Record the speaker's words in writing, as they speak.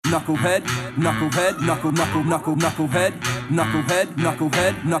knucklehead, knucklehead, knucklehead,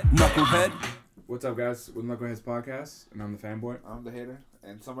 knucklehead. What's up, guys? With Knuckleheads Podcast, and I'm the fanboy. I'm the hater,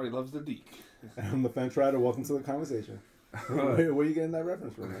 and somebody loves the Deke. I'm the Fence Rider. Welcome to the conversation. Where are you getting that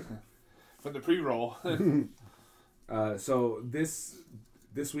reference from? From the pre-roll. So this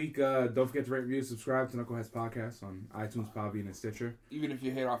week, don't forget to rate, review, subscribe to Knuckleheads Podcast on iTunes, Podbean, and Stitcher. Even if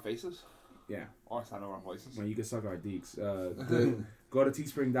you hate our faces? Yeah. Or sign over our voices. Well, you can suck our deeks. Go to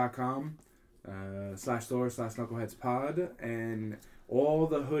teespring.com /store/knuckleheadspod, and all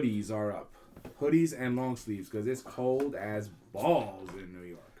the hoodies are up. Hoodies and long sleeves, because it's cold as balls in New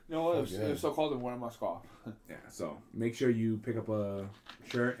York. You know what? It was so cold I'm wearing my scarf. Yeah, so make sure you pick up a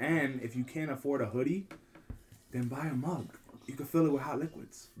shirt, and if you can't afford a hoodie, then buy a mug. You can fill it with hot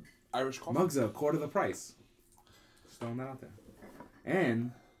liquids. Irish coffee. Mugs are a quarter the price. Just throwing that out there.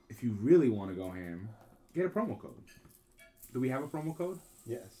 And if you really want to go ham, get a promo code. Do we have a promo code?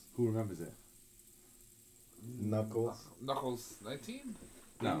 Yes. Who remembers it? Knuckles. Knuckles 19?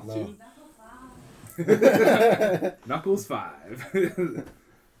 No. 82? Knuckles 5.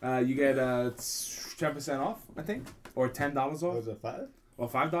 You get 10% off, I think, or $10 off, Was it 5? or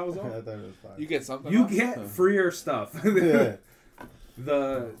 $5 I off. thought it was 5. You get something You off? get freer stuff. Yeah.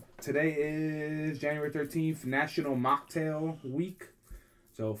 Today is January 13th, National Mocktail Week.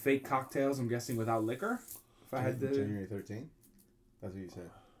 So fake cocktails, I'm guessing without liquor. If I had to, January 13th? That's what you said.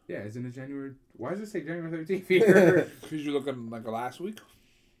 yeah, isn't it January? Why does it say January 13th here? Because you're looking like last week?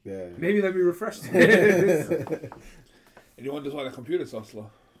 Yeah. Maybe let me refresh this. And you wonder why the computer's so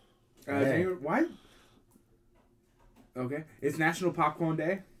slow. January, why? Okay, it's National Popcorn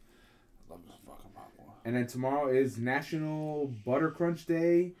Day. I love this fucking popcorn. And then tomorrow is National Butter Crunch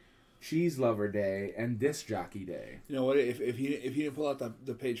Day, Cheese Lover Day, and Disc Jockey Day. You know what? If he didn't pull out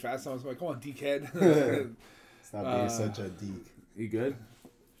the page fast, I was like, come on, Dekehead. Stop being such a deek. You good?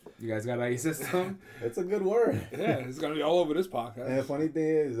 You guys got it out of your system? It's a good word. Yeah, it's going to be all over this podcast. And the funny thing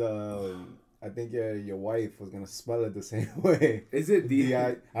is, I think your wife was going to spell it the same way. Is it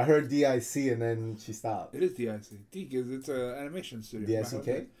I heard D-I-C and then she stopped. It is DIC. Deke it's an animation studio.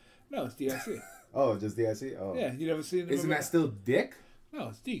 D-I-C-K? No, it's DIC. Oh, just D-I-C? Oh. Yeah, you never seen it? Isn't that still Dick? No,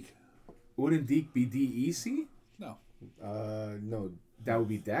 it's Deke. Wouldn't Deke be D-E-C? No. No. That would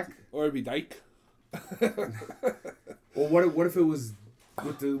be Deck. Or it'd be Dyke. Or what if it was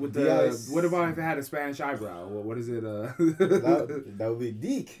with the D-I-C. what about if it had a Spanish eyebrow? What is it? That would be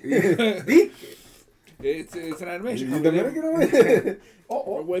deek. Deke. It's an animation. You company. Dominican?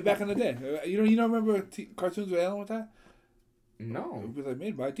 Way back in the day. You don't remember cartoons with Alan with that? No. It was like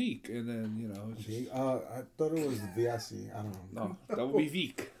made by Deke, and then it's just, I thought it was D-I-C. I don't know. no, that would be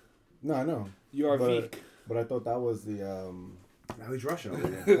Veek. No, I know. You are But- Veek. But I thought that was the Now he's Russian over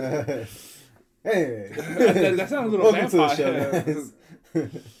there. Hey. that sounds a little Welcome to the vampire. show, guys.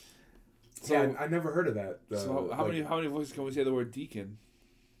 So yeah, I never heard of that. So how many voices can we say the word Deacon?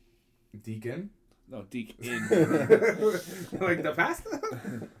 Deacon? No, Deke in. Like the pasta?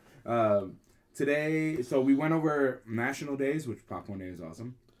 Today, so we went over national days, which Popcorn Day is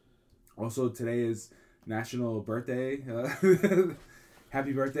awesome. Also, today is National Birthday.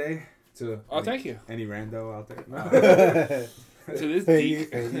 Happy birthday to Thank you. any rando out there. To this Thank you,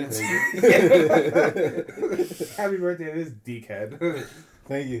 Deke. thank you, thank you. Happy birthday to this Deekhead.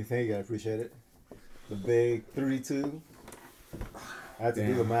 Thank you, I appreciate it. The big 32. I had to do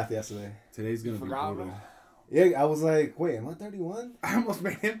Damn. the math yesterday. Today's gonna Forgot, be brutal. man. Yeah, I was like, wait, am I 31? I almost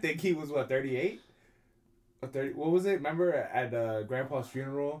made him think he was 38? Or 30? What was it? Remember at Grandpa's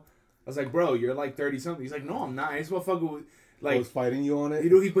funeral? I was like, bro, you're like 30 something. He's like, no, I'm not. This motherfucker was I like, was fighting you on it.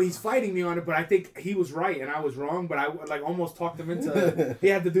 but he's fighting me on it. But I think he was right and I was wrong. But I like almost talked him into. He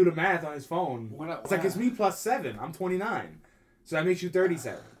had to do the math on his phone. It's like it's me plus 7. I'm 29, so that makes you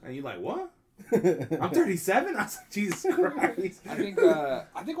 37. And you're like, what? I'm 37. I was like, Jesus Christ. I think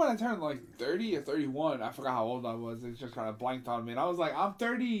when I turned like 30 or 31, I forgot how old I was. It just kind of blanked on me, and I was like, I'm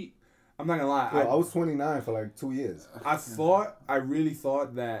 30. I'm not gonna lie. Well, I was 29 for like 2 years. I really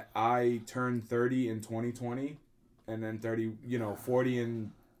thought that I turned 30 in 2020, and then 40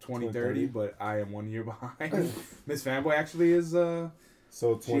 in 2030, but I am 1 year behind. Miss Fanboy actually is So She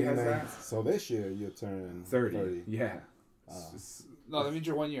has 29. that. So this year you turn 30. Yeah. No, that means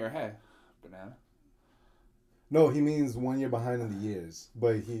you're 1 year ahead. Banana. No, he means 1 year behind in the years,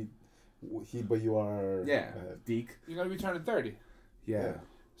 but but you are. Deke. You're gonna be turning 30. Yeah.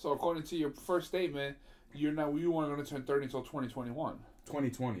 So according to your first statement, you weren't gonna turn 30 until 2021.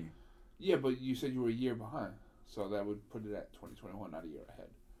 2020. Yeah, but you said you were a year behind, so that would put it at 2021, not a year ahead.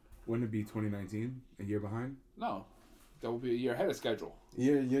 Wouldn't it be 2019? A year behind? No, That will be a year ahead of schedule.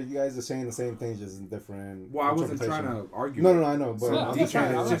 You guys are saying the same things, just in different. Well, I wasn't trying to argue. No, I know, but No, I'm I'm just not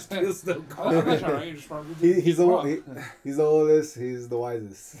trying trying- to. I'm not- It's still I'm not trying to argue, just trying to- He's wrong. he's the oldest. He's the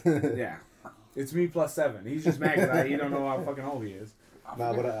wisest. Yeah. It's me plus 7. He's just mad because he don't know how fucking old he is.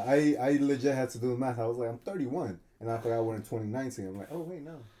 Nah, but I legit had to do the math. I was like, I'm 31, and I forgot we're in 2019. I'm like, oh wait,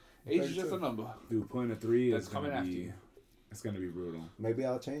 no. I'm Age is just 32. a number. Dude, putting a 3 That's is going coming to after be... you. It's going to be brutal. Maybe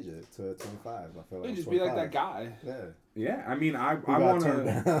I'll change it to 25. I feel like You I'm just be like 25. that guy. Yeah. Yeah, I mean, I Who got want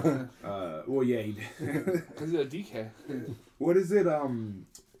turned to... down. Well, yeah, he did. Because he's a DK. What is it,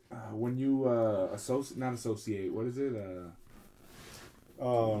 when you, not associate, what is it,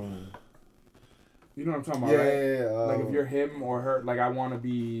 you know what I'm talking about, right? Like, if you're him or her, like, I want to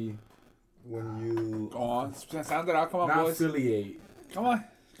be... when you. Go on. Sound it out. Come on, Not boys. affiliate. Come on.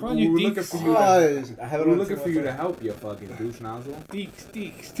 Come on, We you were deeks. looking for you. I have it We're on looking too for you much. to help you, fucking douche nozzle.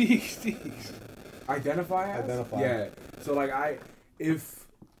 Deeks. Identify as? Identify. Yeah. So, like, if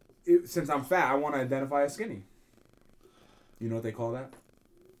since I'm fat, I want to identify as skinny. You know what they call that?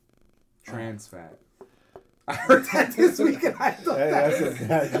 Trans fat. I heard that this week and I thought Hey, that,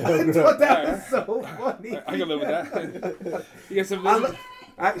 that's a bad I joke. thought that was so funny. I can live with that. You get some.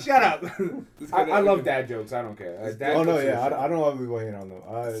 Shut up. It's I good- love dad jokes. I don't care. Dad Oh no, jokes yeah, are I don't want to be going on them.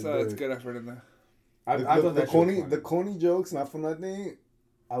 it's good effort in there. I The, thought the, that the corny jokes, not for nothing.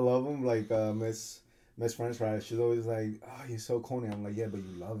 I love them. Like Miss French fries. She's always like, "Oh, you're so corny." I'm like, "Yeah, but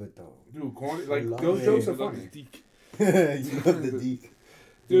you love it though." Dude, corny. Like, love those it. jokes are Love funny. his deek. You love the deek.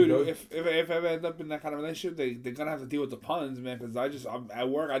 Dude, if I ever end up in that kind of relationship, they're gonna have to deal with the puns, man. Because I'm at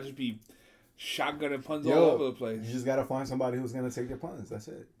work, I just be shotgunning puns all over the place. You just gotta find somebody who's gonna take your puns. That's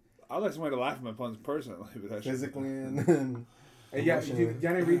it. I like somebody to laugh at my puns personally, but that's Physically and And yeah, emotionally.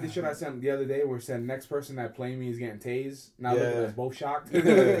 y'all didn't read the shit I sent the other day where it said next person that play me is getting tased. Now look at Yeah. us both shocked.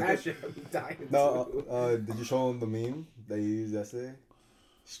 That shit had me dying. No, too. did you show them the meme they used yesterday?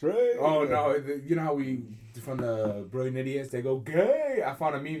 Straight. Oh no! You know how we from the Brilliant Idiots they go gay. I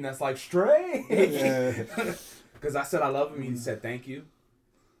found a meme that's like straight. Yeah. Because I said I love him, he said thank you.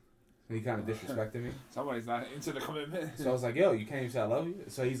 And he kind of disrespected me. somebody's not into the commitment. So I was like, yo, you can't even say I love you.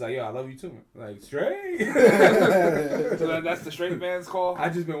 So he's like, yo, I love you too. Like straight. So that's the straight man's call. I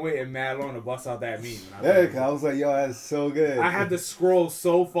just been waiting mad long to bust out that meme. And Yeah, 'cause I was like, yo, that's so good. I had to scroll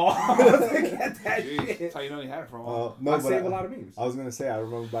so far to get that Jeez, shit. that's how you know you had it for a while. no, I but save a lot of memes. I was gonna say I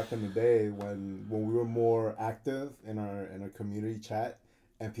remember back in the day when we were more active in our community chat,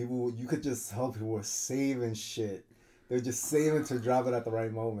 and people you could just tell people were saving shit. They were just saving to drop it at the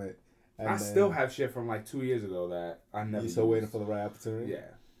right moment. And I then still have shit from like 2 years ago that I never. You still waiting used. for the right opportunity? Yeah,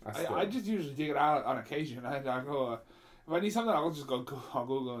 I just usually dig it out on occasion. I go, if I need something, I'll just go on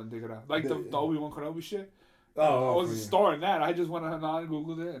Google and dig it out. Like the Obi-Wan Kenobi shit. I wasn't storing that. I just went on and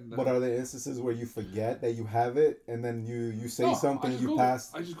Googled it. And, But are there instances where you forget that you have it, and then you say No, something I just you Google it.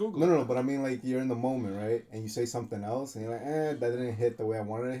 pass? I just Google No, it. but I mean like you're in the moment, right? And you say something else, and you're like, that didn't hit the way I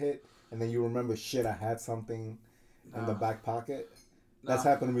wanted it to hit, and then you remember, shit, I had something in the back pocket. That's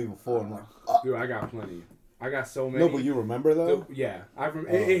happened to me before. I'm like, Dude, I got plenty. I got so many. no, but you remember though? Yeah,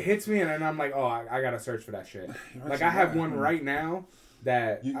 it hits me and then I'm like, oh, I gotta search for that shit. Like I have one right now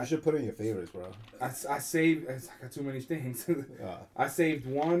that You should put it in your favorites, bro. I saved. I got too many things. I saved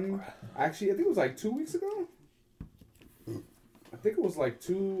one. Actually, I think it was like 2 weeks ago. I think it was like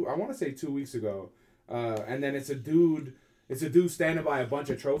I want to say 2 weeks ago. And then it's a dude. It's a dude standing by a bunch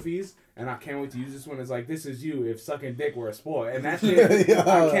of trophies, and I can't wait to use this one. It's like, this is you if sucking dick were a sport. And that shit, Yeah.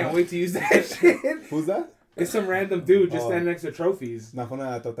 I can't wait to use that shit. Who's that? It's some random dude just standing next to trophies. Not for now.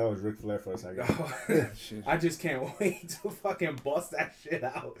 I thought that was Ric Flair for a second. Shit. I just can't wait to fucking bust that shit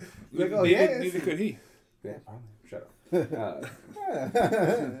out. Like, neither, yeah. neither could he. Yeah, probably. Shut up.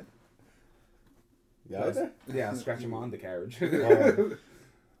 Yeah. Yeah, I'm scratching my undercarriage. Oh.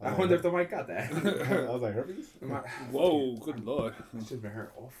 I wonder if the mic got that. I was like, herpes? Whoa, good lord. It's just been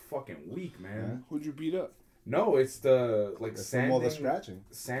hurt all fucking week, man. Who'd you beat up? No, it's the like It's from all the sanding,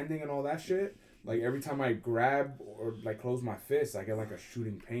 scratching. and all that shit. Like every time I grab or like close my fist, I get like a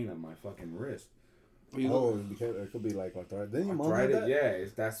shooting pain on my fucking wrist. Oh, it could be like arthritis. Didn't your mom have that? Yeah,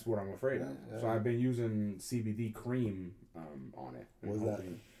 that's what I'm afraid of. Yeah, So yeah. I've been using CBD cream on it. and What's that?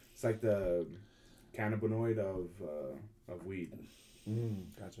 hoping- It's like the cannabinoid of weed.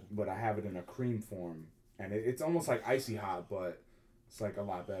 Gotcha. But I have it in a cream form, and it's almost like icy hot, but it's like a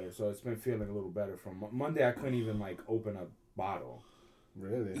lot better. So it's been feeling a little better. From Monday, I couldn't even like open a bottle.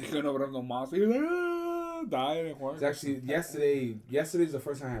 Really? You couldn't open up no monster. He was like, dying at work. It's actually yesterday. Yesterday's the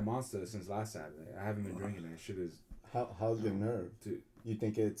first time I had Monster since last Saturday. I haven't been drinking that shit. Is How's your nerve? dude, You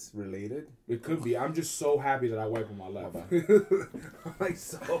think it's related? It could be. I'm just so happy that I wipe on my left. I'm like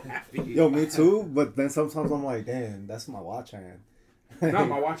so happy. Yo, me too. But then sometimes I'm like, damn, that's my watch hand. No,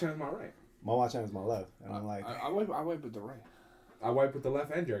 my watch hand is my right. My watch hand is my left, and I'm like, I wipe with the right. I wipe with the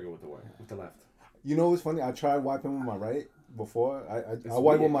left and Jagger with the left. you know what's funny? I tried wiping with my right before. I wipe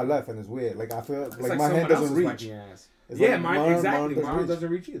weird. with my left, and it's weird. Like I feel It's like my hand someone else doesn't is reach. wiping your ass. It's Yeah, like mine exactly. doesn't Mine reach. doesn't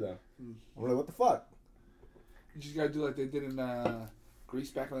reach either. I'm like, what the fuck? You just gotta do like they did in Greece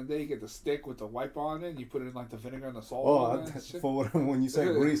back in the day. You get the stick with the wipe on it, and you put it in like the vinegar and the salt. Oh, and shit. for when you say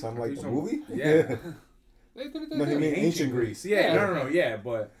Greece, I'm like the movie. Yeah. They did it. No, he mean ancient Greece. Yeah, Yeah. no, yeah,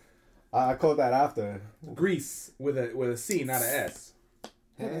 but I called that after. Greece with a C, not a S.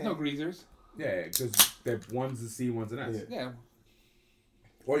 Yeah, there's no greasers. Yeah, because one's a C, one's an S. Yeah. Yeah.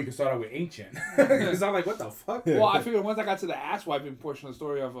 Or you can start out with ancient. Because I'm like, what the fuck? Well, I figured once I got to the ass wiping portion of the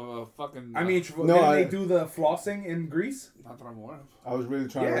story of fucking. I mean, No, they do the flossing in Greece? not that I'm aware of. I was really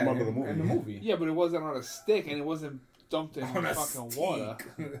trying to remember the movie. In the movie. Yeah, but it wasn't on a stick and it wasn't dumped in On a fucking stick. water.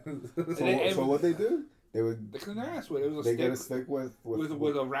 So what they do? They would They clean their ass with it. It was a they stick get a stick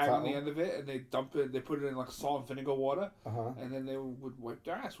with a rag on the cotton? end of it, and they dump it. They put it in like salt and vinegar water, Uh-huh. and then they would wipe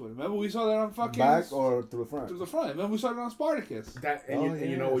their ass with it. Remember we saw that on fucking Back or through the front? through the front. Remember we saw it on Spartacus. That and, Oh, you, and yeah,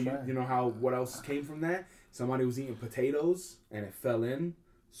 you know that's right. you know how what else came from that? Somebody was eating potatoes and it fell in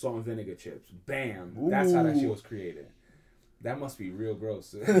salt and vinegar chips. Bam! That's how that shit Ooh. was created. That must be real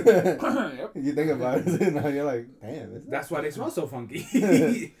gross. Yep. You think about it, and now you're like, damn. Is That's why they smell so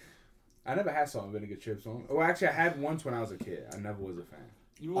funky. I never had salt and vinegar chips on. Well, actually, I had once when I was a kid. I never was a fan.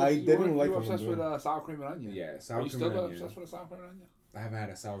 I didn't were, like you were them obsessed with doing sour cream and onion. Yeah, Are sour you cream still and onion. obsessed with sour cream and onion? I haven't had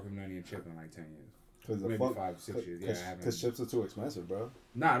a sour cream and onion chip in like 10 years. Because Maybe 5, 6 years. Yeah, I haven't. Because chips are too expensive, bro.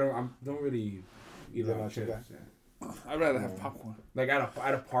 Nah, I don't really eat You're a lot not of your chips. guy? Yeah. I'd rather have popcorn. Like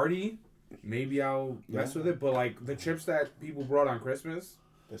at a party, maybe I'll mess with it. But like the chips that people brought on Christmas,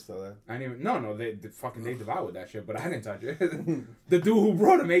 They're still there. I didn't even. No, they devoured that shit. But I didn't touch it. The dude who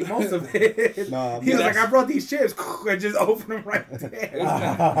brought them ate most of it. Nah, he was that's- like, I brought these chips and just opened them right there.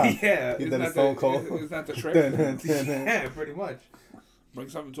 Yeah, He Isn't did a that stone the- cold. Isn't that the trick? yeah, pretty much. Bring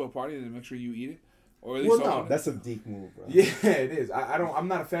something to a party and make sure you eat it, or at least Well, no, open it. That's a deep move, bro. Yeah, it is. I'm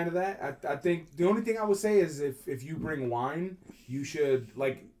not a fan of that. I think the only thing I would say is if you bring wine, you should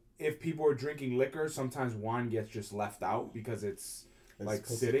like if people are drinking liquor, sometimes wine gets just left out because it's like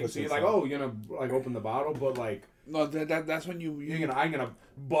sitting. So you're like, oh, you're gonna like open the bottle, but like No, that's when you I'm gonna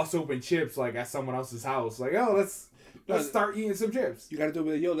bust open chips like at someone else's house. Like, oh, let's start eating some chips. you gotta do it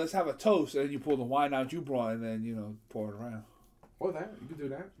with yo. Let's have a toast, and then you pull the wine out you brought, and then pour it around. Or that you could do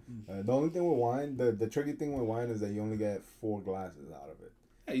that. The only thing with wine, the tricky thing with wine is that you only get 4 glasses out of it.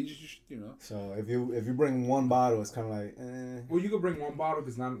 Yeah, you just So if you bring one bottle, it's kind of like, eh. Well, you could bring one bottle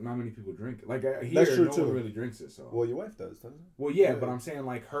because not many people drink it. Like here, That's true, no too. one really drinks it. So Well, your wife does, doesn't it? well, yeah, but I'm saying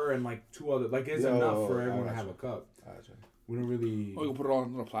like her and like 2 other like it's Yo, enough for I everyone to gotcha. have a cup. Gotcha. We don't really. Oh, you can put it all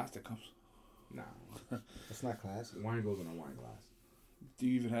in little plastic cups. Nah, It's not classy. wine goes in a wine glass. Do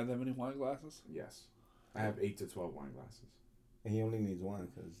you even have that many wine glasses? Yes, I have 8 to 12 wine glasses. And he only needs one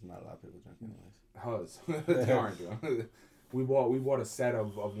because not a lot of people drink anyways. Huz, they aren't though. We bought a set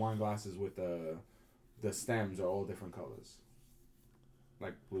of wine glasses with the stems are all different colors.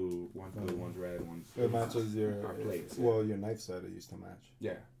 Like one's blue, one's red, one's. It matches your Our plates, Well, your knife set it used to match.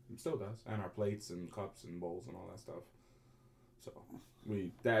 Yeah, it still does, and our plates and cups and bowls and all that stuff. So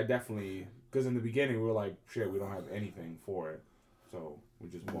that definitely because in the beginning we were like, shit, we don't have anything for it, so we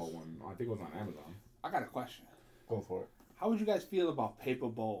just bought one. I think it was on Amazon. I got a question. Go for it. How would you guys feel about paper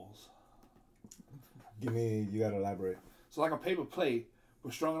bowls? You gotta elaborate. So like a paper plate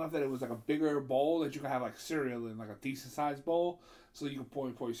was strong enough that it was like a bigger bowl that you could have like cereal in, like a decent sized bowl, so you can pour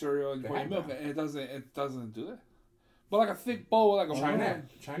your cereal and They pour your have milk, that. and it doesn't do that. But like a thick bowl, like a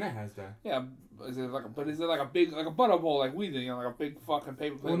China has that. Yeah, is it like a big like a butter bowl like we do, like a big fucking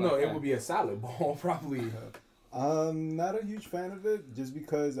paper plate? Well, no, like it that? would be a salad bowl probably. I'm not a huge fan of it just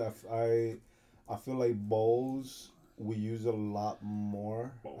because I feel like bowls we use a lot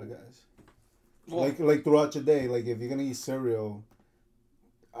more. I guess. Well, Like throughout your day, like if you're gonna eat cereal,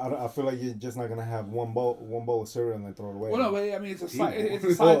 I feel like you're just not gonna have one bowl of cereal and then throw it away. well, no, but I mean it's a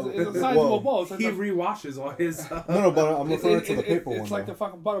Well, sizable bowl. It's like He the- rewashes all his. No, but I'm referring to the paper one. It's like though. the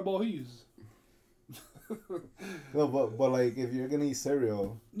fucking butter bowl he uses. No, but like if you're gonna eat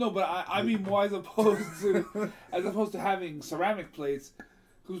cereal, No, but I mean more as opposed to having ceramic plates.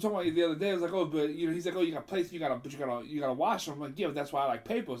 Because we were talking about it the other day. I was like, oh, but he's like, oh, you got plates, you gotta wash them. I'm like, yeah, but that's why I like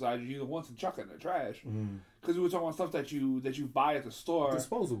paper. So I just use it once and chuck it in the trash. Because we were talking about stuff that you buy at the store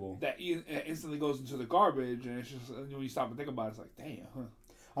Disposable. that instantly goes into the garbage, and it's just and when you stop and think about it, it's like, damn. Huh.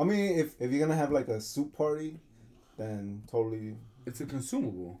 I mean, if you're gonna have like a soup party, then totally It's a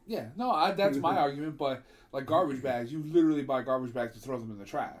consumable. Yeah, no, that's my argument. But like garbage bags, you literally buy garbage bags to throw them in the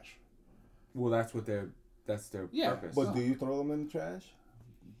trash. Well, that's their Yeah, purpose. But do you throw them in the trash?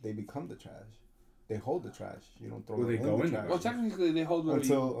 They become the trash. They hold the trash. You don't throw Well, them they go in the in trash. there. Well, technically, they hold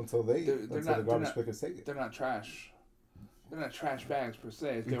until they're the garbage pickers take it. They're not trash. They're not trash bags per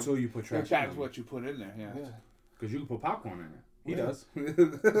se. Until you put trash. Their bag's what you put in there. Yeah. Because you can put popcorn in it. He Yeah. does.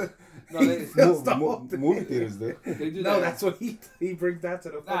 No, they, Movie theaters do. they do No, that. that's what he brings that to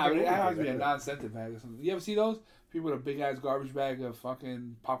the Nah, fucking but it movie has to be theater. a non-scented bag or something. You ever see those? People with a big ass garbage bag of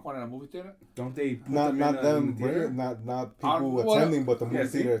fucking popcorn in a movie theater? Don't they put Not them in them in the theater? bringing, not people well, attending, but the movie yeah,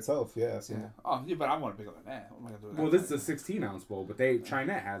 see? theater itself. Yeah. So Oh, yeah, but I want bigger than that. What am I gonna do with Well, that? this is a 16-ounce bowl, but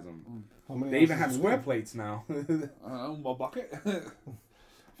Chinette has them. how many? They even ounces have you square need? plates now. A bucket?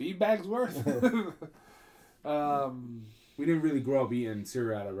 Feed bags worth? We didn't really grow up eating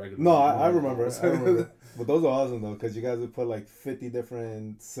cereal at a regular. No, I remember. I remember. But those are awesome though, because you guys would put like 50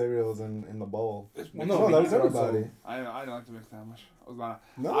 different cereals in the bowl. Well, No, no, that was he would everybody. also- I didn't like to mix that much.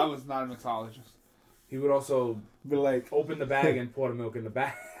 No? I was not a mixologist. He would also Be like, open the bag and pour the milk in the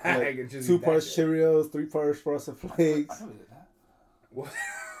bag. like and just 2 eat that parts shit. Cheerios, 3 parts Frosted I Flakes. never did that. What?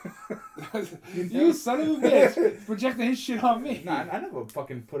 You son of a bitch, projecting his shit on me. Nah, I never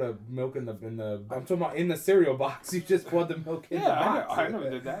fucking put a milk in the. I'm talking about in the cereal box. You just pour the milk in the Yeah, box. I never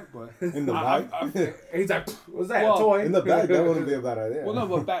did that, but In the bag? And he's like, "What's that? Well, a toy?" In the bag, that wouldn't be a bad idea. well, no,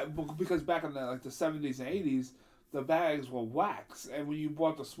 because back in the 70s and 80s, the bags were wax, and when you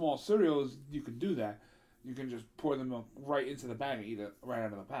bought the small cereals, you could do that. You can just pour the milk right into the bag and eat it right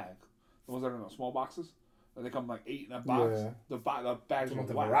out of the bag. The ones that are in the small boxes, they come like 8 in a box. Yeah. The bags were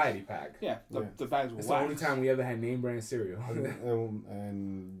the wax. variety pack. Yeah, the bags were It's wax. the only time we ever had name brand cereal.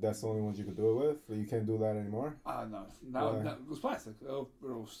 and that's the only ones you could do it with. But you can't do that anymore. No, Why? no, it was plastic. It'll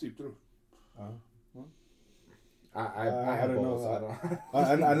seep through. I I have don't bowls. know.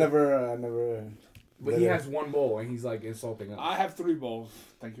 I don't. I never. But he has one bowl and he's like insulting us. I have 3 bowls.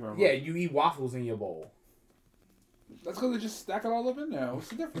 Thank you very much. Yeah, you eat waffles in your bowl. That's because they just stack it all up in there. What's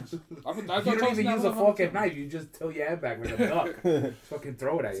the difference? I You don't even use a fork and knife. You just tilt your head back like a duck. Fucking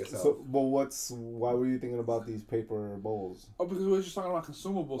throw it at yourself. So, but why were you thinking about these paper bowls? Oh, because we were just talking about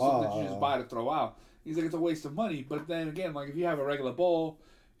consumables, something that you just buy to throw out. He's like, it's a waste of money. But then again, like if you have a regular bowl,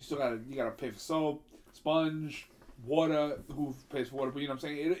 you gotta pay for soap, sponge, water. Who pays for water? But you know what I'm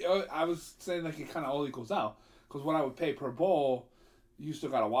saying? I was saying like it kind of all equals out. Because what I would pay per bowl, you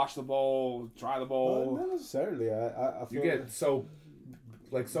still gotta wash the bowl, dry the bowl. Not necessarily. I You feel get soap,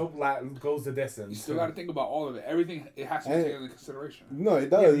 like soap goes the distance. You still gotta think about all of it. Everything it has to be taken into consideration. no, it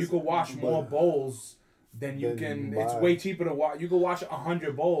Yeah, does. you could wash more bowls than you Than can. you It's buy. way cheaper to wash. You could wash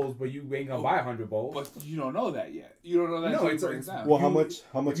 100 bowls, but you ain't gonna buy 100 bowls. But you don't know that yet. You don't know that No, until you it's- break it down. Well, you-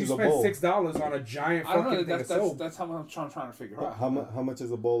 how much If you is a spend bowl? $6 on a giant I don't fucking know. thing of soap. That's how I'm trying to figure out. How much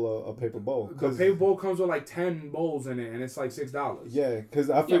is a bowl a paper bowl? The paper bowl comes with like 10 bowls in it, and it's like $6. Yeah, because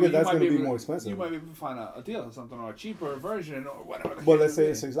I Yeah, but figured you that's might gonna be able more to- expensive. You might be able to find a deal or something, or a cheaper version, or whatever. the Well, case let's say may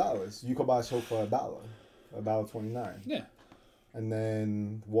it's be. $6. You could buy soap for $1, $1.29, Yeah. and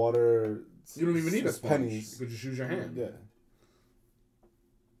then water. You don't even need a is sponge. pennies. You could just use your hand. Yeah.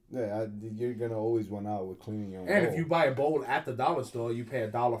 Yeah, you're gonna always run out with cleaning your own And bowl. if you buy a bowl at the dollar store, you pay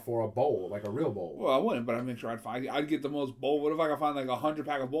 $1 for a bowl, like a real bowl. Well, I wouldn't, but I'd make sure I'd get the most bowl. What if I could find like 100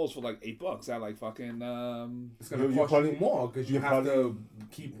 pack of bowls for like $8 at like fucking It's gonna You cost probably- you more because you you have to probably-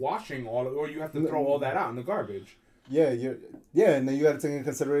 keep washing or you have to throw all that out in the garbage. yeah, and then you got to take into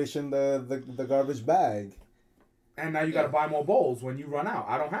consideration the garbage bag. And now you got to buy more bowls when you run out.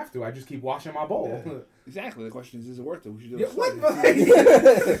 I don't have to. I just keep washing my bowl. Yeah. exactly. The question is it worth it? We should do Yeah, a what?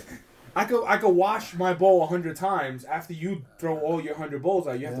 study. I could wash my bowl 100 times. After you throw all your 100 bowls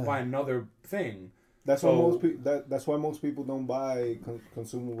out, you have to Yeah. buy another thing. That's So- why that's why most people don't buy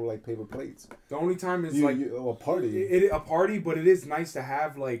consumable like paper plates. The only time is A party. a party, but it is nice to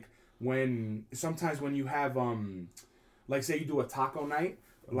have like sometimes when you have like say you do a taco night,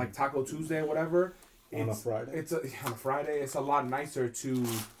 like Taco Tuesday or whatever. On a Friday? On a Friday, it's a lot nicer to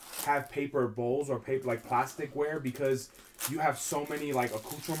have paper bowls or paper like plasticware because you have so many like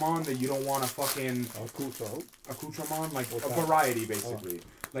accoutrement that you don't want to fucking accoutrement like What's a that? variety basically.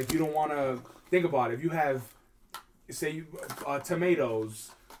 Like you don't want to think about it. If you have say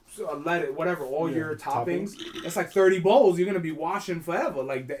tomatoes, lettuce, whatever, all Yeah, your toppings, it's like 30 bowls. You're gonna be washing forever.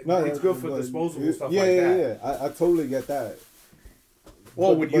 Like that, it's good for disposable stuff yeah, like that. Yeah, I totally get that.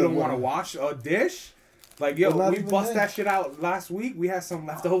 Or But- when you but don't want to when- wash a dish, like yo, Well, not we even bust that. that shit out last week. We had some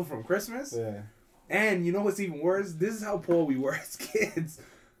left over from Christmas, Yeah. and you know what's even worse? This is how poor we were as kids.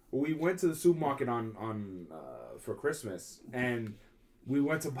 We went to the supermarket on for Christmas, and we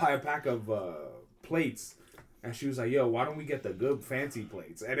went to buy a pack of plates, And she was like, "Yo, why don't we get the good fancy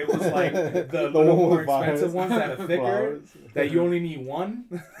plates?" And it was like the little more expensive ones that are thicker, that you only need one.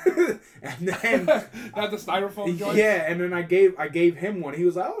 And then not the styrofoam joints. Yeah, and then I gave him one. He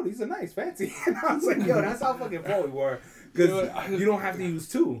was like, "Oh, these are nice, fancy." And I was like, "Yo, that's how fucking poor we were, because you don't have to use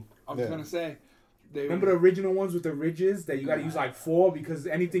two." I was gonna say. Remember the original ones with the ridges that you gotta use like 4 because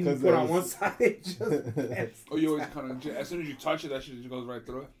anything you put on one side, it just. Oh, you always kind of as soon as you touch it, that shit just goes right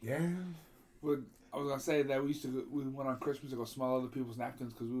through it. Yeah. But I was gonna say that we went on Christmas to go smell other people's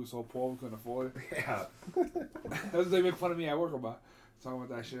napkins because we were so poor we couldn't afford it. Yeah. That's what they make fun of me at work about talking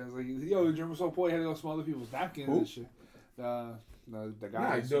about that shit. I was like, yo, you were so poor you had to go smell other people's napkins and shit. The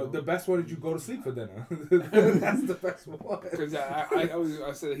guy. Nah, the best one is you go to sleep for dinner. That's the best one. Because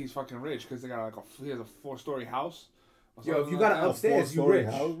I said that he's fucking rich because they got like he has a 4-story house. Yo, if you got an upstairs, you rich.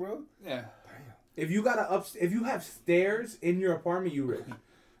 House, bro? Yeah. If you have stairs in your apartment, you rich.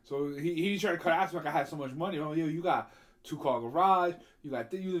 So he tried to cut ass like I had so much money. Oh, yo, you got 2-car garage. You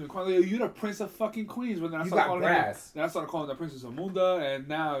live in Queens. You the Prince of fucking Queens. But then I started calling him. Then I started calling him the Princess of Munda, and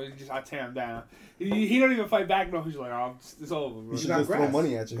now I tear him down. He don't even fight back. No, he's like, oh, it's over. Bro. He should just throw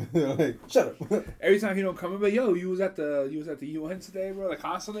money at you. Like, shut up. Every time he don't come in, but yo, you was at the UN today, bro. Like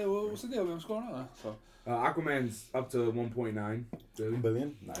constantly. What's the deal? What's going on? So Aquaman's up to 1.9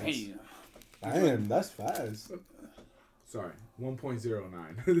 billion. Nice. Damn, that's fast. Sorry,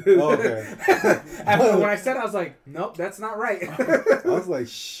 1.09. Oh, okay. When I said, I was like, nope, that's not right. I was like,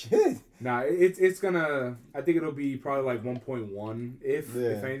 shit. Nah, it's gonna. I think it'll be probably like 1.1 if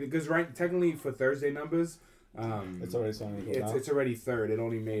anything. Because technically for Thursday numbers, it's already starting to go down. It's already third. It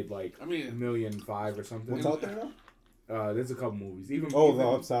only made like $1.5 million or something. What's out there now? There's a couple movies. The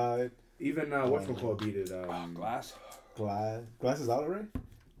Upside. Even whatchamacallit beat it. Glass. Glass is out already.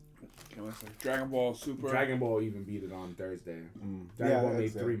 Dragon Ball Super. Dragon Ball even beat it on Thursday. Dragon Ball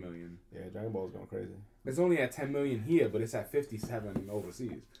made $3 million. Yeah, Dragon Ball's going crazy. It's only at 10 million here, but it's at 57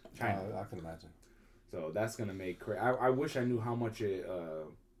 overseas. China. I can imagine. So that's gonna make crazy. I wish I knew how much it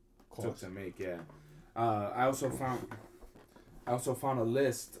took to make. Yeah. I also found a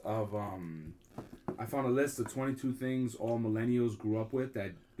list of I found a list of 22 things all millennials grew up with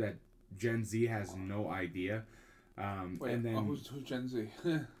that Gen Z has no idea. Wait, and then who's Gen Z?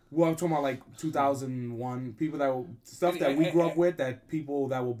 Well, I'm talking about like 2001 people that we grew up with, that people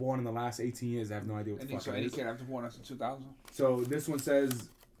that were born in the last 18 years have no idea what the fuck it is. So any kid after born after 2000. So this one says,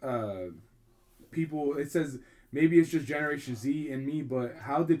 people. It says maybe it's just Generation Z and me, but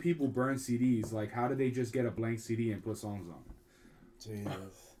how did people burn CDs? Like, how did they just get a blank CD and put songs on it?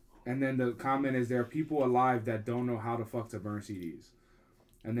 Jesus. And then the comment is, there are people alive that don't know how the fuck to burn CDs.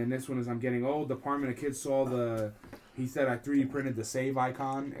 And then this one is, I'm getting old. The Department of Kids saw he said I 3D printed the save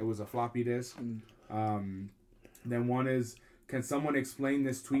icon. It was a floppy disk. Then one is, can someone explain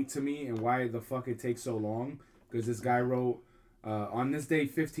this tweet to me and why the fuck it takes so long? Because this guy wrote, on this day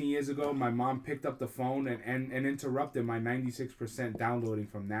 15 years ago, my mom picked up the phone and interrupted my 96% downloading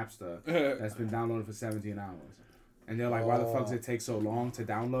from Napster that's been downloaded for 17 hours. And they're like, why the fuck does it take so long to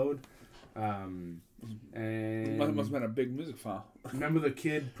download? And must have been a big music file. Remember the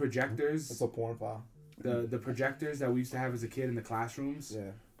kid projectors? It's a porn file. The projectors that we used to have as a kid in the classrooms?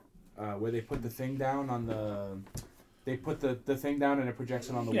 Yeah. Where they put the thing down on the... They put the thing down and it projects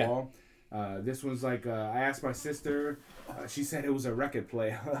it on the wall. This one's like, I asked my sister, she said it was a record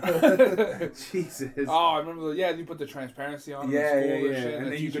player. Jesus. Oh, I remember, you put the transparency on Yeah.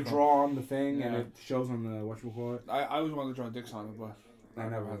 and then you could draw on the thing and it shows on the, whatchamacallit. I always wanted to draw dicks on it, but... I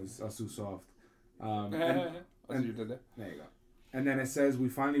never was. I was too soft. And you did that. There you go. And then it says, we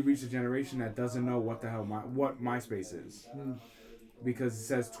finally reached a generation that doesn't know what the hell what MySpace is. Because it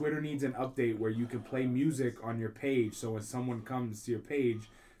says Twitter needs an update where you can play music on your page, so when someone comes to your page,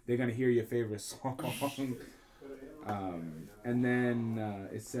 they're going to hear your favorite song. And then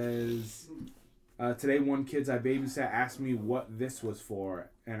it says, today one kids I babysat asked me what this was for,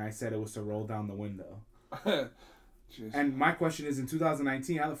 and I said it was to roll down the window. Jeez. And my question is, in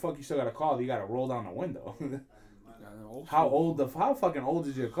 2019, how the fuck you still got a car that you got to roll down the window? How fucking old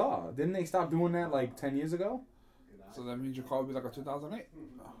is your car? Didn't they stop doing that like 10 years ago? So that means your car would be like a 2008?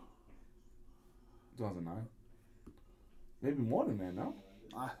 2009. Maybe more than that, no?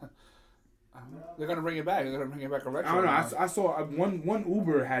 They're gonna bring it back. They're gonna bring it back a retro. I don't know. I saw one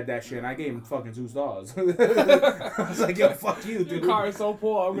Uber had that shit, and I gave him fucking 2 stars. I was like, yo, fuck you, dude. Your car is so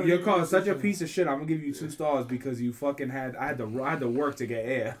poor. Your car is such a piece of shit. I'm gonna give you 2 stars because you fucking had. I had to work to get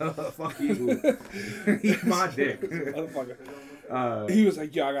air. Fuck you. Eat my dick. He was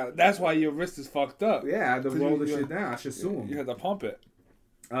like, yo, I got it. That's why your wrist is fucked up. Yeah, I had to roll the shit down. I should sue him. You had to pump it.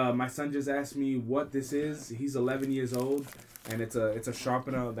 My son just asked me what this is. He's 11 years old, and it's a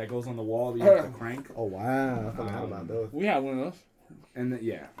sharpener that goes on the wall that you have to crank. Oh wow! I forgot about those. We had one of those. And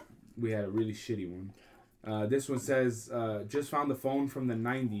yeah, we had a really shitty one. This one says, just found the phone from the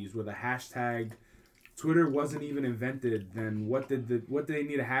 90s with a hashtag. Twitter wasn't even invented. Then what did they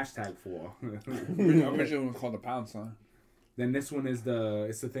need a hashtag for? Originally it was called the pound sign. Then this one is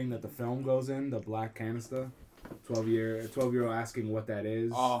it's the thing that the film goes in, the black canister. 12-year-old asking what that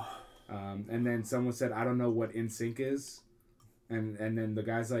is. Oh. And then someone said, I don't know what NSYNC is. And then the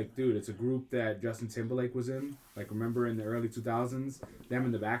guy's like, dude, it's a group that Justin Timberlake was in. Like, remember in the early 2000s? Them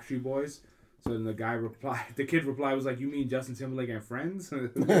and the Backstreet Boys. So then the kid replied was like, you mean Justin Timberlake and Friends?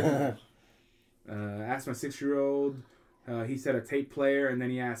 Asked my 6-year-old. He said a tape player, and then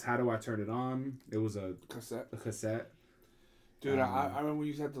he asked, how do I turn it on? It was a cassette. Dude, I remember when you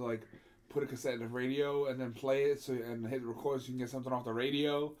used to have to, like, put a cassette in the radio and then play it and hit record so you can get something off the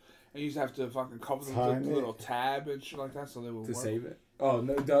radio. And you used to have to fucking cover them with a little tab and shit like that so they would work. Save it? Oh,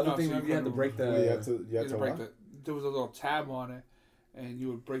 no, the other thing, so you had to break the... You had to break there was a little tab on it, and you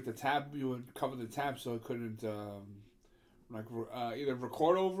would break the tab, you would cover the tab so it couldn't, either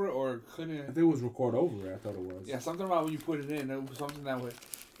record over it or it couldn't... I think it was record over it, I thought it was. Yeah, something about when you put it in, it was something that would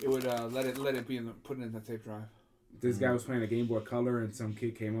let it be put it in the tape drive. This guy was playing a Game Boy Color, and some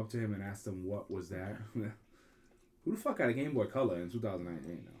kid came up to him and asked him what was that. Who the fuck had a Game Boy Color in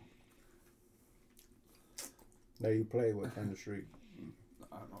 2019 now? That you play with on the street.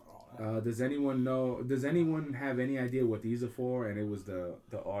 I don't know. Does anyone have any idea what these are for? And it was the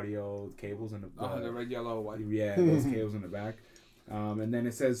audio cables in the red, yellow, white. Yeah, those cables in the back. And then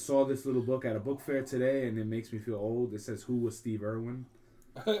it says, saw this little book at a book fair today, and it makes me feel old. It says, who was Steve Irwin?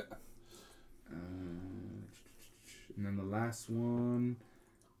 And then the last one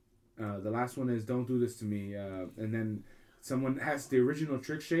is don't do this to me. And then someone has the original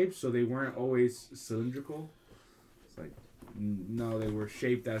trick shapes, so they weren't always cylindrical. It's like, no, they were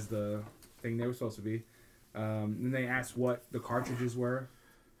shaped as the thing they were supposed to be. And they asked what the cartridges were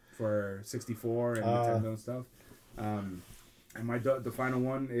for 64 and Nintendo and stuff. And the final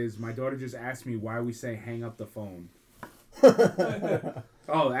one is my daughter just asked me why we say hang up the phone.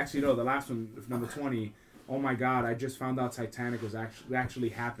 Oh, actually no, the last one, number 20. Oh my God! I just found out Titanic was actually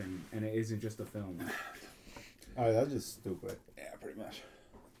happened, and it isn't just a film. Oh, that's just stupid. Yeah, pretty much.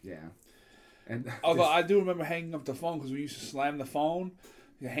 Yeah. And although I do remember hanging up the phone because we used to slam the phone,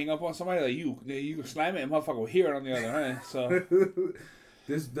 you hang up on somebody like you could slam it and motherfucker will hear it on the other end. So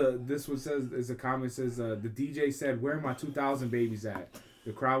this one says is a comment says the DJ said where are my 2000 babies at?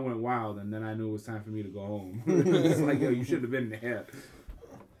 The crowd went wild, and then I knew it was time for me to go home. It's like, yo, you should have been there.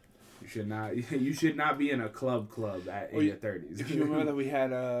 You should not be in a club in your 30s. If you remember that we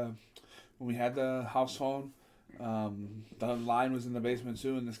had when we had the house phone, the line was in the basement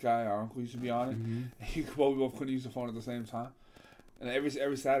too, and this guy, our uncle, used to be on it. Mm-hmm. We both couldn't use the phone at the same time. And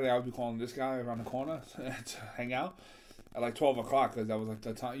every Saturday I would be calling this guy around the corner to hang out at like 12 o'clock because that was like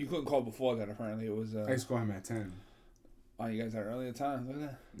the time. You couldn't call before that apparently. It was. I used to call him at 10. Oh, you guys had earlier time? Look at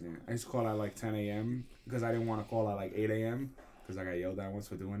that. Yeah, I used to call at like 10 a.m. because I didn't want to call at like 8 a.m. because I got yelled at once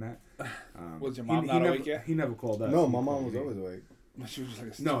for doing that. Was your mom not awake yet? He never called us. No, my mom was always awake. She was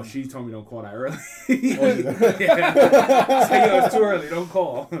like no, she told me don't call that early. Yeah. So, yo, it's too early. Don't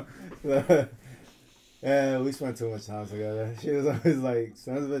call. Yeah, we spent too much time together. She was always like,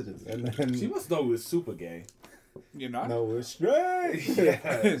 sons of bitches. And then she must know we was super gay. You're not? No, we're straight.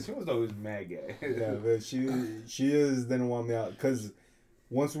 Yeah, she must know we was mad gay. Yeah, but she just didn't want me out because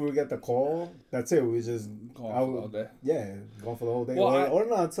once we would get the call, that's it. We just gone for the whole day. Yeah, gone for the whole day. Well, or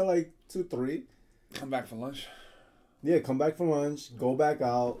not until like 2, 3. Come back for lunch. Yeah, come back for lunch, go back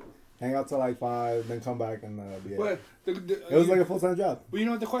out, hang out till like 5, then come back and be But it was like a full-time job. Well, you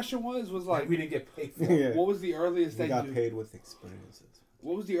know what the question was like we didn't get paid for. Yeah. What was the earliest we that got you paid with experiences?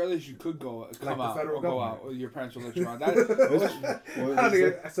 What was the earliest you could come like out the or federal go government. out? Or your parents would let you out.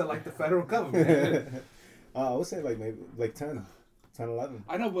 That, I said like the federal government. I would say like maybe like 10, 11.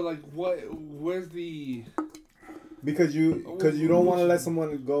 I know, but like where's the? Because you don't want to let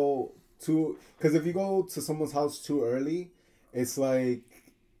someone go too. Because if you go to someone's house too early, it's like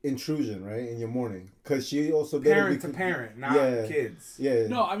intrusion, right, in your morning. Because she also did parent to parent, not kids. Yeah.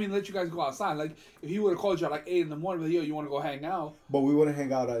 No, I mean let you guys go outside. Like if he would have called you at like 8 in the morning, like, yo, you want to go hang out? But we wouldn't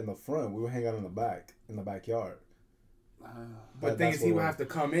hang out in the front. We would hang out in the back, in the backyard. But the thing is, he would have to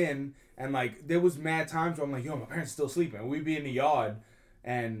come in, and like there was mad times where I'm like, yo, my parents still sleeping. We'd be in the yard,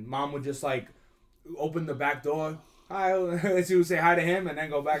 and mom would just like open the back door. Hi, and she would say hi to him, and then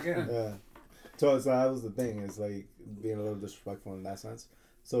go back in. Yeah. So that was the thing. It's like being a little disrespectful in that sense.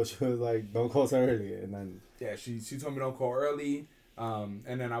 So she was like, "Don't call so early," and then yeah, she told me don't call early. And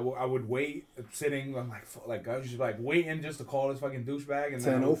then I would wait, sitting. I'm like I was just like waiting just to call this fucking douchebag.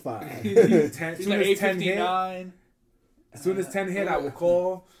 And 10:05. He's like 8:59. As soon as 10 hit, I would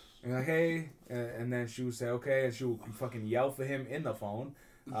call and like, hey, and then she would say okay, and she would fucking yell for him in the phone.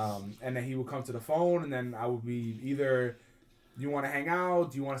 And then he would come to the phone, and then I would be either, do you want to hang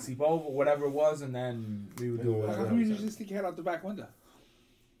out? Do you want to sleep over? Whatever it was, and then we would do whatever. How come you just stick your head out the back window?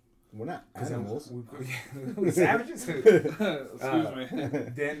 We're not animals. We savages. Excuse me.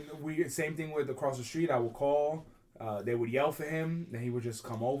 Then same thing with across the street. I would call. They would yell for him. Then he would just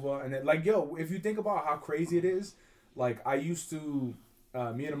come over. And then, like, yo, if you think about how crazy it is, like I used to,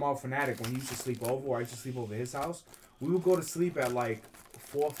 me and Amal Fanatic, when he used to sleep over, or I used to sleep over his house, we would go to sleep at like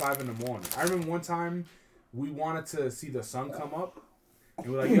 4 or 5 in the morning. I remember one time we wanted to see the sun come up,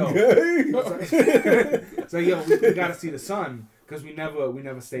 and we're like, yo, it's like, yo, we gotta see the sun. Because we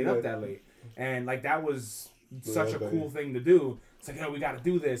never stayed up that late. And, like, that was such a cool thing to do. It's like, yo, we got to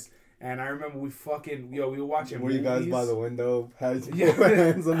do this. And I remember we were watching Were movies. you guys by the window? Had your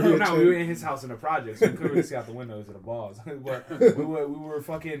hands under your chin? We were in his house in the project, so we couldn't really see out the windows of the bars. But we were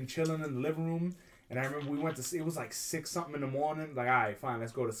fucking chilling in the living room. And I remember we went to sleep. It was like 6 something in the morning. Like, all right, fine,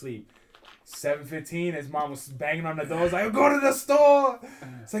 let's go to sleep. 7:15, his mom was banging on the door. I was like, go to the store.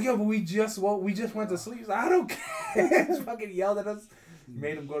 It's like, yo, but we just went to sleep. He's like, I don't care. Just fucking yelled at us.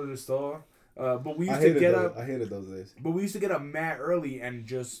 Made him go to the store. But we used to get up. I hated those days. But we used to get up mad early and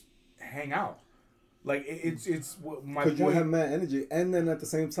just hang out. Like, it's my point. Because you have mad energy. And then at the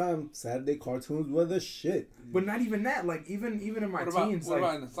same time, Saturday cartoons were the shit. But not even that. Like, even in my teens. What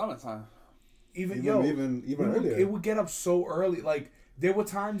about in the summertime? Even earlier. It would get up so early. Like, there were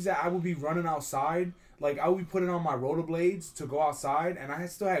times that I would be running outside, like I would be putting on my rollerblades to go outside, and I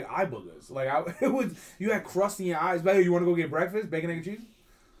still had eye boogers. Like you had crust in your eyes. But hey, you want to go get breakfast? Bacon, egg, and cheese?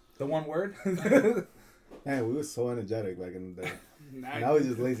 The one word. Man, we were so energetic back in the day. Now we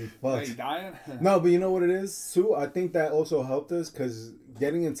just lazy fucks. Are you dying? No, but you know what it is too. I think that also helped us because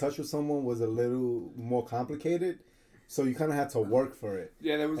getting in touch with someone was a little more complicated, so you kind of had to work for it.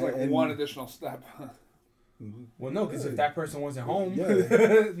 Yeah, there was like one additional step. Well, no, because if that person wasn't home, Yeah.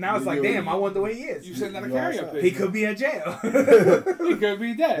 now it's like, damn, I wonder where he is. You send out a carrier pigeon. He could be in jail. He could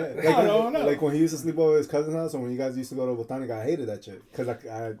be dead. Like, I don't know. Like when he used to sleep over at his cousin's house, or when you guys used to go to Botanica, I hated that shit because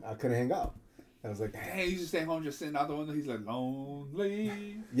I couldn't hang out. I was like, hey, he used to stay home just sitting out the window. He's like,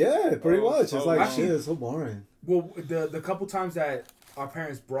 lonely. yeah, pretty much. So it's like, lonely. shit, it's so boring. Well, the couple times that our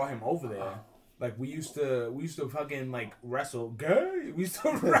parents brought him over there, like we used to fucking like wrestle. Gay. We used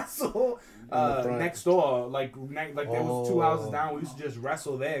to wrestle next door, like there was 2 houses down. We used to just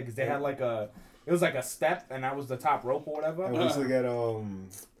wrestle there because they had like it was like a step, and that was the top rope or whatever. And we used to get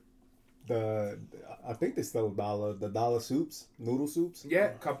I think they still the dollar soups, noodle soups.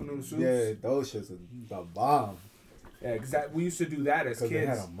 Yeah, couple noodle soups. Yeah, those shits are the bomb. Yeah, because we used to do that as kids. They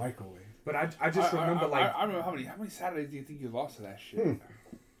had a microwave. But I just remember I remember how many Saturdays do you think you lost to that shit?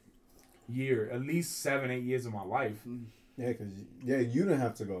 At least 7-8 years of my life. Yeah, because you didn't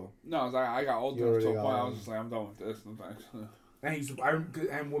have to go. No, I got older to a point. I was just like, I'm done with this. No thanks.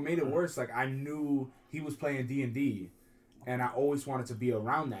 And what made it worse, like I knew he was playing D&D, and I always wanted to be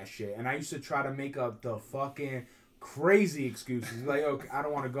around that shit. And I used to try to make up the fucking crazy excuses, like, "Oh, I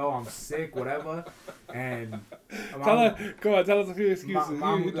don't want to go. I'm sick, whatever." And tell us a few excuses.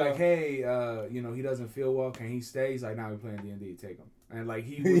 Mom would be like, "Hey, he doesn't feel well. Can he stay?" He's like, "Nah, we're playing D&D. Take him." And like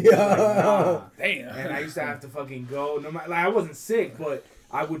he would be like, "Nah." Damn. And I used to have to fucking go. No matter, like I wasn't sick, but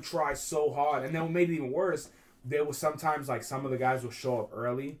I would try so hard. And then what made it even worse, there was sometimes like some of the guys would show up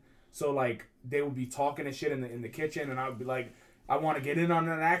early, so like they would be talking and shit in the kitchen, and I would be like, I want to get in on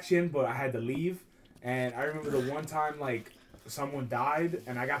that action, but I had to leave. And I remember the one time like someone died,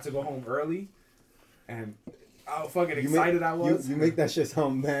 and I got to go home early, and how fucking excited I was. You make that shit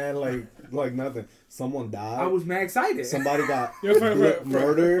sound mad like nothing. Someone died. I was mad excited. Somebody got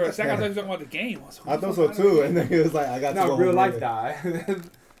murdered. For a second, I thought you were talking about the game. I thought so too, and then he was like, "I got to go home." No, real life died.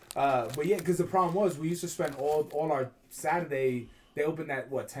 But yeah, because the problem was we used to spend all our Saturday. They opened at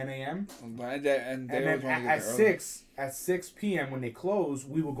 10 a.m. And then at 6 p.m. when they closed,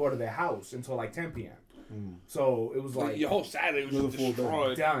 we would go to their house until like 10 p.m. So it was like your whole Saturday was just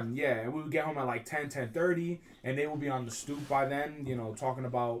destroyed. Done, yeah. And we would get home at like 10:30, and they would be on the stoop by then, talking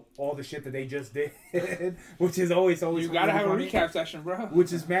about all the shit that they just did, which is always you gotta have funny. A recap session, bro.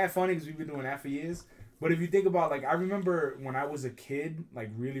 Which is mad funny because we've been doing that for years. But if you think about I remember when I was a kid, like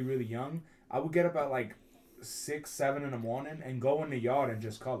really really young, I would get up at like 6, 7 in the morning and go in the yard and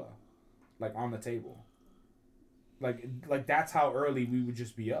just color, like on the table. Like that's how early we would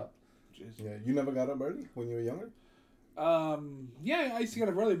just be up. Yeah, you never got up early when you were younger? Yeah, I used to get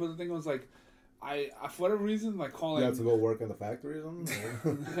up early, but the thing was like, I for whatever reason, like calling. You have to go work at the factory or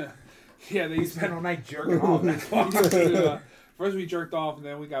something? Yeah, they You spent all night jerking off. That's why. First we jerked off, and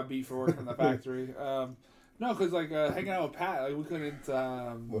then we got beat for working in the factory. No, because like hanging out with Pat, like we couldn't.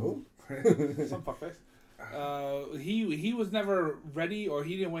 Who? Some fuckface. He was never ready, or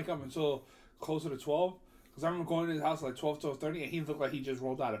he didn't wake up until closer to 12. Because I remember going to his house at like 12:30, and he looked like he just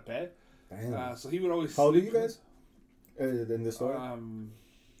rolled out of bed. Damn. So he would always. How old are sleep you guys? In this story?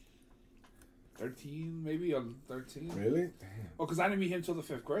 13 maybe, or 13. Really? Damn. Well, because I didn't meet him till the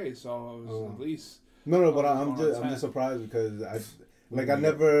 5th grade, so it was at least. No, but I was I'm going on just 10. surprised because I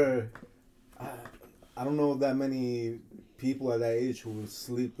never, I don't know that many people at that age who would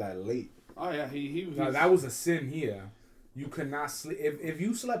sleep that late. Oh yeah, he was. No, that was a sin here. You could not sleep if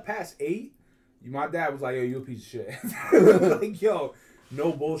you slept past 8. My dad was like, "Yo, you a piece of shit." Like, yo,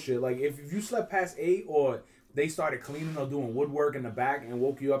 no bullshit. Like, if you slept past 8, or they started cleaning or doing woodwork in the back and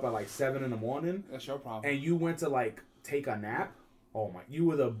woke you up at like 7 in the morning, that's your problem. and you went to like take a nap. Oh my, you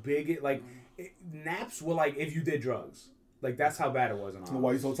were the biggest. Like, naps were like if you did drugs. Like, that's how bad it was in our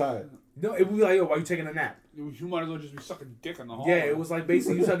Why you so tired? No, it would be like, yo, why you taking a nap? You might as well just be sucking dick in the hall. Yeah, it was like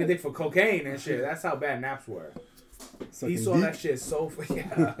basically you sucking dick for cocaine and shit. That's how bad naps were. He saw that shit so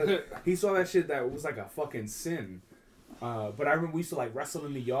he saw that shit that was like a fucking sin. But I remember we used to like wrestle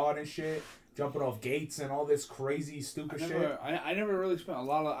in the yard and shit, jumping off gates and all this crazy stupid shit. I never really spent a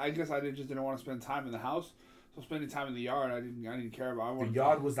lot of. I guess I just didn't want to spend time in the house. So spending time in the yard, I didn't care about. The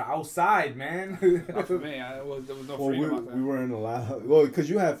yard was the outside, man. Not for me. There was no freedom out there. We weren't allowed. Well, because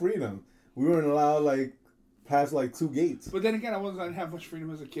you had freedom. We weren't allowed like past like 2 gates. But then again, I didn't have much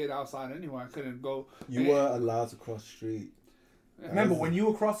freedom as a kid outside anyway. I couldn't go. You were allowed to cross the street. Remember when you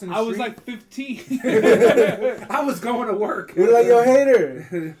were crossing the I street? was like 15. I was going to work. We're like, yo,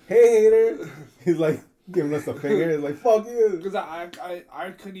 hater. Hey, hater. He's like giving us a finger. He's like, fuck you. Because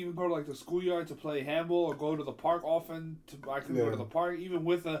I couldn't even go to like the schoolyard to play handball or go to the park often. I couldn't go to the park even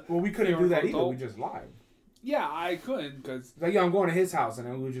with a. Well, we couldn't do that either. adult. We just lied. Yeah, I couldn't because. Like, yo, I'm going to his house, and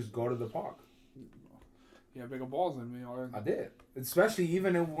then we would just go to the park. You have bigger balls than me. Or... I did. Especially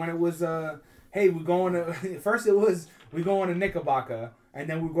even when it was, hey, we're going to... First it was, we going to Knickerbocker, and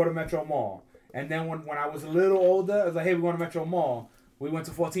then we go to Metro Mall. And then when I was a little older, I was like, hey, we're going to Metro Mall. We went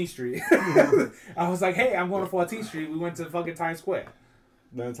to 14th Street. I was like, hey, I'm going to 14th Street. We went to fucking Times Square.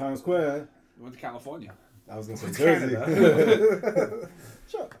 Then Times Square. We went to California. I was going to say Canada. Jersey.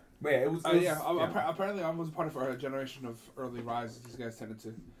 Sure. But yeah, it was... Apparently I was part of a generation of early rises. These guys tended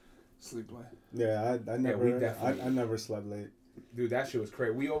to sleep late. Yeah, I never, we definitely- I never slept late. Dude, that shit was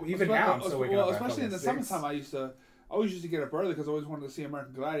crazy. Even now, I'm still waking up at especially in the fucking 6. summertime, I always used to get up early because I always wanted to see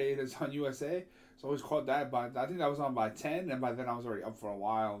American Gladiators on USA. So I always caught that I think that was on by 10, and by then I was already up for a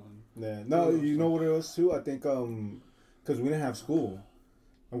while. Yeah, no, you know what it was too? I think because we didn't have school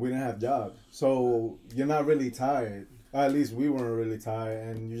and we didn't have jobs, so you're not really tired. At least we weren't really tired,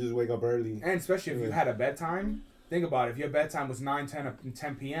 and you just wake up early. And especially if you had a bedtime. Think about it. If your bedtime was 9,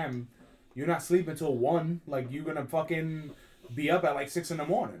 10 p.m., you're not sleeping until 1. Like, you're going to fucking be up at like 6 in the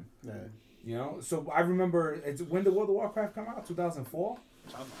morning. Yeah. You know? So I remember, when did World of Warcraft come out? 2004?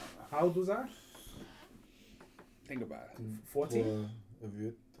 How old was I? Think about it. 14? Well,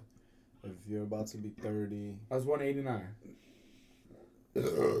 if you're about to be 30. I was born in 89.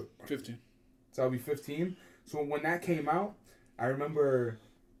 15. So I'll be 15. So when that came out, I remember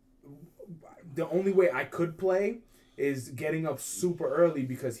the only way I could play is getting up super early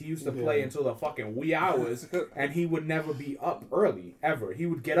because he used to play until the fucking wee hours, and he would never be up early, ever. He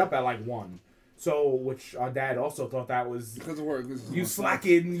would get up at like 1. So, which our dad also thought that was... Because of work. You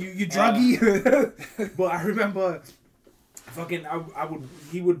slacking, you druggy. But I remember fucking,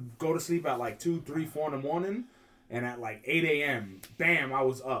 he would go to sleep at like 2, 3, 4 in the morning, and at like 8 a.m., bam, I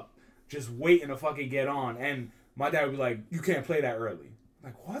was up, just waiting to fucking get on. And my dad would be like, you can't play that early.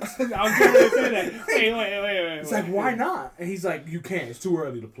 I'm like, what? I was going to say that. Wait. It's like, why not? And he's like, you can't. It's too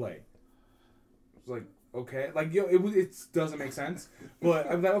early to play. It's like, okay. Like, yo, it doesn't make sense. But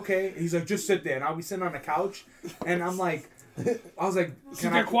I'm like, okay. He's like, just sit there. And I'll be sitting on the couch. And I'm like, I was like,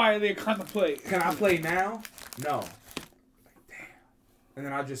 can I quietly and contemplate? Can I play now? No. Like, damn. And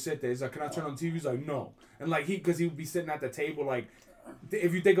then I'll just sit there. He's like, can I turn on the TV? He's like, no. And like, because he would be sitting at the table, like,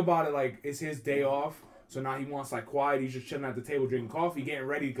 if you think about it, like, it's his day off. So now he wants like quiet. He's just chilling at the table drinking coffee, getting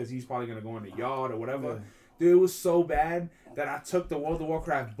ready because he's probably going to go in the yard or whatever. Yeah. Dude, it was so bad that I took the World of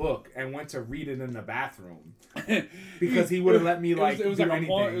Warcraft book and went to read it in the bathroom. Because he wouldn't let me like it was do like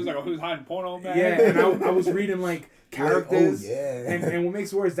anything. It was like he was hiding porno, man. Yeah, and I was reading like characters. Like, oh, yeah. And what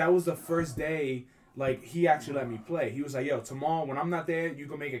makes it worse, that was the first day like he actually let me play. He was like, yo, tomorrow when I'm not there, you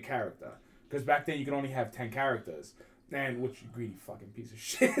can make a character. Because back then you could only have 10 characters. And which greedy fucking piece of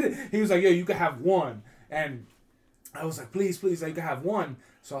shit. He was like, yo, you can have one. And I was like, please, like, you can have one.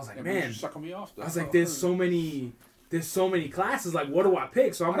 So I was like, man. Sucking me off. I was like, there's so many classes. Like, what do I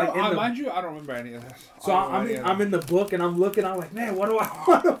pick? So I'm like, mind you, I don't remember any of this. So I'm in the book and I'm looking. I'm like, man, what do I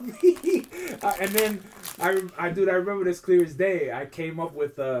want to be? And then I remember this clear as day. I came up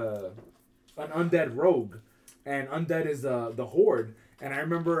with an undead rogue, and undead is the horde. And I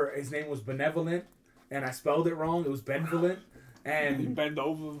remember his name was Benevolent, and I spelled it wrong. It was Benevolent. And you bend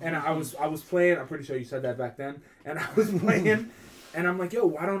over. And I was playing. I'm pretty sure you said that back then. And I was playing, and I'm like, yo,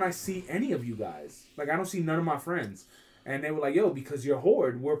 why don't I see any of you guys? Like, I don't see none of my friends. And they were like, yo, because you're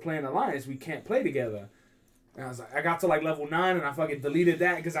horde, we're playing alliance, we can't play together. And I was like, I got to like level 9 and I fucking deleted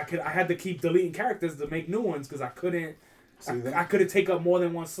that because I had to keep deleting characters to make new ones because I couldn't take up more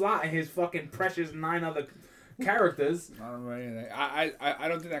than one slot in his fucking precious 9 other characters. I don't remember anything. I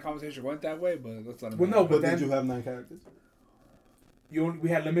don't think that conversation went that way, but let's let him. Well, no, but then, did you have 9 characters? We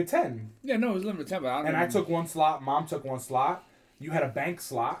had limit 10. Yeah, no, it was limit 10, but I took 1 slot. Mom took 1 slot. You had a bank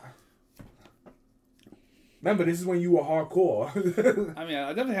slot. Remember, this is when you were hardcore. I mean, I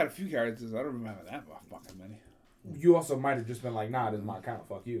definitely had a few characters. I don't remember having that fucking many. You also might have just been like, nah, this is my account.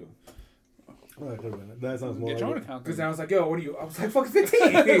 Fuck you. That sounds more Get your own account. Because I was like, yo, what are you? I was like, fucking 15.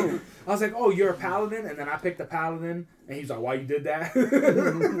 I was like, oh, you're a paladin? And then I picked a paladin. And he's like, why you did that?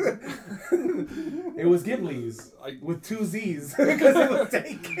 It was Ghibli's. With 2 Z's. Because it was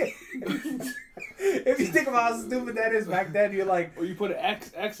taken. If you think about how stupid that is back then, you're like... Or you put an X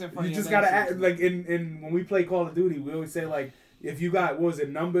in front of your name. You just gotta add... Like, in when we play Call of Duty, we always say, like, if you got, what was it,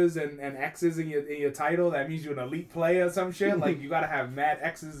 numbers and X's in your title, that means you're an elite player or some shit. Like, you gotta have mad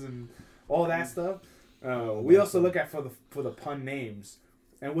X's and all that stuff. We also look at for the pun names.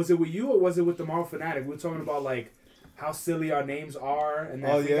 And was it with you or was it with the Marvel Fanatic? We were talking about, like, how silly our names are, and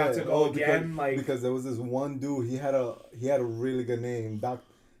then we got to go again. Because there was this one dude, he had a really good name,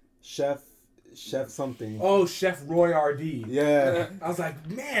 Chef something. Oh, Chef Roy R.D. Yeah. I was like,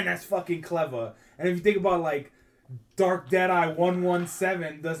 man, that's fucking clever. And if you think about, like, Dark Deadeye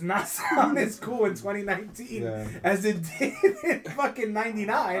 117 does not sound as cool in 2019 as it did in fucking 99.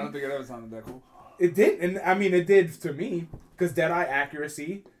 I don't think it ever sounded that cool. It did, and I mean, it did to me, because Deadeye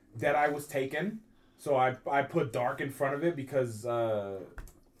accuracy, Deadeye was taken, so I put Dark in front of it because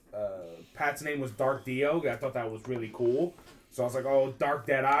Pat's name was Dark Dio. I thought that was really cool. So I was like, oh, Dark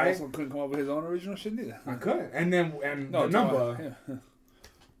Deadeye. I also couldn't come up with his own original shit neither. I couldn't. And then the number,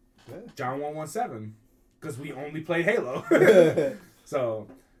 John 117, because we only played Halo. So,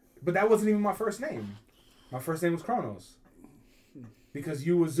 but that wasn't even my first name. My first name was Kronos. Because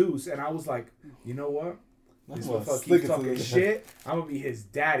you were Zeus, and I was like, you know what? This motherfucker keeps talking shit. I'm gonna be his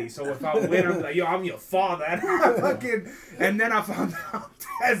daddy. So if I win, I'm like, yo, I'm your father. And then I found out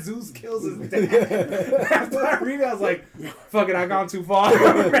that Zeus kills his dad. After I read it, I was like, fuck it, I gone too far.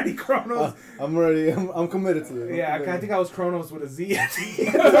 I'm ready, Kronos. I'm ready. I'm committed to it. I think I was Kronos with a Z at the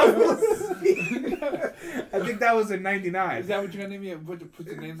end. I think that was in 99. Is that what you're gonna name me? Put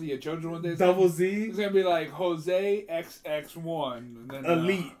the names of your children one day? Double Z. It's gonna be like Jose XX1. And then,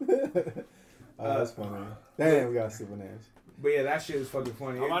 Elite. That's funny. Damn, we got super names. But yeah, that shit is fucking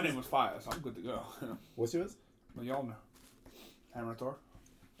funny. My name was Fire, so I'm good to go. What's yours? Mjolnir. Hammer Thor.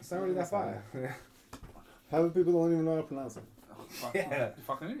 It's not really that fire. How many people don't even know how to pronounce it? Yeah.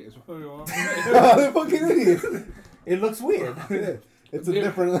 Fucking idiots. They're fucking idiots. It looks weird. It's a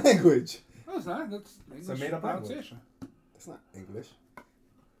different language. No, it's not. That's English. It's a made-up pronunciation. That's not English.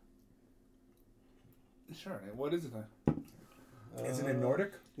 Sure. What is it then? Isn't it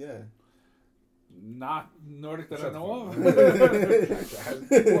Nordic? Yeah. Not Nordic that I know of.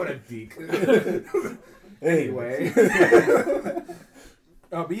 What a geek. Anyway.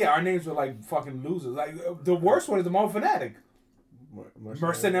 But yeah, our names were like fucking losers. Like the worst one is the Marvel Fanatic.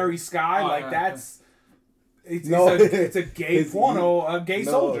 Mercenary Sky. That's. It's a gay porno, a gay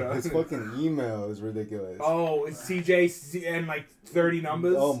soldier. His fucking email is ridiculous. Oh, it's CJ and like 30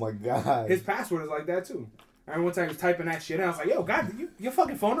 numbers. Oh my god. His password is like that too. I remember one time he was typing that shit and I was like, yo, God, your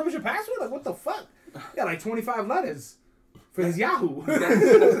fucking phone number's your password? Like, what the fuck? You got like 25 letters for his Yahoo.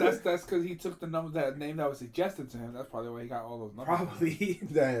 That's because he took the name that was suggested to him. That's probably why he got all those numbers. Probably.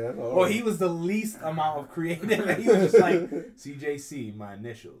 Damn, or he was the least amount of creative and he was just like, CJC, my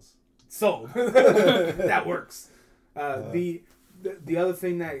initials. Sold. That works. The other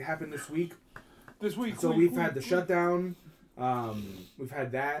thing that happened this week. So we've had the shutdown. We've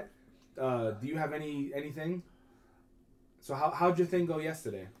had that. Do you have anything? So how'd your thing go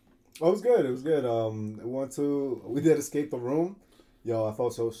yesterday? Oh, it was good. We did Escape the Room. Yo, I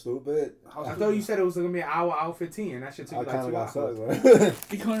felt so stupid. I thought you said it was gonna be an hour 15, and that shit took like 2 hours.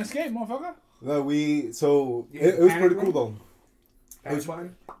 You couldn't escape, motherfucker. No, it was panic pretty room? cool though. That's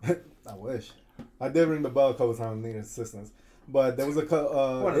fine. I wish. I did ring the bell a couple times, needed assistance. But there was One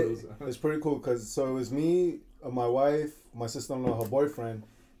of those. it's pretty cool because so it was me, my wife, my sister-in-law, her boyfriend.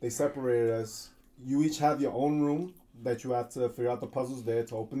 They separated us. You each have your own room that you have to figure out the puzzles there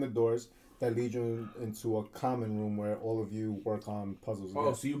to open the doors that lead you into a common room where all of you work on puzzles.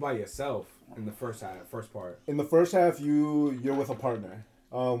 Oh, so you by yourself in the first part. In the first half, you're with a partner.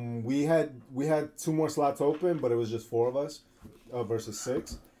 We had 2 more slots open, but it was just 4 of us versus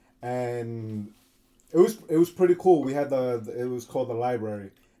 6, and it was pretty cool. We had it was called the library,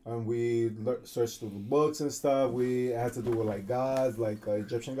 and we searched through the books and stuff. We had to do with like gods, like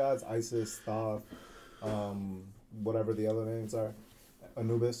Egyptian gods, Isis, Thoth, whatever the other names are,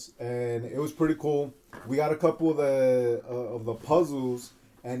 Anubis, and it was pretty cool. We got a couple of the puzzles,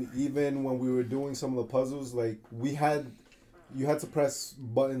 and even when we were doing some of the puzzles, like you had to press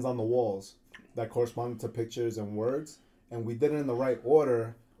buttons on the walls that corresponded to pictures and words, and we did it in the right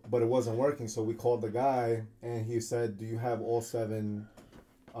order, but it wasn't working. So we called the guy, and he said, "Do you have all 7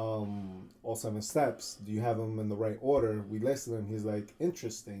 steps? Do you have them in the right order?" We listed them. He's like,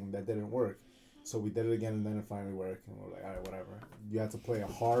 "Interesting, that didn't work." So we did it again, and then it finally worked. And we're like, "All right, whatever." You had to play a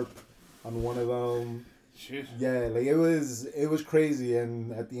harp on one of them. Shit. Yeah, like it was crazy,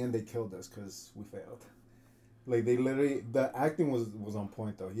 and at the end they killed us because we failed. Like they literally, the acting was on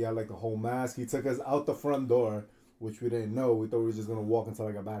point though. He had like a whole mask. He took us out the front door, which we didn't know. We thought we were just gonna walk into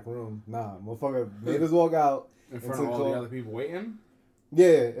like a back room. Nah, motherfucker made us walk out In front of all the other people waiting?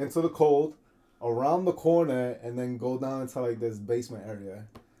 Yeah, into the cold, around the corner, and then go down into like this basement area,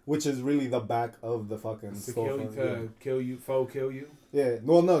 which is really the back of the fucking store. Kill you. Yeah,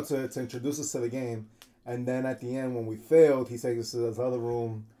 no, to introduce us to the game, and then at the end when we failed, he takes us to this other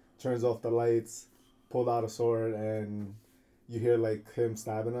room, turns off the lights, pulled out a sword, and you hear like him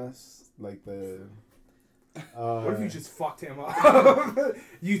stabbing us, like the. What if you just fucked him up?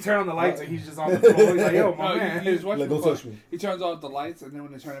 You turn on the lights and he's just on the floor. He's like, "Yo, my man." You just watch Like, don't touch me. He turns off the lights, and then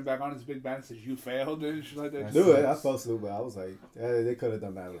when they turn it back on, it's a big banner that says "You failed" and shit like that. Do it. I felt stupid. I was like, they could have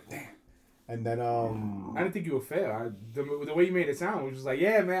done that. Like, damn. And then I didn't think you would fail. The way you made it sound was just like,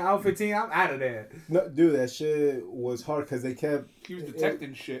 "Yeah, man, outfit team, I'm out of there." No, dude, that shit was hard because they kept. He was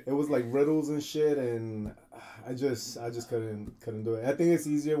detecting shit. It was like riddles and shit, and I just couldn't do it. I think it's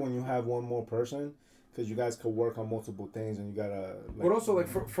easier when you have one more person. Because you guys could work on multiple things, and you gotta. Like, but also, like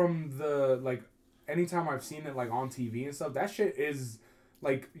from the like, anytime I've seen it like on TV and stuff, that shit is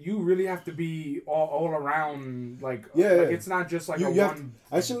like you really have to be all around. Like it's not just like one.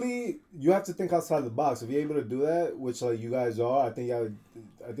 Actually, you have to think outside the box. If you're able to do that, which like you guys are, I think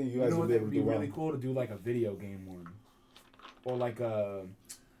you guys will be able to do well. It'd be really cool to do like a video game one, or like a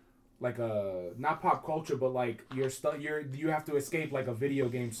not pop culture, but like you have to escape like a video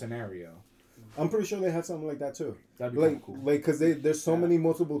game scenario. I'm pretty sure they have something like that too. That'd be cool. Like, because there's so many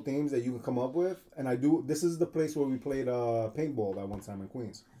multiple themes that you can come up with, and this is the place where we played paintball that one time in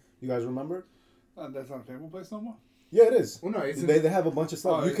Queens. You guys remember? That's not a paintball place no more. Yeah, it is. Well, no, they have a bunch of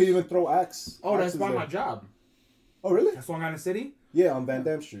stuff. You could even throw axe. Oh, that's by my job. Oh, really? That's Long Island City. Yeah, on Van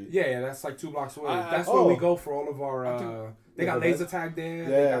Dam Street. Yeah, that's like 2 blocks away. That's where we go for all of our. They got laser tag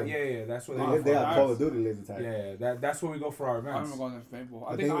there. Yeah. That's where they got Call of Duty laser tag. Yeah, that's where we go for our events. I remember going to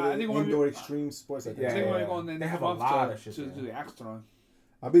paintball. I think indoor extreme sports. I think. I think we're going there. They have a lot of shit to do the axe throwing.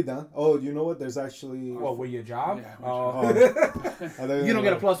 I'll be down. Oh, you know what? There's actually. What, with your job? Yeah. You don't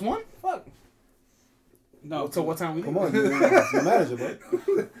get a +1? Fuck. No. So what time we leave? Come on, you're manager,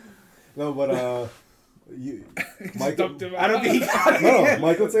 bro. No, but Michael. I don't think he got it. No,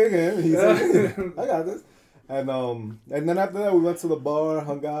 Michael take him. He said, I got this. And then after that, we went to the bar,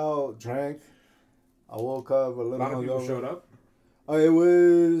 hung out, drank. I woke up a little. A lot of people showed up. It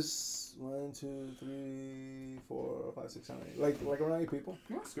was 1, 2, 3, 4, 5, 6, 7, 8. Like around 8 people.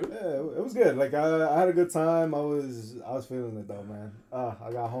 That's good. Yeah, it was good. Like I had a good time. I was feeling it though, man. I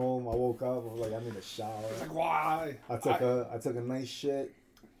got home. I woke up. I was like, I need a shower. It's like, why? I took a nice shit.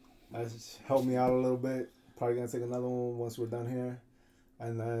 That just helped me out a little bit. Probably gonna take another one once we're done here,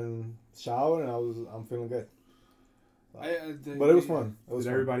 and then shower. And I'm feeling good. But it was fun. Did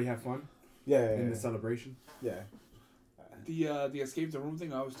everybody have fun? Yeah. In the celebration. Yeah. The escape the room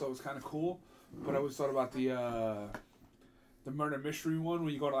thing I always thought was kind of cool, but I always thought about the murder mystery one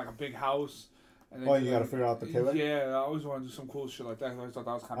where you go to like a big house. And then you gotta figure out the killer. Yeah, I always wanted to do some cool shit like that. I always thought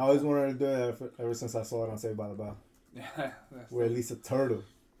that was kind of. I always wanted to do it ever since I saw it on Saved by the Bell. Yeah. Where at least a turtle.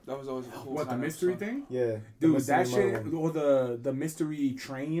 That was always a cool. What, the mystery thing? Yeah. Dude, that shit, or the mystery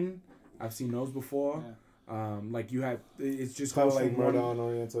train. I've seen those before. Yeah. Like you have, it's just kind of like Murder on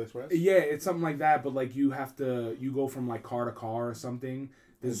Oriental Express. Yeah, it's something like that, but like you go from like car to car or something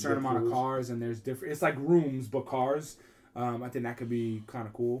there's a certain amount of cars, and there's different. It's like rooms, but cars. I think that could be kind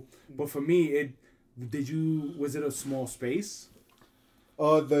of cool. But for me, was it a small space?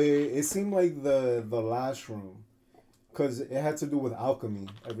 It seemed like the last room, because it had to do with alchemy.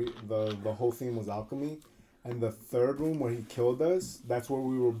 The whole theme was alchemy, and the third room where he killed us, that's where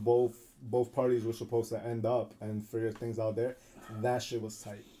we were both parties were supposed to end up and figure things out there. That shit was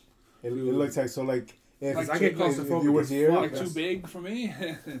tight. It looked tight. So like if I get claustrophobic, if you were here, like too big for me.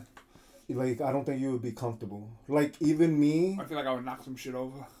 like I don't think you would be comfortable. Like even me, I feel like I would knock some shit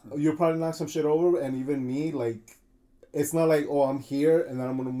over. you'll probably knock some shit over, and even me, like it's not like, oh, I'm here and then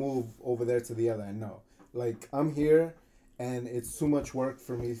I'm gonna move over there to the other end. No, like I'm here, and it's too much work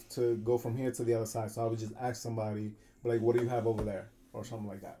for me to go from here to the other side. So I would just ask somebody, like, what do you have over there, or something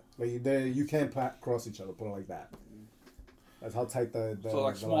like that. Like you can't cross each other. Put it like that. That's how tight the so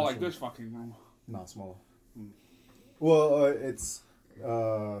like the small last like room. this fucking room. Not small. Well, it's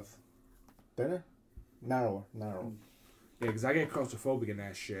thinner, narrower. Yeah, because I get claustrophobic in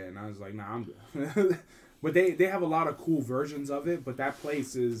that shit, and I was like, nah, I'm good. But they have a lot of cool versions of it, but that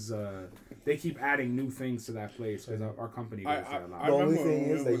place is, they keep adding new things to that place, because our company goes there a lot. The only thing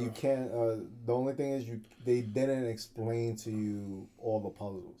is that you can't, the only thing is they didn't explain to you all the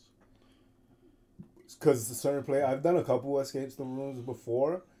puzzles. Because certain I've done a couple escapes the rooms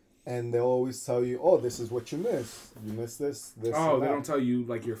before, and they'll always tell you, oh, this is what you missed. You missed this. Oh, they don't tell you,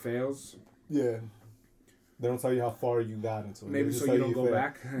 like, your fails? Yeah. They don't tell you how far you got into it. Maybe so you don't go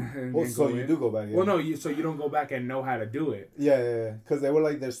back. Well, so you do go back. Yeah. Well, no, so you don't go back and know how to do it. Yeah. Because they were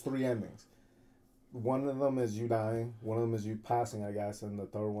like, there's 3 endings. One of them is you dying. One of them is you passing, I guess, and the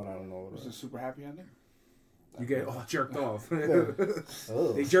third one, I don't know. Was it a super happy ending? You get all jerked off.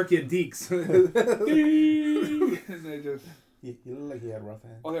 Oh. They jerk your deeks. And they just. You look like he had rough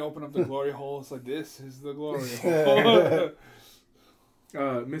hands. Oh, they open up the glory hole. It's like, this is the glory hole.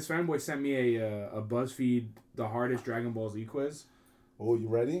 Miss Fanboy sent me a BuzzFeed The Hardest Dragon Ball Z quiz. Oh, you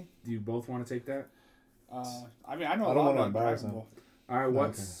ready? Do you both want to take that? I mean, I know a I don't lot want to about embarrass Dragon him. Ball. All right,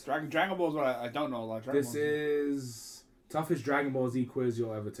 what's... Dragon Ball is what I don't know a lot. This is toughest Dragon Ball Z quiz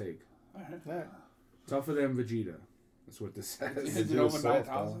you'll ever take. Yeah. Tougher than Vegeta. That's what this says. Is it over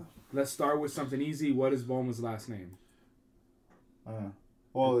 9,000? Let's start with something easy. What is Bulma's last name?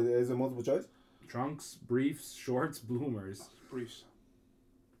 Well, is it multiple choice? Trunks, briefs, shorts, bloomers. Briefs.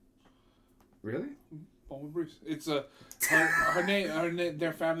 Really? Bulma Briefs. It's her name.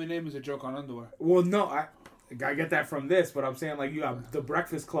 Their family name is a joke on underwear. Well, no, I get that from this, but I'm saying, like, you got the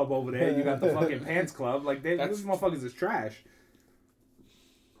Breakfast Club over there, you got the fucking Pants Club, like, these motherfuckers is trash.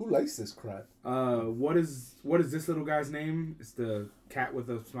 Who likes this crap? What is this little guy's name? It's the cat with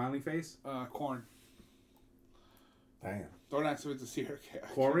the smiling face. Corn. Damn. Don't ask if it's a Sierra cat.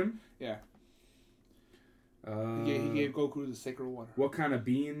 Corrin? Yeah. He gave Goku the sacred water. What kind of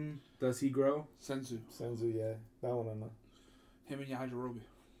bean does he grow? Senzu, yeah. That one I know. him and Yajirobe.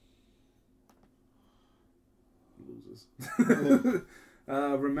 He loses.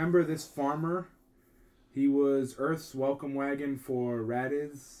 Remember this farmer? He was Earth's welcome wagon for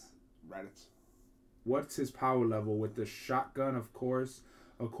Raditz. What's his power level with the shotgun, of course,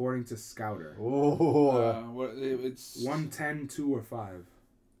 according to Scouter? Oh. It's 110, 2, or 5?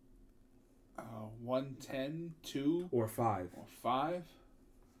 110, 2, or 5. Or 5.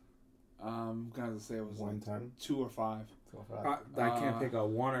 I'm gonna say it was 110, 2 or 5. I can't pick a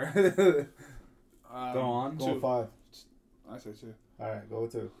 1 or. Go on. Go 5. I say 2. All right, go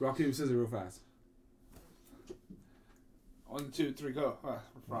with 2. Rock, paper, scissors, real fast. 1, 2, 3, go.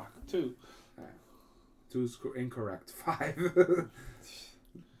 Rock. 2. 2 is incorrect. 5.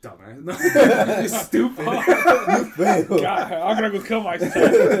 Dumbass. No, you're stupid. God, I'm gonna go kill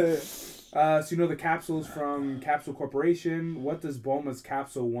myself. So you know the capsules from Capsule Corporation. What does Bulma's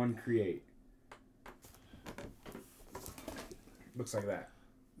Capsule 1 create? Looks like that.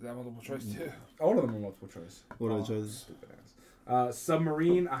 Is that multiple choice too? All of them are multiple choice. What are the choices? Stupid ass.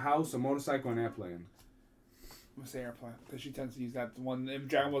 Submarine, a house, a motorcycle, an airplane. I'm gonna say airplane because she tends to use that one. In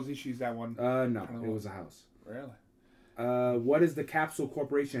Dragon Ball Z, she used that one. No, it was a house. Really? What is the Capsule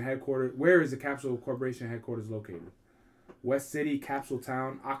Corporation headquarters? Where is the Capsule Corporation headquarters located? West City, Capsule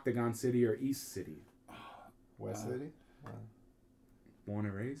Town, Octagon City, or East City? West City. Born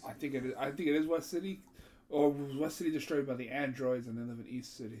and raised. I think it is West City, or was West City destroyed by the androids and they live in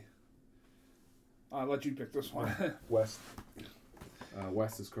East City? I'll let you pick this one. West.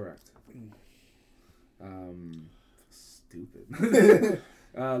 West is correct. Stupid.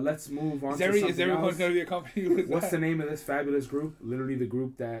 Let's move on to something Is everyone else. going to be accompanied with What's that? the name of this fabulous group? Literally the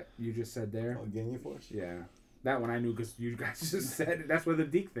group that you just said there. Oh, Ginyu Force? Yeah. That one I knew because you guys just said it. That's where the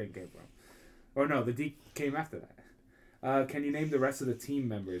Deke thing came from. Or no, the Deke came after that. Can you name the rest of the team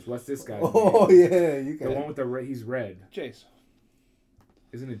members? What's this guy's Oh name? yeah, you The can. one with the red. He's red. Chase.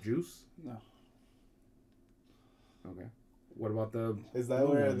 Isn't it Juice? No. Okay. What about the? Is that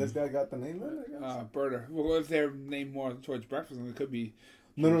where this guy got the name then? I guess? Burner. Well, if they're named more towards breakfast, then it could be.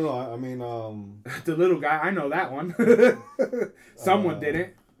 No. I mean, The little guy? I know that one. Someone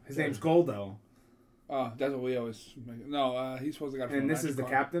didn't. His name's Goldo. Oh, that's what we always make. No, he's supposed to got. And this is the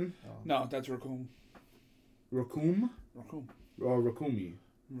captain. No, that's Raccoon. Raccoon Raccoon. or Rakumi?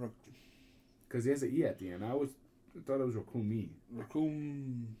 Because he has an E at the end. I always thought it was Rakumi.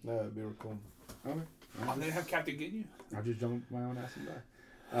 Raccoon. that'd be cool. Okay. Oh, they have Captain Ginyu? I'll just jump my own ass and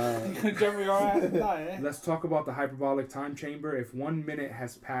die. You can jump your ass and die, eh? Let's talk about the hyperbolic time chamber. If 1 minute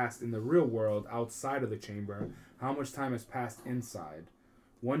has passed in the real world outside of the chamber, how much time has passed inside?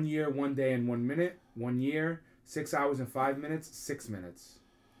 1 year, 1 day, and 1 minute. 1 year, 6 hours and 5 minutes. 6 minutes.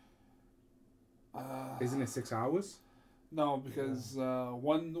 Isn't it 6 hours? No, because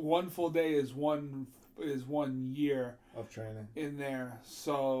one full day is one year Of training. in there,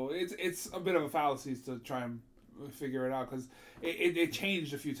 so it's a bit of a fallacy to try and figure it out because it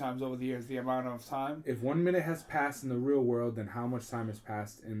changed a few times over the years the amount of time. If 1 minute has passed in the real world, then how much time has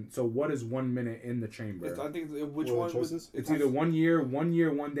passed in? So what is 1 minute in the chamber? I think which What are one the choices? It's either 1 year, 1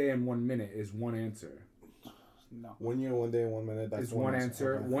 year, 1 day, and 1 minute is one answer. No. 1 year, 1 day, and 1 minute. That's It's one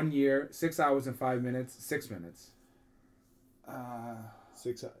answer. Okay. 1 year, 6 hours and 5 minutes, 6 minutes.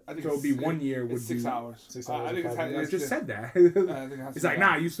 6 hours. I think So it'd be it's- 1 year would It's 6 be. hours. 6 I hours think and it's 5 I minutes. just said that. I think it has It's to like, be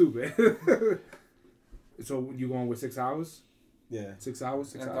nah, that. you stupid. So you going with 6 hours? Yeah. 6 hours?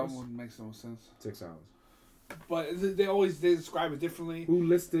 6 That hours? one makes no sense. 6 hours. But they describe it differently. Who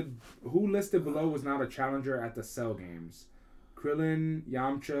listed below was not a challenger at the Cell Games? Krillin,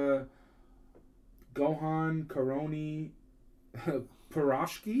 Yamcha, Gohan, Karoni,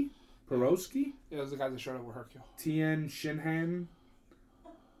 Piroshki, Yeah, those are the guys that showed up with Hercule. Tien Shinhan.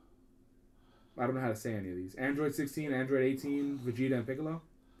 I don't know how to say any of these. Android 16, Android 18, Vegeta, and Piccolo.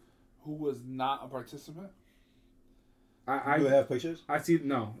 Who was not a participant? Do they have pictures? I see.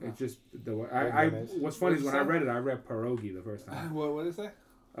 No, it's just the way. What's funny is when I read it, I read Pierogi the first time. What did it say?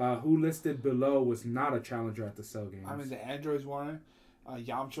 Who listed below was not a challenger at the Cell Games. I mean, the androids weren't.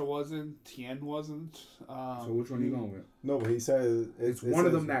 Yamcha wasn't. Tien wasn't. So which one are you going with? No, but he says It's one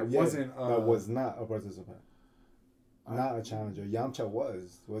of them that wasn't, that was not a participant. Not a challenger. Yamcha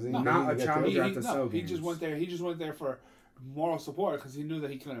wasn't he? Not He a didn't get challenger. to- at the Cell he just Games. went there. He just went there for moral support because he knew that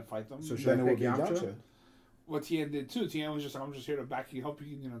he couldn't fight them. So should Then I it would pick be Yamcha? Yamcha. What Tien did too. Tien was just, I'm just here to back you, help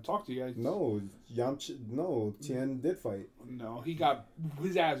you, talk to you guys. No, Yamcha. No, Tien did fight. No, he got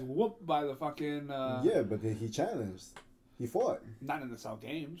his ass whooped by the fucking. Yeah, but then he challenged. He fought. Not in the Cell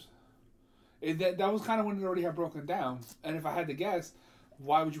Games. That was kind of when it already had broken down. And if I had to guess,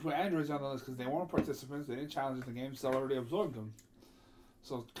 why would you put androids on the list? Because they weren't participants. They didn't challenge the game. Cell already absorbed them.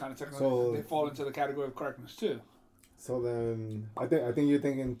 So kind of technically, they fall into the category of correctness too. So then, I think you're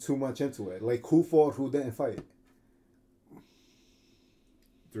thinking too much into it. Like, who fought, who didn't fight.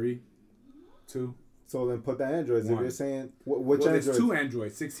 3, 2. So then put the androids. One. If you're saying which Well, androids? there's 2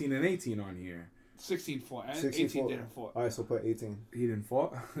 androids, 16 and 18 on here. 16 fought, and 16 18 fought. didn't fought. All right, so put 18. He didn't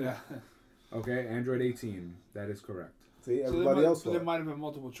fought. Yeah. Okay, Android 18. That is correct. See, So everybody else there fought. might have been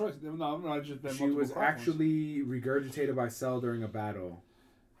multiple choices. No, it's just been She multiple was correct ones. actually regurgitated by Cell during a battle.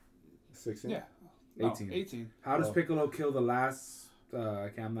 16. Yeah. No, 18. 18. How does Oh. Piccolo kill the last?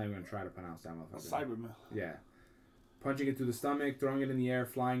 Okay, I'm not even gonna try to pronounce that motherfucker. Cyberman. Yeah. Punching it through the stomach, throwing it in the air,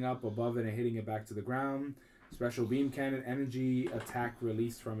 flying up above it, and hitting it back to the ground. Special beam cannon, energy attack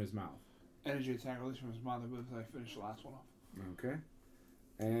released from his mouth. Energy attack release from his mother, but I finished the last one off. Okay.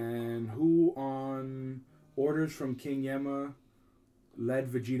 And who on orders from King Yema led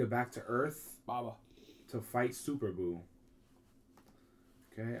Vegeta back to Earth Baba. to fight Super Buu?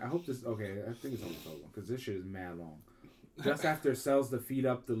 Okay, I hope this. Okay, I think it's almost over because this shit is mad long. Just after Cell's defeat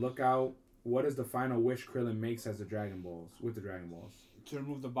up the Lookout, what is the final wish Krillin makes as the Dragon Balls with the Dragon Balls? To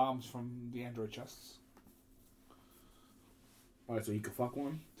remove the bombs from the android chests. All right, so he could fuck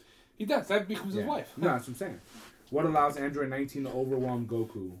one. He does. That becomes his Yeah. wife. No, that's what I'm saying. What allows Android 19 to overwhelm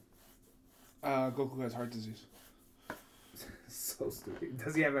Goku? Goku has heart disease. So stupid.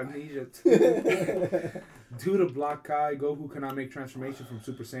 Does he have amnesia too? Due to Block Kai, Goku cannot make transformation from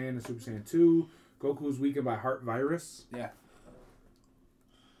Super Saiyan to Super Saiyan 2. Goku is weakened by heart virus. Yeah.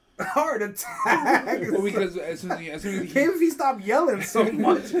 Heart attack! Well, because as soon as he Maybe if he stopped yelling so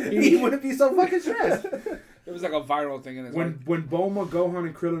much, he wouldn't be so fucking stressed. it was like a viral thing in his When Bulma, Gohan,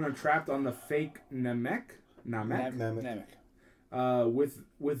 and Krillin are trapped on the fake Namek, Namek.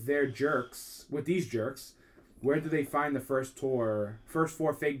 with these jerks, where do they find the first 4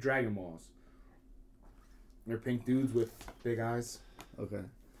 fake Dragon Balls? They're pink dudes with big eyes. Okay.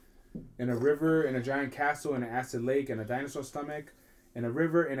 In a river, in a giant castle, in an acid lake, in a dinosaur stomach. In a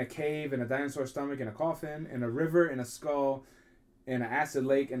river, in a cave, in a dinosaur stomach, in a coffin. In a river, in a skull, in an acid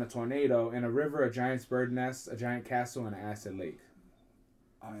lake, in a tornado. In a river, a giant's bird nest, a giant castle, and an acid lake.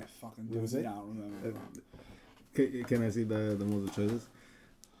 I fucking What was it? don't remember. Can I see the multiple choices?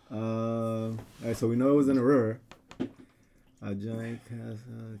 Alright, so we know it was in a river. A giant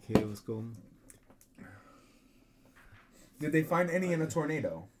castle, cave was cool. Did they find any in a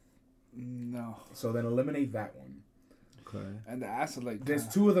tornado? No. So then eliminate that one. Okay. And the acid lake. There's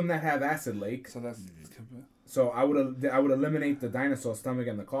two of them that have acid lake. So that's. So I would eliminate the dinosaur stomach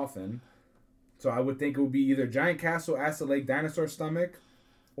and the coffin. So I would think it would be either giant castle, acid lake, dinosaur stomach,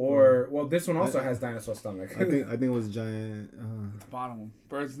 or well, this one also has dinosaur stomach. I think it was giant. Bottom one.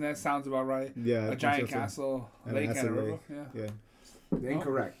 Bird's nest sounds about right. Yeah. A giant castle, lake, and a river. Yeah.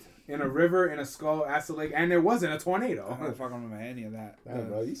 Incorrect. In a river, in a skull, acid lake, and there wasn't a tornado. I don't fucking remember any of that. Nah,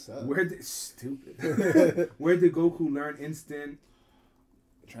 bro, you suck. Where did Where did Goku learn instant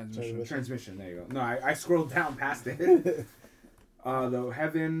transmission? There you go. No, I scrolled down past it. The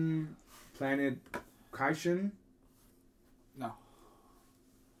heaven planet Kaishin. No.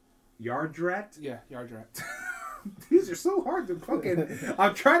 Yardrat. Yeah, Yardrat. These are so hard to fucking.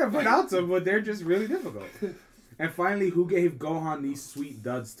 I'm trying to pronounce them, but they're just really difficult. And finally, who gave Gohan these sweet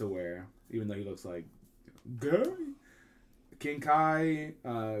duds to wear? Even though he looks like gay. King Kai,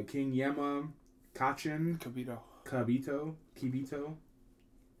 King Yema, Kachin, Kibito,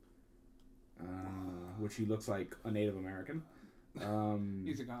 which he looks like a Native American.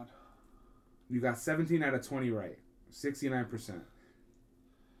 He's a god. You got 17 out of 20 right, 69%.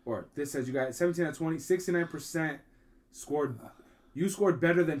 Or this says you got 17 out of 20, 69% scored. You scored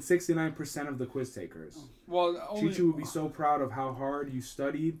better than 69% of the quiz takers. Well, Chi-Chi would be so proud of how hard you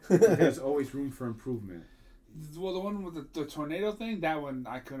studied. There's always room for improvement. Well, the one with the tornado thing, that one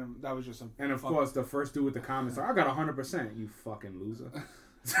I couldn't. That was just a. And of course, the first dude with the comments, I got 100%. You fucking loser.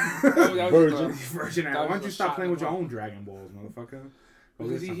 Virgin. Why don't you stop playing with your own Dragon Balls, motherfucker?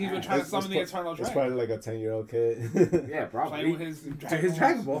 Because he's been trying to summon the Eternal Dragon. It's probably like a 10-year-old kid. Yeah, probably. Playing with his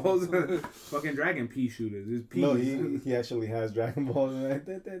Dragon Balls. Fucking Dragon Pea shooters. His peas. No, he actually has Dragon Balls.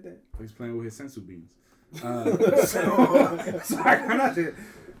 He's playing with his sensu beans.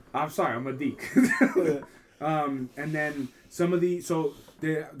 I'm sorry, I'm a deek. And then some of the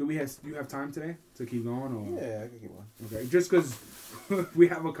do you have time today to keep going or? Yeah, I can keep on. Okay, just because we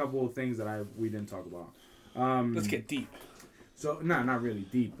have a couple of things that we didn't talk about. Let's get deep. So not really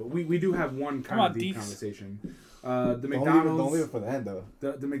deep, but we do have one kind of deep conversation. The McDonald's. Don't leave it for the end though.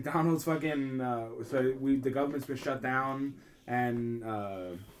 The McDonald's fucking the government's been shut down and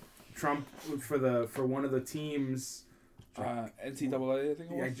Trump for one of the teams. NCAA, I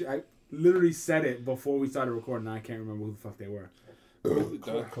think it was. I literally said it before we started recording. And I can't remember who the fuck they were.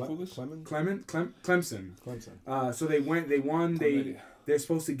 Clemson. So they won. They're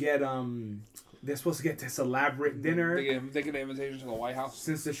supposed to get They're supposed to get this elaborate dinner. They get an invitation to the White House.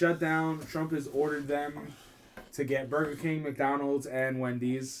 Since the shutdown, Trump has ordered them to get Burger King, McDonald's, and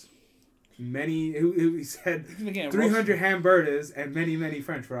Wendy's. He said 300 hamburgers and many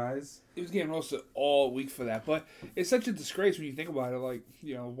French fries. He was getting roasted all week for that. But it's such a disgrace when you think about it. Like,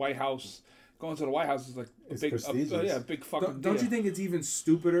 White House, going to the White House is like a big fucking deal. Don't you think it's even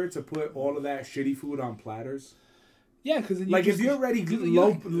stupider to put all of that shitty food on platters? Yeah, because if you're already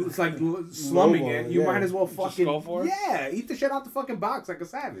it's like slumming it, you might as well fucking go for it. Eat the shit out the fucking box like a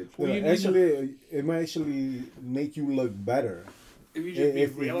savage. It might actually make you look better. If you just be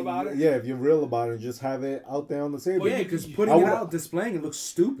real about it? Yeah, if you're real about it, just have it out there on the table. Well, yeah, because putting it out, displaying it looks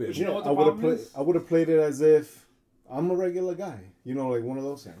stupid. You know what the problem is? I would have played it as if I'm a regular guy. Like one of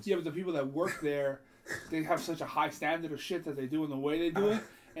those things. Yeah, but the people that work there, they have such a high standard of shit that they do and the way they do it.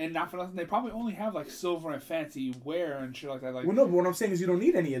 And not for nothing, they probably only have like silver and fancy wear and shit like that. Like, well, no, but what I'm saying is you don't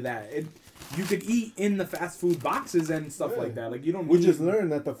need any of that. You could eat in the fast food boxes and stuff like that. Like you don't. We just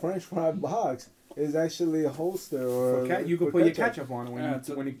learned that the French fry box is actually a holster or you can put your ketchup on it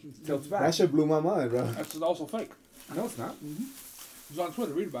when it tilts back. That shit blew my mind, bro. That's also fake. No, it's not. Mm-hmm. It was on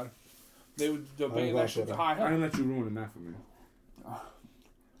Twitter. Read about it. They would debate that shit to high I didn't let you ruin that for me.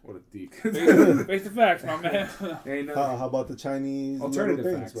 What a deek. Face the facts, my man. How about the Chinese alternative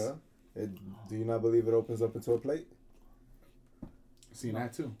things, facts, bro? Do you not believe it opens up into a plate? Seen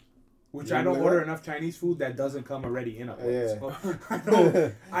that too. Which I don't order enough Chinese food that doesn't come already in a plate. Yeah.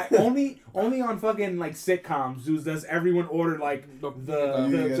 So I only on fucking like sitcoms does everyone order like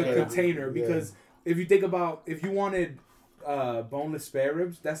the container because if you think about if you wanted boneless spare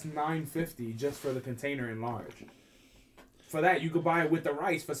ribs, that's $9.50 just for the container in large. for that, you could buy it with the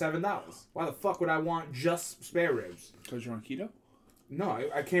rice for $7. Why the fuck would I want just spare ribs? Because you're on keto? No,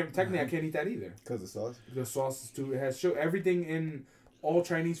 I can't. Technically, I can't eat that either. Because the sauce. The sauce is too. It has sugar. Everything in all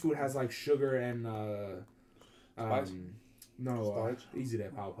Chinese food has like sugar and Spice? no Starch? easy there,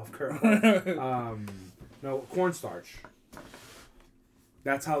 Powerpuff Girl. No cornstarch.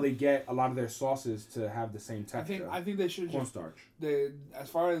 That's how they get a lot of their sauces to have the same texture. I think they should just, cornstarch. as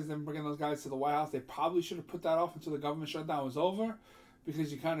far as them bringing those guys to the White House, they probably should have put that off until the government shutdown was over,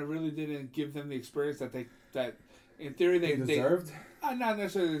 because you kind of really didn't give them the experience that in theory They deserved. Not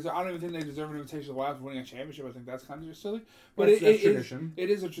necessarily. I don't even think they deserve an invitation to the White House for winning a championship. I think that's kind of just silly. But That's tradition. It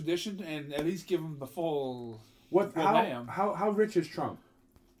is a tradition, and at least give them the full. What? full bam. How rich is Trump?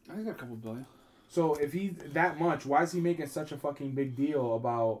 I think got a couple billion. So if he's that much, why is he making such a fucking big deal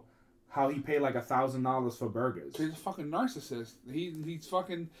about how he paid like $1,000 for burgers? He's a fucking narcissist. He's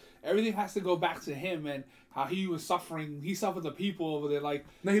fucking everything has to go back to him and how he was suffering. He suffered the people over there. Like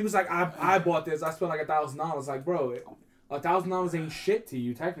No, he was like, I bought this. I spent like $1,000. Like, bro, $1,000 ain't shit to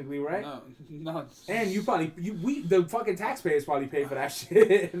you technically, right? no. And the fucking taxpayers probably pay for that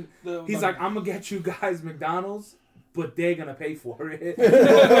shit. He's like, I'm gonna get you guys McDonald's, but they're gonna pay for it.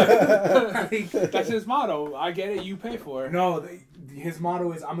 That's his motto. I get it, you pay for it. No, his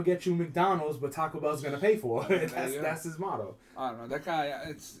motto is, I'm gonna get you McDonald's, but Taco Bell's gonna pay for it. That's his motto. I don't know. That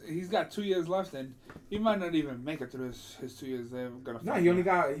guy, he's got 2 years left, and he might not even make it through his 2 years. They're gonna. No, he only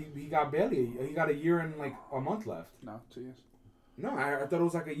got barely. He got a year and like a month left. No, 2 years. No, I thought it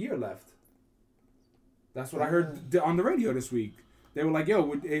was like a year left. That's what I heard on the radio this week. They were like,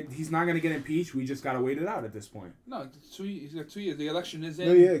 "Yo, he's not gonna get impeached. We just gotta wait it out at this point." No, he's got 2 years. The election is in.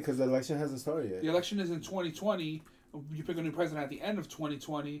 No, yeah, because the election hasn't started yet. The election is in 2020. You pick a new president at the end of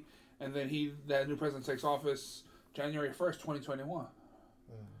 2020, and then that new president takes office January 1st, 2021.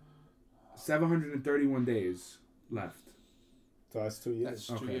 731 days left. So that's 2 years. That's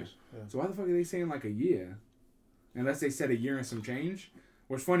 2 Okay. years. Yeah. So why the fuck are they saying like a year? Unless they said a year and some change.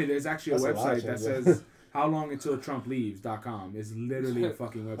 What's funny, there's actually That's a a lot of website that change, says how long until Trump leaves.com. It's literally a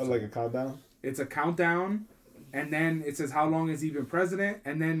fucking website. Oh, like a countdown? It's a countdown, and then it says how long has he been president,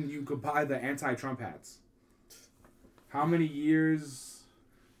 and then you could buy the anti-Trump hats. How many years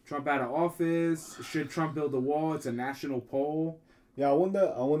Trump out of office? Should Trump build a wall? It's a national poll. Yeah, I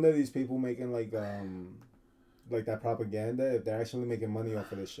wonder these people making like that propaganda, if they're actually making money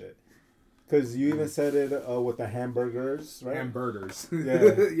off of this shit. Because you even said it with the hamburgers, right? Hamburgers.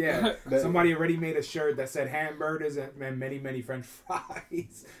 Yeah. Yeah. Somebody already made a shirt that said hamburgers and many, many French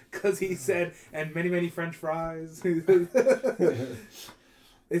fries. Because he said, and many, many French fries.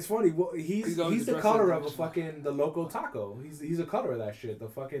 It's funny. Well, he's the color of the local taco. He's a color of that shit. The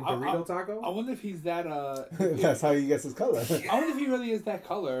fucking Dorito taco. I wonder if he's that. That's how he gets his color. I wonder if he really is that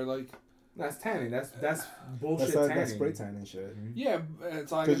color. Like That's tanning. That's bullshit That's tanning. that's spray tanning shit. yeah,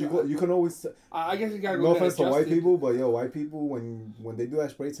 it's like Because you can always. I guess you gotta go No get offense to white adjusted. people, but white people when they do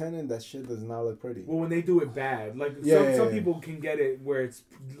that spray tanning, that shit does not look pretty. Well, when they do it bad, like Yeah, some yeah. people can get it where it's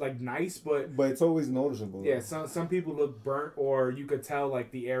like nice, but But it's always noticeable. yeah, some people look burnt, or you could tell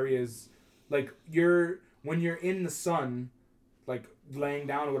like the areas, like when you're in the sun, like laying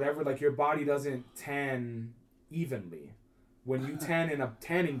down or whatever, like your body doesn't tan evenly. When you tan in a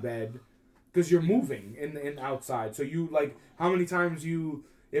tanning bed, because you're moving in outside, so you like how many times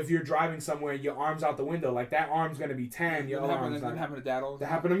if you're driving somewhere, your arm's out the window, like that arm's gonna be tan. Your arm's That happened to Dad all the That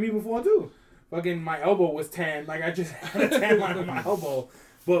time. happened to me before too. Fucking my elbow was tan. Like I just had a tan line on my elbow.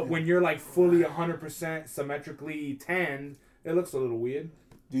 But when you're like fully 100% symmetrically tanned, it looks a little weird.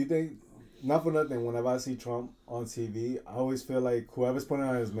 Do you think? Not for nothing. Whenever I see Trump on TV, I always feel like whoever's putting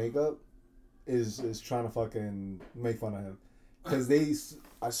on his makeup is trying to fucking make fun of him. Because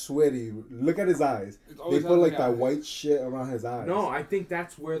I swear to you, look at his eyes. It's They always put on like the that eyes. white shit around his eyes. No, I think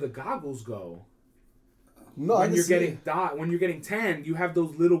that's where the goggles go. no, I When can you're see getting it. when you're getting tanned, you have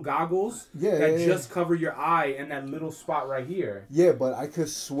those little goggles Yeah, that yeah. just cover your eye and that little spot right here. Yeah, but I could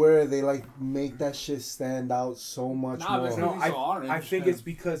swear they like make that shit stand out so much Nah, but more. it's No, He's so orange, I think yeah. it's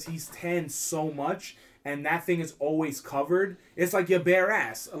because he's tanned so much, and that thing is always covered. It's like your bare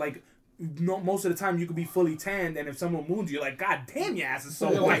ass. Like no, most of the time, you could be fully tanned, and if someone moons you, you're like, God damn, your ass is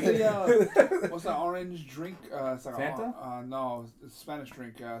so Yeah, white. what's that orange drink? It's like Fanta? No, it's a Spanish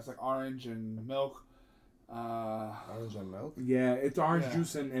drink. It's like orange and milk. Orange and milk. Yeah, it's orange Yeah.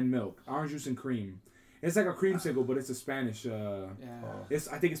 juice and milk, orange juice and cream. It's like a creamsicle, but it's a Spanish. Yeah.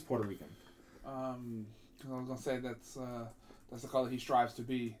 I think it's Puerto Rican. 'Cause I was gonna say that's the color he strives to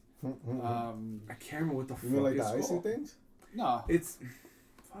be. I can't remember what the fuck You mean like the it's icy called. things? No, It's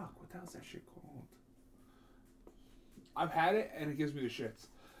fuck. What the hell's that shit called? I've had it and it gives me the shits.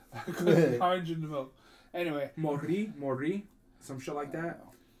 'Cause it's orange in the milk. Anyway. Mori, some shit like that.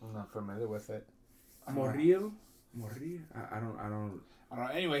 I'm not familiar with it. Morir. I don't. I don't know.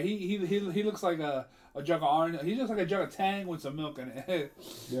 Anyway, he looks like a jug of orange. He looks like a jug of Tang with some milk in it.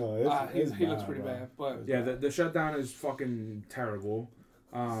 Yeah, he looks pretty bad. But yeah, the shutdown is fucking terrible.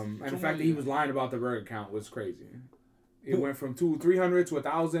 And the fact that he was lying about the burger count was crazy. It went from 300 to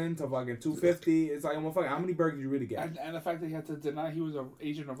 1,000 to fucking 250. It's like, motherfucker, how many burgers you really get? And the fact that he had to deny he was an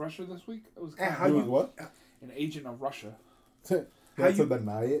agent of Russia this week. It was And kind how of you what? an agent of Russia. How you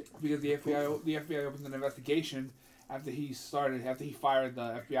deny it? Because the FBI opened an investigation after he fired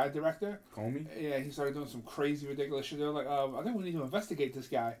the FBI director. Comey? Yeah, he started doing some crazy, ridiculous shit. They were like, I think we need to investigate this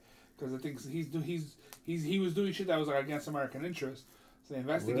guy because I think he was doing shit that was like against American interests. So they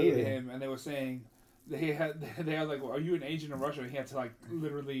investigated him, and they were saying they were like, well, are you an agent of Russia? And he had to like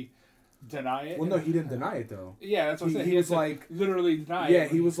literally deny it. Well, no, he didn't deny it though. Yeah, that's what I'm saying. He was like literally deny it. Yeah,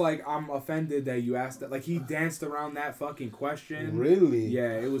 he was like, I'm offended that you asked that. Like, he danced around that fucking question. Really?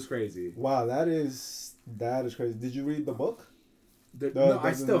 Yeah, it was crazy. Wow, that is crazy. Did you read the book? No,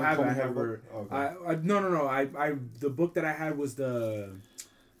 I still haven't. I never. Okay. No. I the book that I had was the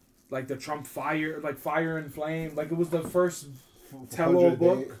Trump Fire and Flame. Like, it was the first tell-all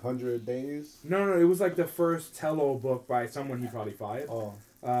book. 100 Days? No, it was like the first tell-all book by someone he probably fired. Oh.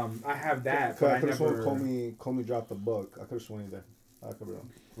 I have that, but I could have never... sworn Comey dropped the book. I could have sworn he did. I could be wrong.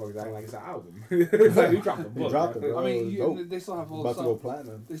 Well, exactly like it's an album. It's like, he dropped the book. He dropped it, right? bro. I mean, Dope. they still have all the About to stuff. go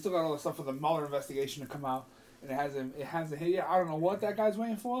platinum. They still got all the stuff for the Mueller investigation to come out, and it hasn't hit yet. I don't know what that guy's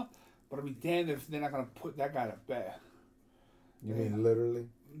waiting for, but I'd be damned if they're not gonna put that guy to bed. You mean literally?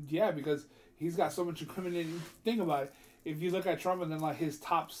 Yeah, because he's got so much incriminating. Think about it. If you look at Trump and then like his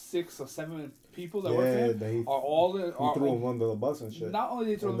top 6 or 7 people that work for him are all the. He threw him under the bus and shit. Not only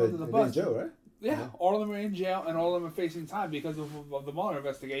they threw And him under the bus. in jail, right? Yeah, all of them are in jail and all of them are facing time because of the Mueller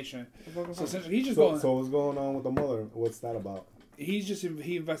investigation. So essentially, he's just going. So what's going on with the Mueller? What's that about? He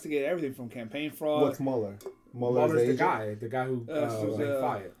investigated everything from campaign fraud. What's Mueller? Muller's the agent? guy who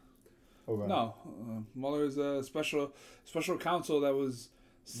fired. Okay. No, Mueller is a special counsel that was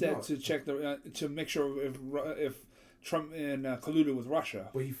set to check to make sure if Trump and colluded with Russia.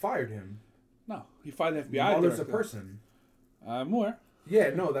 But he fired him. No, he fired the FBI. Muller's director. a person. More.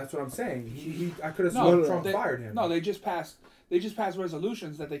 Yeah, no, that's what I'm saying. I could have sworn Trump fired him. No, they just passed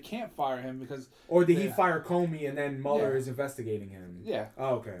resolutions that they can't fire him because. Or did he fire Comey and then Mueller Yeah. is investigating him? Yeah.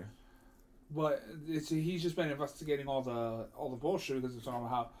 Oh, okay. But he's just been investigating all the bullshit because it's talking about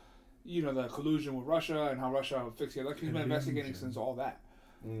how, the collusion with Russia and how Russia fixed the election. He's been investigating since all that.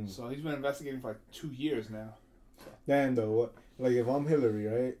 So he's been investigating for like 2 years now. Damn though, like if I'm Hillary,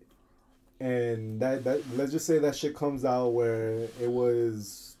 right? And that let's just say that shit comes out where there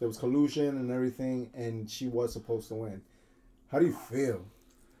was collusion and everything, and she was supposed to win. How do you feel?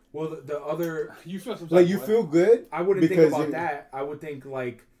 Well, the other you feel some like you feel good. I wouldn't think about that. I would think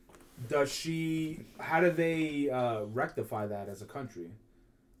like, how do they rectify that as a country?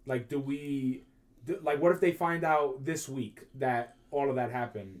 Like, what if they find out this week that all of that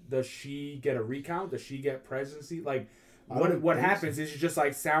happened? Does she get a recount? Does she get presidency? Like, what happens? Is she just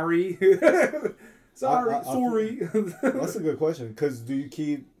like, sorry? Sorry. That's a good question. Because do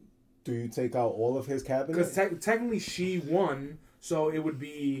you take out all of his cabinet? Because technically she won, so it would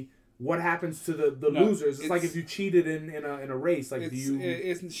be what happens to the losers. It's like if you cheated in a race. Like,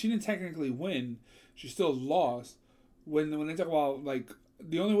 she didn't technically win. She still lost. When they talk about like.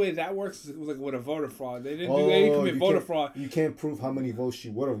 The only way that works is like with a voter fraud. They didn't commit voter fraud. You can't prove how many votes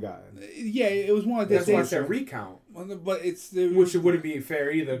she would have gotten. Yeah, it was more like that's why I said recount. But which it wouldn't be fair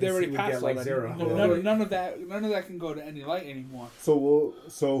either. They already passed get like that. 0. None of that can go to any light anymore. So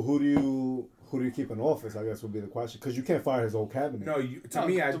who do you keep in office? I guess would be the question because you can't fire his whole cabinet. No,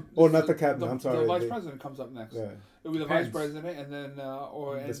 not the cabinet. I'm sorry. The vice president comes up next. Yeah. It'll be the vice president, and then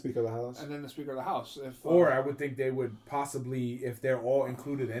the Speaker of the House, and then the Speaker of the House. I would think they would possibly, if they're all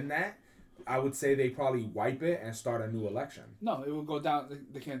included in that, I would say they probably wipe it and start a new election. No, it will go down.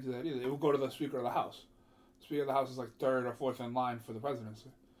 They can't do that either. It will go to the Speaker of the House. The Speaker of the House is like 3rd or 4th in line for the presidency.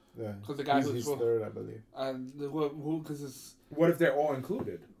 Yeah, because the guy he's 3rd, I believe. And because it's. What if they're all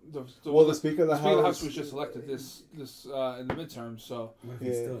included? The Speaker of the House was just elected this in the midterm, so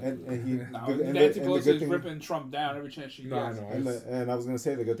Nancy Pelosi is ripping Trump down every chance she gets. I know. And I was gonna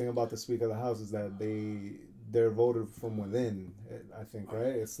say the good thing about the Speaker of the House is that they're voted from within. I think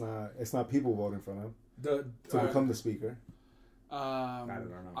right. It's not people voting for them to become the Speaker. I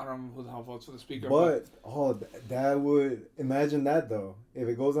don't don't know who the hell votes for the speaker. But that would imagine that though. If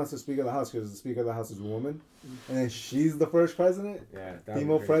it goes on to Speaker of the House, because the Speaker of the House is a woman, and then she's the first president,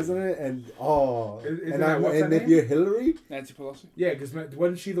 female president, and if you're Hillary, Nancy Pelosi. Yeah, because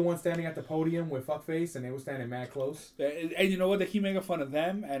wasn't she the one standing at the podium with fuckface, and they were standing mad close? And you know what? They keep making fun of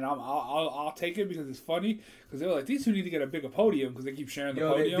them, and I'll take it because it's funny. Because they were like, these two need to get a bigger podium because they keep sharing the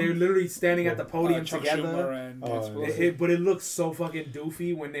podium. They're literally standing at the podium Chuck together. Schumer and Nancy Pelosi. But it looks so fucking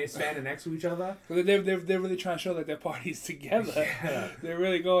doofy when they're standing next to each other. They're really trying to show that their party's together. Yeah. They're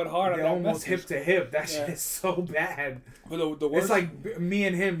really going hard on that almost message. hip to hip. That shit is so bad. But the worst, it's like me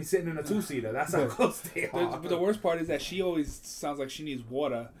and him sitting in a two-seater. That's how close they are. But the worst part is that she always sounds like she needs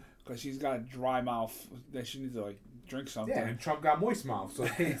water because she's got a dry mouth. That she needs to like drink something. Yeah, and Trump got moist mouth, so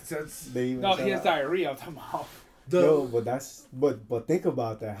he has diarrhea of the mouth. But think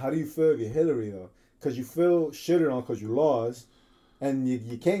about that. How do you feel if you're Hillary though? Because you feel shitted on because you lost, and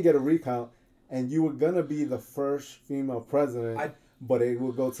you can't get a recount, and you were gonna be the first female president, but it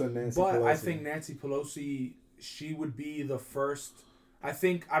will go to Nancy Pelosi. But I think Nancy Pelosi, she would be the first. I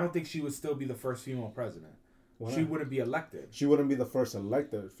don't think she would still be the first female president. She wouldn't be elected. She wouldn't be the first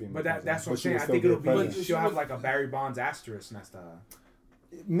elected female. But that's what I'm saying. I think it'll be. She'll have like a Barry Bonds asterisk next to her.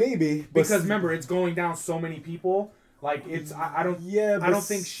 Maybe because remember, it's going down so many people. Like it's, I don't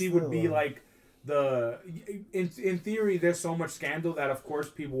think she would be like the. In theory, there's so much scandal that of course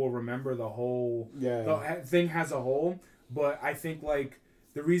people will remember the whole the thing as a whole. But I think like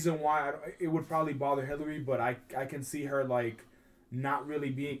the reason why it would probably bother Hillary, but I can see her like not really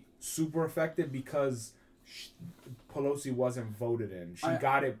being super effective because Pelosi wasn't voted in. She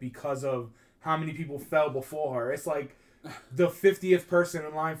got it because of how many people fell before her. It's like the 50th person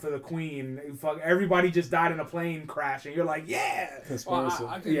in line for the Queen. Everybody just died in a plane crash, and you're like, yeah. Well,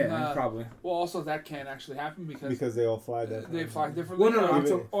 I can, probably. Well, also that can't actually happen because they all fly differently. They fly differently. Well,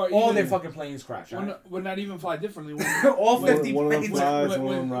 no, all their fucking planes crash. Would not even fly differently. All 50 one planes. Of them flies,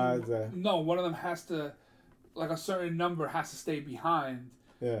 one of them rides. No, one of them has to, like a certain number has to stay behind.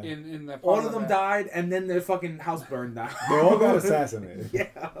 Yeah. In the all of them died, and then their fucking house burned down. They all got assassinated. Yeah.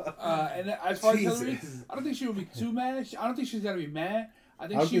 And as far as Hillary, I don't think she would be too mad. I don't think she's gonna be mad. I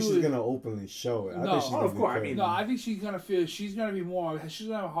think she's gonna openly show it. I think she's gonna feel she's gonna be more. She's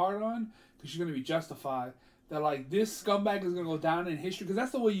gonna have a hard on because she's gonna be justified. That like this scumbag is gonna go down in history because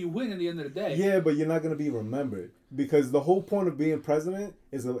that's the way you win at the end of the day. Yeah, but you're not gonna be remembered because the whole point of being president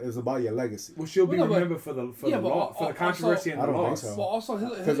is about your legacy. Well, she'll be remembered for the controversy and the loss. So. Well, also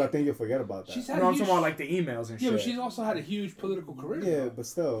because I think you'll forget about that. I'm talking about like the emails and shit. Yeah, but she's also had a huge political career. Yeah, but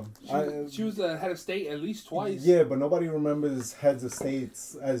still, she was the head of state at least twice. Yeah, but nobody remembers heads of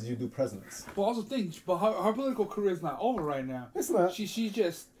states as you do presidents. But also but her political career is not over right now. It's not. She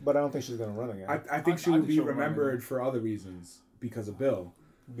just. But I don't think she's gonna run again. I think she will be remembered for other reasons because of Bill.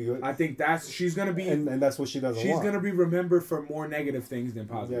 I think she's gonna be, and that's what she doesn't. She's gonna be remembered for more negative things than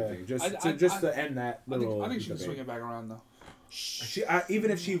positive things. Just to end that little. I think she can swing it back around though. Even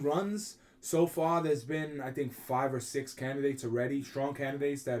if she runs, so far there's been I think 5 or 6 candidates already, strong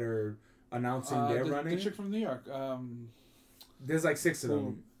candidates that are announcing they're running. The chick from New York. There's like 6 of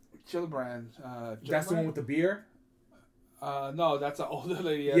them. Gillibrand. That's the one with the beer. No, that's an older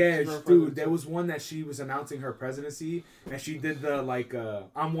lady. Yeah, dude, there was one that she was announcing her presidency, and she did the like,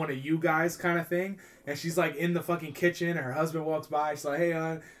 "I'm one of you guys" kind of thing, and she's like in the fucking kitchen, and her husband walks by, she's like,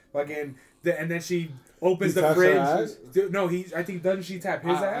 "Hey, fucking," and then she opens the fridge. Dude, no, I think doesn't she tap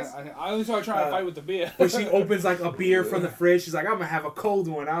his ass? I only saw her trying to fight with the beer. But she opens like a beer from the fridge. She's like, "I'm gonna have a cold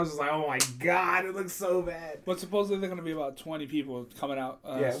one." I was just like, "Oh my god, it looks so bad." But supposedly they're gonna be about 20 people coming out.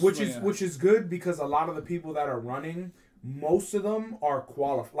 Which is good because a lot of the people that are running. Most of them are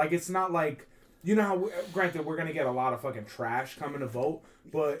qualified. Like, it's not like... You know how... Granted, we're going to get a lot of fucking trash coming to vote,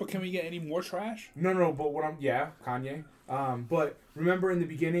 but... But can we get any more trash? No, but what I'm... Yeah, Kanye. But remember in the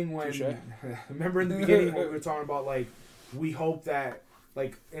beginning when... Remember in the beginning when we were talking about, like, we hope that,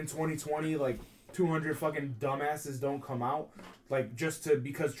 like, in 2020, like, 200 fucking dumbasses don't come out. Like, just to...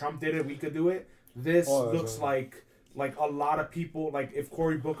 Because Trump did it, we could do it. This looks like a lot of people... Like, if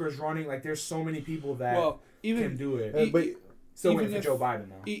Cory Booker's running, like, there's so many people that... can do it, but still waiting for Joe Biden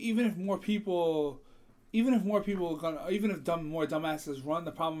though. Even if more people more dumbasses run,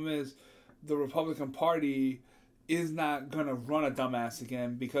 the problem is the Republican Party is not gonna run a dumbass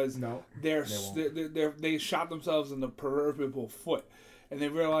again because they shot themselves in the proverbial foot, and they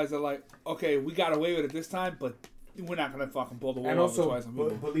realize that like, okay, we got away with it this time, but we're not gonna fucking pull the wool over twice on people.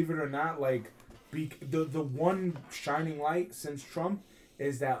 Believe it or not, like the one shining light since Trump.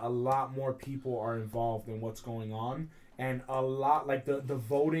 Is that a lot more people are involved in what's going on, and a lot like the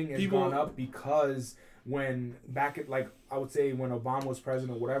voting has gone up because when back at like I would say when Obama was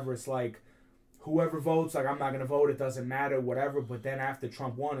president, whatever, it's like whoever votes, like I'm not gonna vote, it doesn't matter, whatever. But then after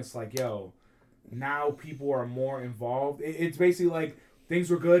Trump won, it's like, yo, now people are more involved. It's basically like things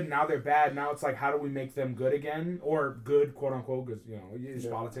were good, now they're bad. Now it's like, how do we make them good again, or good, quote unquote, because it's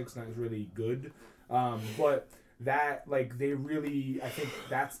politics, not really good. But that like they really, I think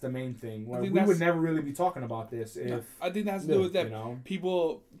that's the main thing. Like, we would never really be talking about this if I think that has to do with that.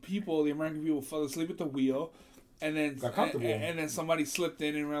 People, the American people fell asleep at the wheel. And then and then somebody slipped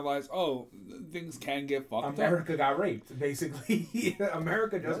in and realized, oh, things can get fucked America got raped, basically.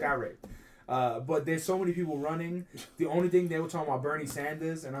 America just got raped. But there's so many people running. The only thing they were talking about Bernie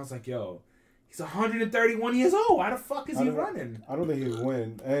Sanders, and I was like, yo, he's 131 years old. Why the fuck is he running? I don't think he'll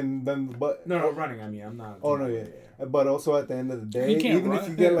win. And then, but no, running. I mean, I'm not. Oh no, yeah. But also at the end of the day, even if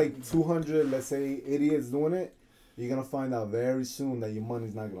you get like 200, let's say, idiots doing it, you're gonna find out very soon that your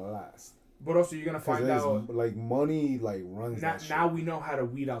money's not gonna last. But also, you're gonna find out like money like runs. Now we know how to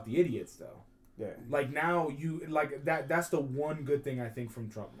weed out the idiots, though. Yeah. Like now you like that. That's the one good thing I think from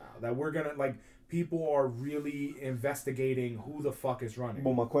Trump now, that we're gonna like people are really investigating who the fuck is running.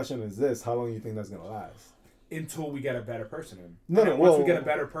 Well, my question is this: how long do you think that's gonna last? Until we get a better person in. Once we get a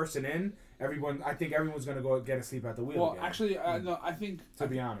better person in, I think everyone's gonna go get a sleep at the wheel. Well, again. Actually, no. I think to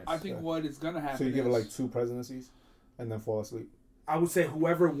be honest, I think what is gonna happen. So you give it like 2 presidencies, and then fall asleep. I would say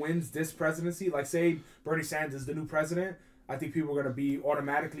whoever wins this presidency, like say Bernie Sanders is the new president, I think people are gonna be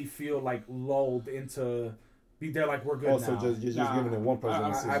automatically feel like lulled into. They're like, we're good now. So you're just giving it one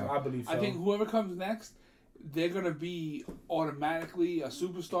presidency. I believe so. I think whoever comes next, they're gonna be automatically a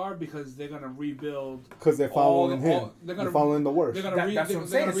superstar because they're gonna rebuild. Because they're following him. They're following the worst. That's what I'm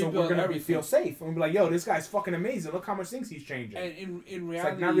saying. So we're gonna feel safe. And we'll be like, yo, this guy's fucking amazing. Look how much things he's changing. And in reality, it's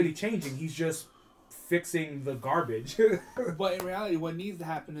like not really changing. He's just fixing the garbage. But in reality, what needs to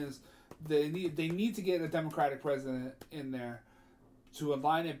happen is they need to get a Democratic president in there to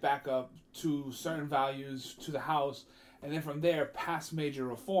align it back up to certain values to the House, and then from there pass major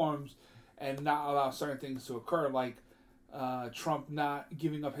reforms and not allow certain things to occur, like Trump not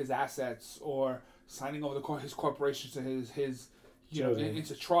giving up his assets or signing over his corporations to his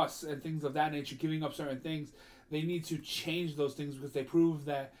into trusts and things of that nature, giving up certain things. They need to change those things because they prove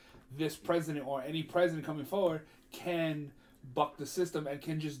that this president or any president coming forward can buck the system and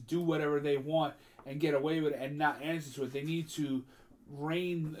can just do whatever they want and get away with it and not answer to it. They need to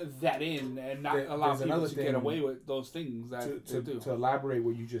rein that in and not allow people to get away with those things that they do. To elaborate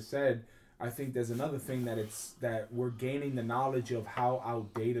what you just said, I think there's another thing that we're gaining the knowledge of how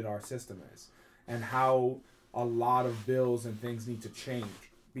outdated our system is and how a lot of bills and things need to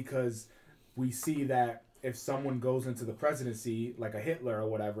change, because we see that if someone goes into the presidency like a Hitler or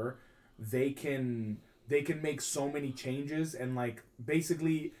whatever, they can make so many changes, and like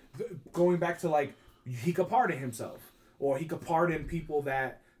basically going back to like he could pardon himself, or he could pardon people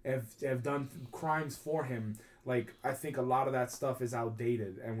that have done crimes for him. Like, I think a lot of that stuff is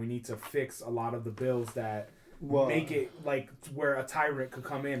outdated, and we need to fix a lot of the bills that make it like where a tyrant could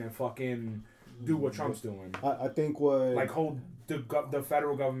come in and fucking do what Trump's doing. I think what like hold the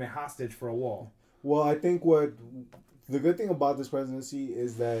federal government hostage for a wall. Well, I think what the good thing about this presidency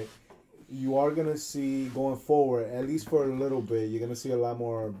is that you are gonna see going forward, at least for a little bit, you're gonna see a lot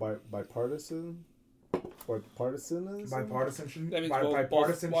more bipartisanship. Bipartisanship. That means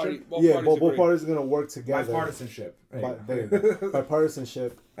bipartisanship. Both parties are gonna work together. Bipartisanship.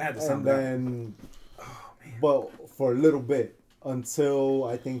 Bipartisanship. I had to and then, but for a little bit until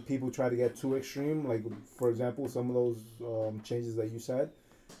I think people try to get too extreme. Like, for example, some of those changes that you said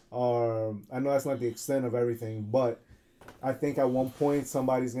are. I know that's not the extent of everything, but I think at one point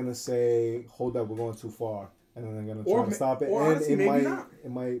somebody's gonna say, "Hold up, we're going too far," and then they're gonna try to stop it, and honestly, it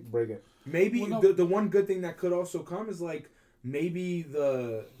might break it. Maybe the one good thing that could also come is like maybe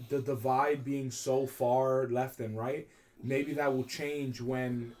the divide being so far left and right, maybe that will change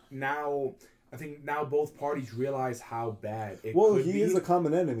when I think now both parties realize how bad it could be. Well, he is a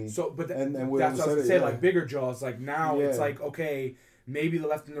common enemy. So, but and that's what I was gonna say. Like bigger jaws. Like now it's like, okay, maybe the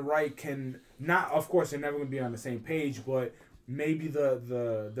left and the right can not. Of course, they're never gonna be on the same page, but maybe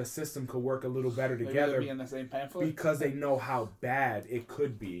the system could work a little better together. Be in the same pamphlet? Because they know how bad it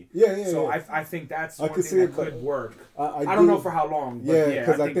could be. So I think that's one thing that could work. I don't know for how long. But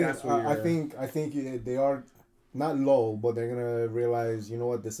because I think that's where I think they are not low, but they're gonna realize, you know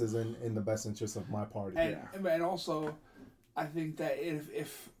what, this isn't in the best interest of my party. And also, I think that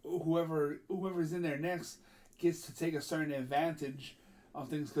if whoever's in there next gets to take a certain advantage of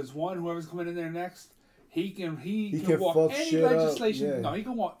things, because whoever's coming in there next, he can walk any legislation. No, he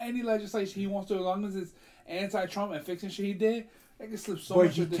can walk any legislation he wants to, as long as it's anti-Trump and fixing shit he did. They can slip so But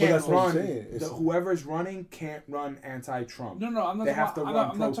much. you of this can't that's what I'm run. saying. It's- Whoever's running can't run anti-Trump. No, I'm not. They Talking have to about,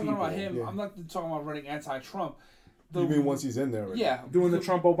 run I'm not talking about pro-people. him. Yeah. I'm not talking about running anti-Trump. You mean once he's in there already? Yeah, Doing the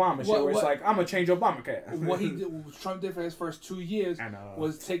Trump Obama shit, where it's what- like, I'm gonna change Obamacare. what he did, what Trump did for his first 2 years And,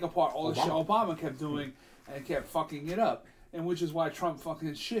 was take apart all the shit Obama. Obama kept doing and kept fucking it up, and which is why Trump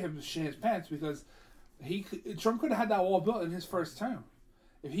fucking shit his pants because Trump could have had that wall built in his first term.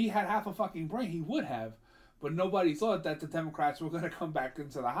 If he had half a fucking brain, he would have, but nobody thought that the Democrats were going to come back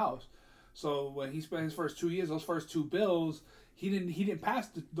into the House. So when he spent his first 2 years, those first two bills, he didn't pass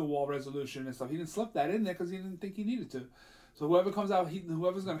the wall resolution and stuff. He didn't slip that in there because he didn't think he needed to. So whoever's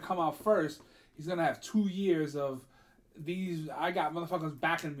going to come out first, he's going to have 2 years of these. I got motherfuckers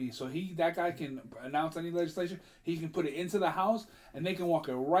backing me. So that guy can announce any legislation. He can put it into the House, and they can walk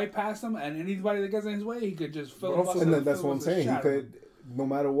it right past him. And anybody that gets in his way, he could just filibuster. And then that's what I'm saying. He could, no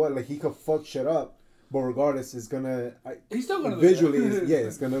matter what, like he could fuck shit up. But regardless, it's gonna. He's still gonna visually.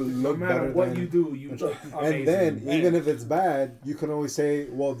 It's gonna look no matter better what than, you do, you look amazing. And then even if it's bad, you can always say,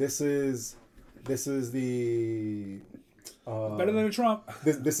 "Well, this is the better than Trump."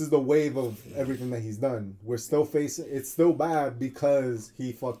 This is the wave of everything that he's done. We're still facing. It's still bad because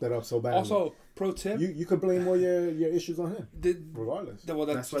he fucked it up so badly. Also, pro tip: you could blame all your issues on him, regardless.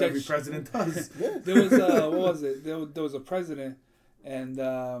 That's what every president does. There was what was it? There was a president, and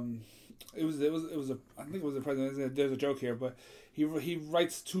it was a I think it was a president. There's a joke here, but he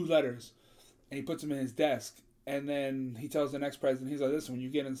writes 2 letters, and he puts them in his desk, and then he tells the next president, he's like, "Listen, when you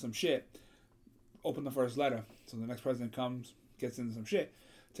get in some shit, open the first letter." So the next president comes, gets into some shit,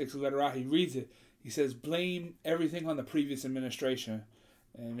 takes the letter out, he reads it. He says, "Blame everything on the previous administration,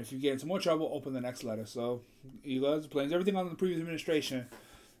 and if you get into more trouble, open the next letter." So he blames everything on the previous administration.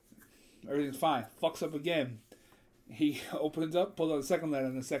 Everything's fine. Fucks up again. He opens up, pulls out the second letter,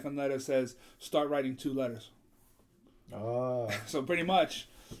 and the second letter says, "Start writing 2 letters." So pretty much,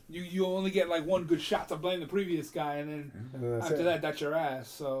 you only get like one good shot to blame the previous guy, and then after that, that's your ass.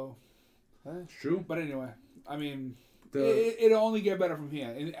 So It's true. But anyway, I mean, it'll only get better from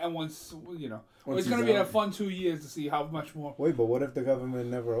here. And once it's going to be a fun 2 years to see how much more. Wait, but what if the government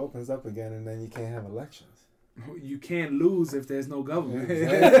never opens up again and then you can't have elections? You can't lose if there's no government.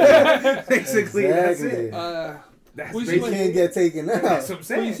 Exactly. Basically, that's it. That's you can't get taken out. That's what I'm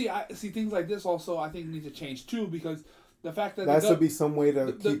saying. Well, I see things like this also. I think need to change too, because the fact that should be some way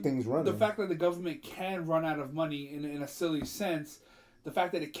to keep things running. The fact that the government can run out of money in a silly sense, the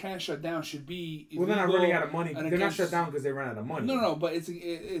fact that it can shut down should be illegal. Well, they're not running out of money. They're not shut down because they ran out of money. No, but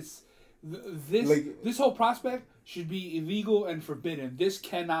this whole prospect should be illegal and forbidden. This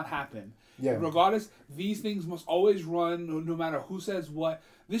cannot happen. Yeah. Regardless, these things must always run, no matter who says what.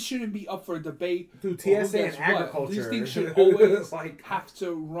 This shouldn't be up for debate. Dude, TSA and agriculture. These things should always have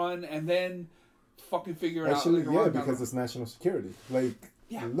to run and then fucking figure it out. Because it's national security. Right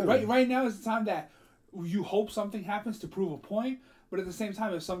now is the time that you hope something happens to prove a point, but at the same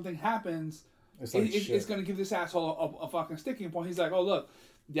time, if something happens, it's going to give this asshole a fucking sticking point. He's like, "Oh, look,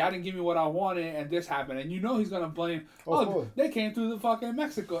 y'all didn't give me what I wanted, and this happened." And he's going to blame, they came through the fucking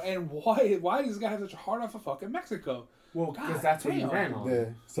Mexico. And why does this guy have such a hard on for fucking Mexico? Well, because that's what he ran on. Yeah.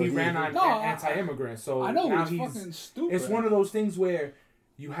 So he ran on anti-immigrant. So I know, now he's fucking stupid. It's one of those things where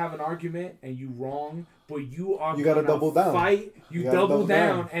you have an argument and you wrong, but you gotta double down. Fight. You double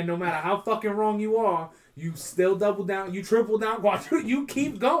down, and no matter how fucking wrong you are, you still double down. You triple down. You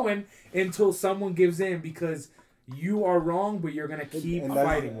keep going until someone gives in because you are wrong, but you're gonna keep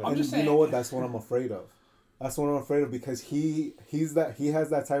fighting with it. I'm just saying. You know what? That's what I'm afraid of. That's what I'm afraid of because he has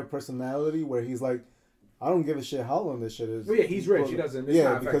that type of personality where he's like, I don't give a shit how long this shit is. Well, yeah, he's rich. He doesn't.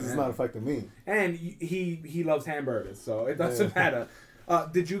 Because it's not affecting me. And he loves hamburgers, so it doesn't matter.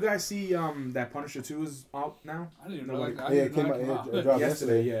 Did you guys see that Punisher 2 is out now? I didn't even know. It came out. It dropped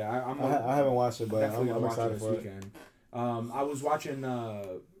yesterday. Yeah, I haven't watched it, but definitely I'm excited this for weekend. I was watching.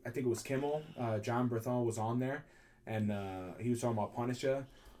 I think it was Kimmel. John Berthon was on there, and he was talking about Punisher,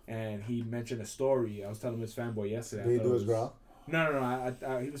 and he mentioned a story. I was telling his fanboy yesterday. Did he do his growl? No.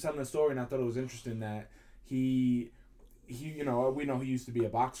 He was telling a story, and I thought it was interesting that he we know he used to be a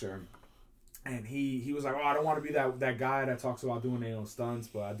boxer, and he was like, I don't want to be that guy that talks about doing their own stunts,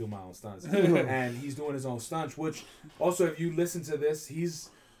 but I do my own stunts. And he's doing his own stunts, which also, if you listen to this, he's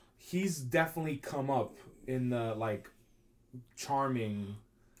definitely come up in the charming,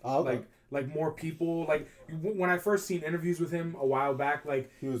 like more people. Like when I first seen interviews with him a while back,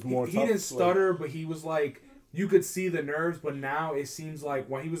 he was more. He didn't stutter, but he was like, you could see the nerves. But now it seems like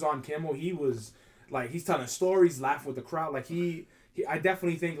when he was on Kimmel, he was he's telling stories, laughing with the crowd. I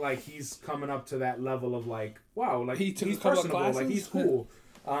definitely think he's coming up to that level of wow, he's personable, he's cool.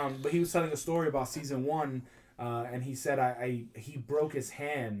 But he was telling a story about season 1. and he said he broke his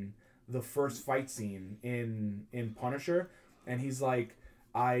hand the first fight scene in Punisher, and he's like,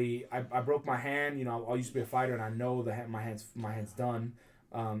 I broke my hand. You know, I used to be a fighter, and I know my hand's done.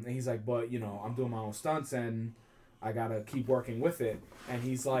 And he's like, but you know, I'm doing my own stunts, and I gotta keep working with it. And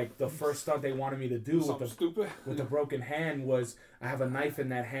he's like, the first stunt they wanted me to do with the broken hand was I have a knife in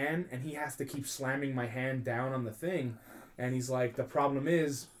that hand, and he has to keep slamming my hand down on the thing. And he's like, the problem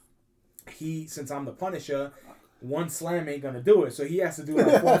is, since I'm the Punisher, one slam ain't gonna do it, so he has to do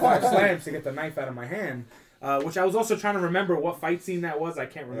like 4 or 5 slams to get the knife out of my hand. Which I was also trying to remember what fight scene that was. I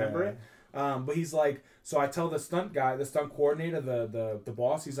can't remember it. But he's like, so I tell the stunt guy, the stunt coordinator, the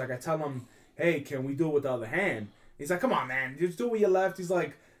boss, he's like, I tell him, hey, can we do it with the other hand? He's like, come on, man, just do it with your left. He's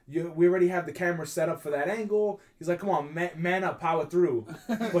like, we already have the camera set up for that angle. He's like, come on, man up, power through.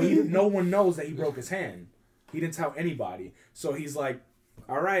 But no one knows that he broke his hand. He didn't tell anybody. So he's like,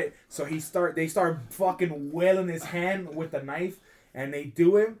 all right. So they start fucking wailing his hand with the knife, and they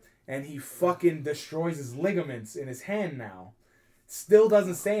do it, and he fucking destroys his ligaments in his hand now. Still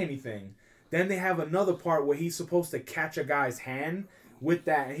doesn't say anything. Then they have another part where he's supposed to catch a guy's hand with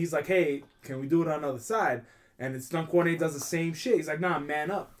that, and he's like, hey, can we do it on the other side? And the stunt coordinator does the same shit. He's like, nah,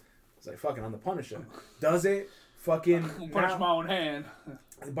 man up. He's like, fucking, I'm the Punisher. Does it. Fucking punch my own hand.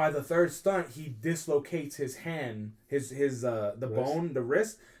 By the third stunt, he dislocates his hand, the bone, the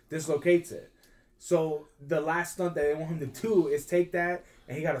wrist, dislocates it. So the last stunt that they want him to do is take that,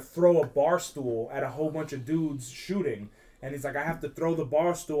 and he got to throw a bar stool at a whole bunch of dudes shooting. And he's like, I have to throw the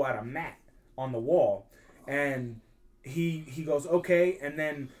bar stool at a mat on the wall. And he goes, okay, and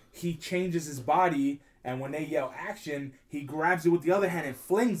then he changes his body, and when they yell action, he grabs it with the other hand and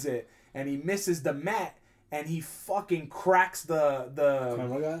flings it, and he misses the mat, and he fucking cracks the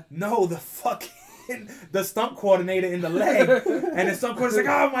camera guy? No, the fucking the stunt coordinator in the leg, and the stunt coordinator's like,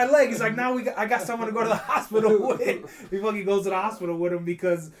 oh, my leg. He's like, now I got someone to go to the hospital with. He fucking goes to the hospital with him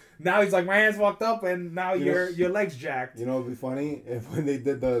because now he's like, my hand's fucked up, and now your leg's jacked. You know what'd be funny if when they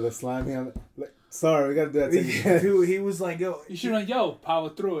did the slamming on like, sorry, we gotta do that again. Dude, he was like, yo, you should have power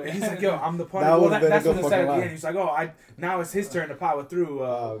through it. He's like, yo, I'm the Punisher. That's what they said at the end. He's like, now it's his turn to power through.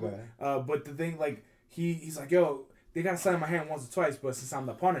 Okay. But the thing, like, he's like, yo, they gotta slam my hand once or twice, but since I'm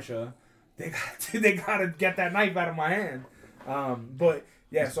the Punisher, they gotta get that knife out of my hand. But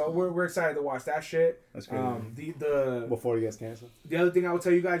yeah, so we're excited to watch that shit. That's crazy. The before he gets canceled. The other thing I would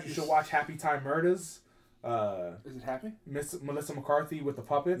tell you guys, you should watch Happy Time Murders. Is it Happy? Melissa McCarthy with the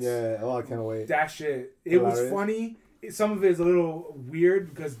puppets. Yeah, I can't wait. That shit, it was funny. Some of it is a little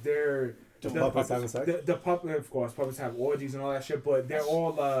weird because they're the puppets having sex. The puppet, of course, puppets have orgies and all that shit, but they're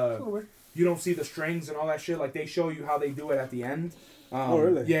all you don't see the strings and all that shit. Like they show you how they do it at the end. Oh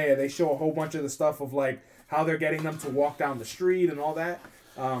really? Yeah, they show a whole bunch of the stuff of like how they're getting them to walk down the street and all that.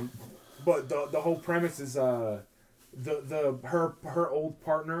 But the whole premise is her old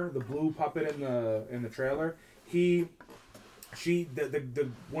partner, the blue puppet in the trailer, the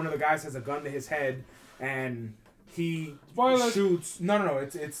one of the guys has a gun to his head, and he shoots. No,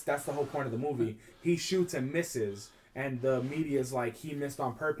 it's that's the whole point of the movie. He shoots and misses, and the media's like, he missed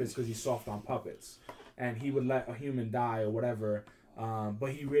on purpose because he's soft on puppets, and he would let a human die or whatever.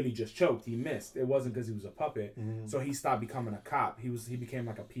 But he really just choked. He missed. It wasn't because he was a puppet. Mm-hmm. So he stopped becoming a cop. He became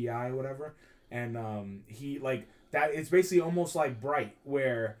like a PI or whatever. And he like that. It's basically almost like Bright,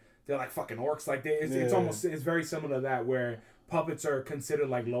 where they're like fucking orcs. Like it's very similar to that, where puppets are considered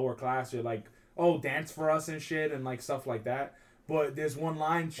like lower class. Or like, oh, dance for us and shit and like stuff like that. But there's one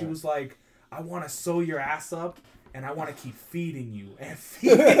line she was like, I want to sew your ass up. And I want to keep feeding you and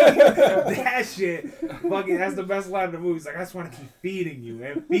feeding you. That shit, fucking, that's the best line of the movie. It's like, I just want to keep feeding you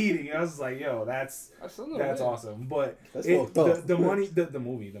and feeding you. I was like, yo, that's awesome. But the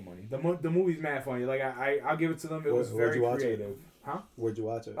movie's mad funny. Like I'll give it to them. It was very creative. Huh? Where'd you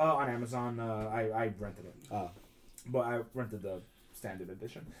watch it? Oh, on Amazon. I rented it. Oh. But I rented the standard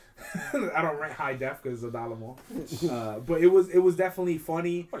edition. I don't rent high def because it's $1 more. But it was definitely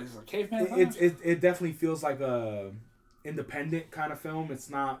funny. What is it, Caveman? It definitely feels like a independent kind of film. It's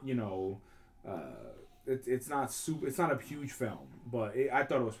not, it's not a huge film, but I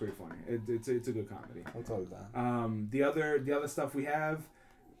thought it was pretty funny. It's a good comedy. I'll tell you that. The other stuff we have,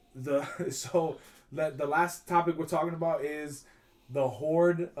 the last topic we're talking about is the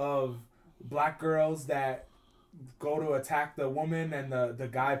horde of black girls that go to attack the woman and the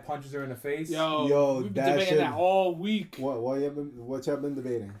guy punches her in the face. Yo, we've been debating that all week. What y'all been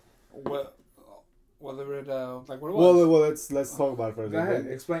debating? Whether it like what it was. Well, let's talk about it first. Go ahead.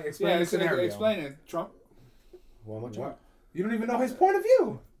 Explain the scenario. Explain it, Trump. What? You don't even know his point of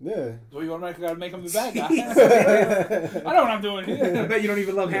view. Yeah. So you automatically gotta make him the bad guy. I know what I'm doing I here. bet you don't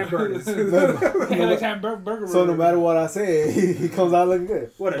even love hamburgers. He likes hamburger. So no matter what I say, he comes out looking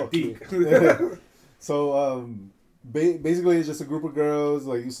good. What a Fuck geek. you. So basically it's just a group of girls.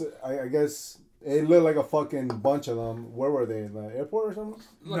 Like you said, I guess it looked like a fucking bunch of them. Where were they? In the airport or something?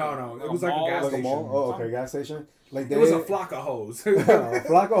 No, it was like a gas Like a station. mall? Oh, okay, gas station. Like It was a flock of hoes. a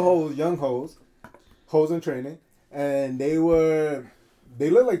flock of hoes, young hoes in training, and they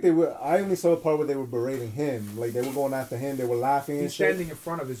looked like they were. I only saw a part where they were berating him, like they were going after him. They were laughing and He's shit. standing in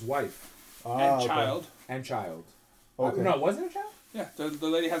front of his wife And okay. child. and child. Okay. No, wasn't it a child? Yeah, the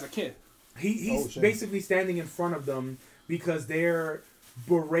lady has a kid. He's shit. basically standing in front of them because they're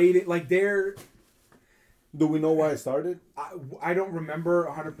berated. Like they're. Do we know why it started? I don't remember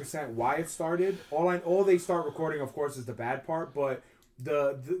 100% why it started. All they start recording, of course, is the bad part. But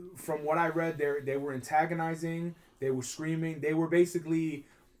the from what I read, they were antagonizing. They were screaming. They were basically,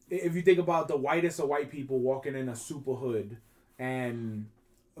 if you think about the whitest of white people walking in a super hood, and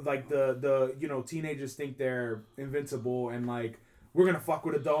like the teenagers think they're invincible and like we're gonna fuck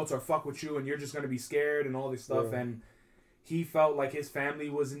with adults or fuck with you and you're just gonna be scared and all this stuff. Yeah. And he felt like his family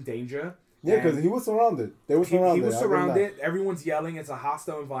was in danger. Yeah, because he was surrounded. They were surrounded. He was I did not- surrounded. Everyone's yelling. It's a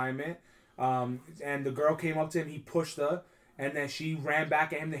hostile environment. And the girl came up to him. He pushed her, and then she ran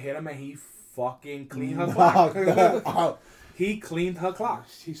back at him to hit him, and he fucking cleaned her Knocked her clock. out. He cleaned her clock.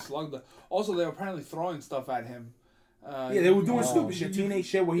 He slugged her. Also, they were apparently throwing stuff at him. Yeah, they were doing Oh. stupid shit, teenage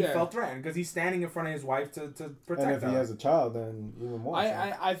shit, where he Yeah. felt threatened because he's standing in front of his wife to protect And if her. he has a child, then even more. so.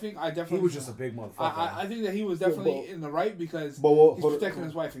 I think I definitely. He was just a big motherfucker. I think that he was definitely but- in the right because but what- he's hold- protecting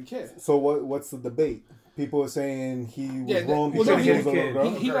his wife and kid. So what's the debate? People are saying he was Yeah, wrong well, because no, he he- was a little he- girl.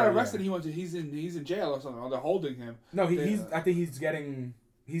 He got Girl, arrested. yeah. He's in jail or something. Or they're holding him. No, They- he's. I think he's gonna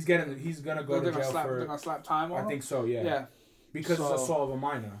go They're to gonna jail slap. for. They're gonna slap time on I him. think so. Yeah. Yeah. Because So- it's assault of a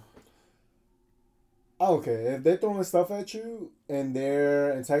minor. Okay, if they're throwing stuff at you and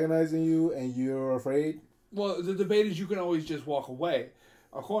they're antagonizing you and you're afraid, Well, the debate is you can always just walk away.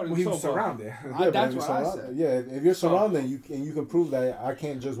 According Well, he to was surrounded. yeah, but that's if you're what I surrounded- said. Yeah, if you're So- surrounded, you can prove that I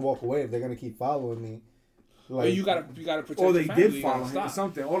can't just walk away if they're gonna keep following me. Like you gotta protect. Or they your family. did You gotta follow him or stop.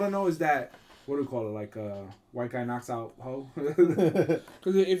 something. All I know is that what do we call it? Like white guy knocks out hoe.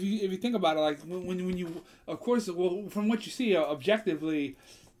 Because if you think about it, like when you, of course, well, from what you see objectively,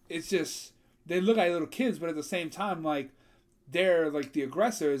 it's just they look like little kids, but at the same time, like they're like the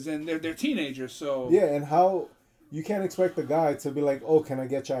aggressors and they're teenagers. So yeah, and how you can't expect the guy to be like, "Oh, can I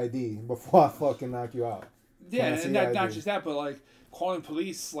get your ID before I fucking knock you out?" yeah, Can I see and your not ID? just that, but like calling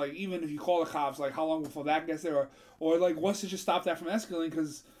police, like even if you call the cops, like how long before that gets there, or like what's to just stop that from escalating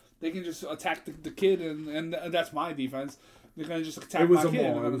because they can just attack the kid and that's my defense. They're gonna just attack It was my a kid.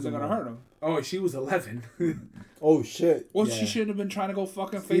 mall. And It was they're a gonna mall. hurt him. Oh, she was 11. Oh shit! Well, Yeah. she shouldn't have been trying to go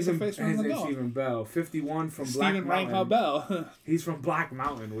fucking face to face with his him. name's Stephen Bell. 51 from Black Stephen Rank Mountain. Bell. He's from Black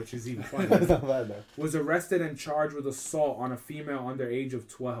Mountain, which is even funny. That's not bad though. Was arrested and charged with assault on a female under age of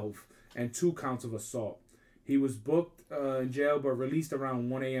 12 and 2 counts of assault. He was booked in jail but released around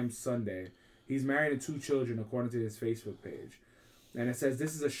 1 a.m. Sunday. He's married and 2 children, according to his Facebook page. And it says,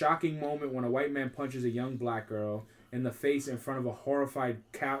 this is a shocking moment when a white man punches a young black girl in the face in front of a horrified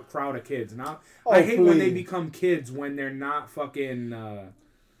crowd of kids. Now, I hate when they please. become kids when they're not fucking,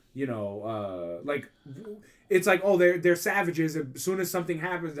 like, it's like, oh, they're savages. As soon as something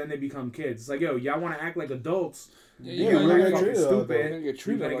happens, then they become kids. It's like, yo, y'all want to act like adults. Yeah, Yeah, you're we're gonna gonna get treat fucking it like stupid. You're stupid. gonna get You're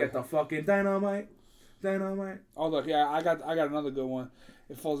treated gonna like get the fucking dynamite. Oh look, yeah, I got another good one.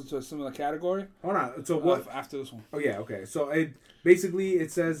 It falls into a similar category. Hold on. So what? After this one? Oh yeah, okay. So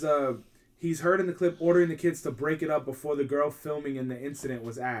it says he's heard in the clip ordering the kids to break it up before the girl filming in the incident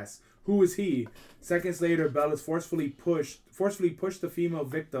was asked, "Who is he?" Seconds later, Bellis forcefully pushed the female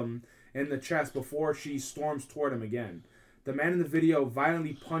victim in the chest before she storms toward him again. The man in the video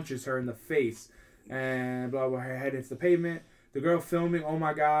violently punches her in the face, and blah blah. Her head hits the pavement. The girl filming, oh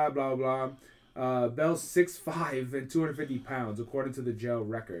my god, blah blah. Bell's 6'5" and 250 pounds, according to the jail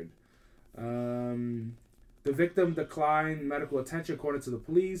record. The victim declined medical attention, according to the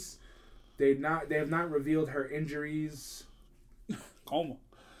police. They have not revealed her injuries. Coma.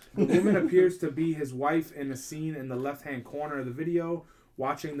 The woman appears to be his wife in a scene in the left-hand corner of the video,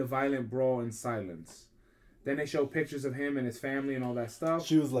 watching the violent brawl in silence. Then they show pictures of him and his family and all that stuff.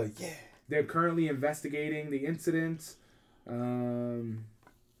 She was like, "Yeah." They're currently investigating the incident.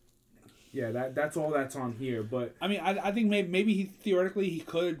 Yeah, that's all that's on here. But I mean, I think maybe he theoretically he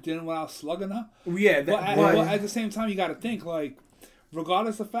could have done without slugging her. yeah, But at the same time, you got to think like,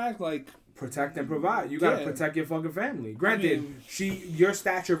 regardless of fact, like protect and provide. You gotta Yeah. protect your fucking family. Granted, mean- your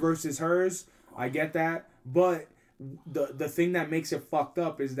stature versus hers, I get that, but the thing that makes it fucked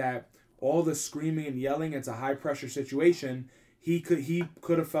up is that all the screaming and yelling, it's a high pressure situation. He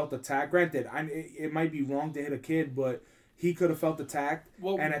could have felt attacked. Granted, it might be wrong to hit a kid, but he could have felt attacked.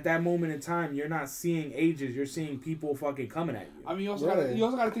 Well, and at that moment in time, you're not seeing ages. You're seeing people fucking coming at you. I mean, you also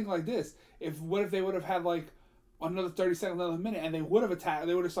gotta think like this. What if they would have had like another 30 seconds, another minute, and they would have attacked?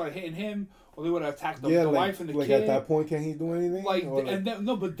 They would have started hitting him, or they would have attacked the wife and the kid. Like at that point, can he do anything?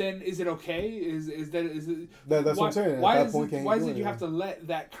 But then is it okay? Is it? That's what I'm saying. Why is it you have to let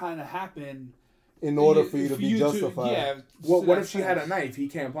that kind of happen? In order for you to be justified. What if she had a knife? He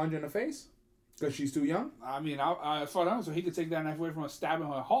can't punch in the face because she's too young. I mean, I thought that so he could take that knife away from her, stabbing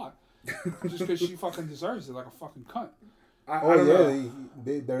her heart, just because she fucking deserves it like a fucking cunt. I don't know.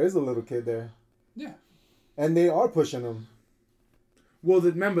 There is a little kid there. Yeah, and they are pushing him. Well,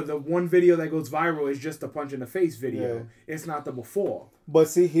 remember the one video that goes viral is just the punch in the face video. Yeah. It's not the before. But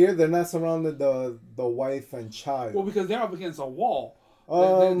see here, they're not surrounded the wife and child. Well, because they're up against a wall.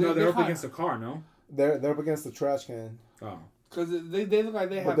 They're up against a car. No. They're up against the trash can. Oh. Because they look like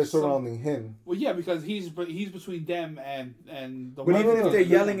they have. But they're surrounding him. Well, yeah, because he's between them and the. But even if they're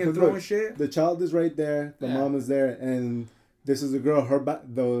yelling and throwing shit, the child is right there. The mom is there, and this is a girl. Her back.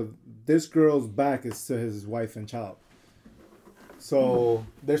 This girl's back is to his wife and child. So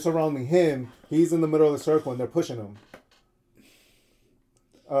they're surrounding him. He's in the middle of the circle, and they're pushing him.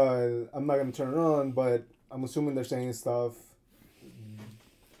 I'm not gonna turn it on, but I'm assuming they're saying stuff.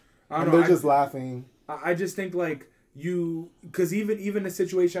 They're just laughing. I just think like because even the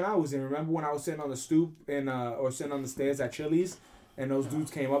situation I was in. Remember when I was sitting on the stoop or sitting on the stairs at Chili's, and those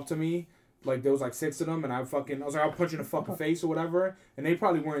dudes came up to me, like there was like 6 of them, and I was like I'll punch you in the fucking face or whatever, and they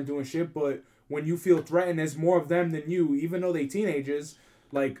probably weren't doing shit. But when you feel threatened, there's more of them than you, even though they teenagers.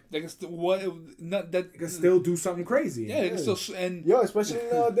 Like they can still do something crazy. Yeah, they can still especially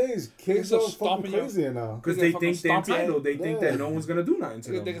nowadays, kids are fucking crazy now because they think they're entitled. They think that no one's gonna do nothing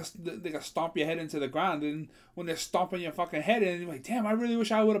to them. They can stomp your head into the ground, and when they're stomping your fucking head, and you're like, damn, I really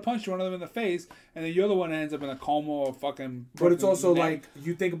wish I would have punched one of them in the face, and then you're the one that ends up in a coma or fucking. But it's also like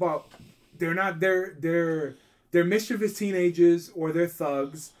you think about they're mischievous teenagers or they're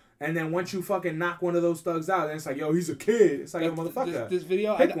thugs. And then once you fucking knock one of those thugs out, then it's like, yo, he's a kid. It's like, yo, motherfucker. This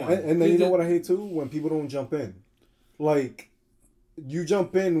video, and then you know what I hate too? When people don't jump in. Like, you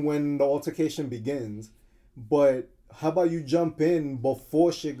jump in when the altercation begins, but how about you jump in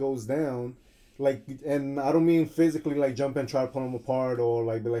before shit goes down? Like, and I don't mean physically, like, jump in, try to pull them apart, or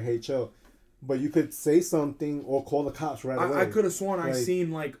like be like, hey, chill. But you could say something or call the cops right away. I could have sworn I seen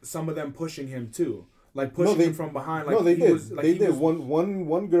like some of them pushing him too. Like pushing him from behind. Like they did.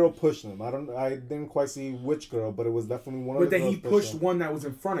 One girl pushed him. I didn't quite see which girl, but it was definitely one of the girls. But then he pushed one that was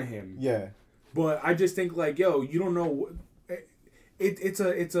in front of him. Yeah. But I just think like, yo, you don't know. It's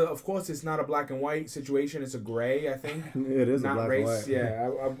a of course it's not a black and white situation. It's a gray. I think it is not a black race. And white.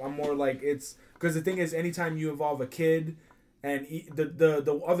 Yeah, I'm more like it's because the thing is anytime you involve a kid, and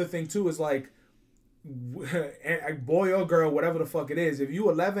the other thing too is like. Boy or girl, whatever the fuck it is, if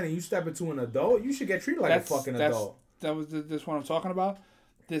you 11 and you step into an adult, you should get treated like a fucking adult. That was this one I'm talking about.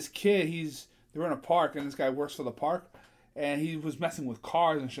 This kid, they were in a park, and this guy works for the park, and he was messing with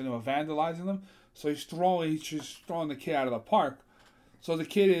cars and shit. They were vandalizing them, so he's just throwing the kid out of the park. So the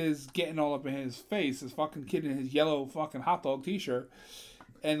kid is getting all up in his face. This fucking kid in his yellow fucking hot dog T-shirt,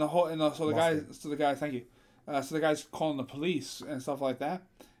 so the guy's calling the police and stuff like that.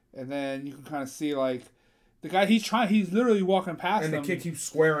 And then you can kind of see like the guy he's literally walking past him. And the kid keeps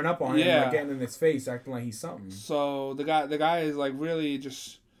squaring up on him, like getting in his face, acting like he's something. So the guy is like really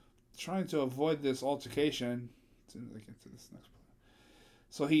just trying to avoid this altercation.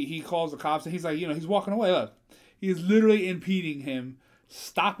 So he calls the cops and he's like, he's walking away. Look, he's literally impeding him,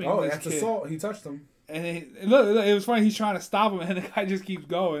 stopping this kid. Oh, that's assault. He touched him. And look, it was funny. He's trying to stop him, and the guy just keeps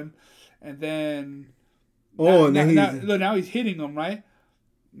going. And then now he's hitting him, right?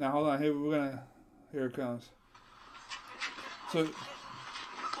 Now hold on, here it comes. So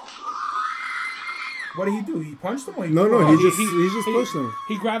what did he do? He punched him? Or he just pushed him.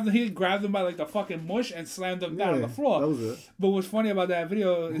 He grabbed him by like the fucking mush and slammed him down on the floor. That was it. But what's funny about that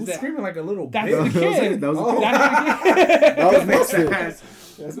video is that screaming like a little that's bitch. the kid. That was mustard.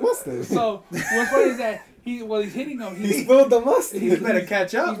 That's mustard. So what's funny is that he's hitting him. He spilled the mustard. He better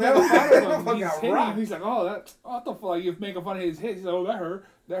catch up. He's like, what the fuck? Like, you're making fun of his hits. He's like, oh, that hurt.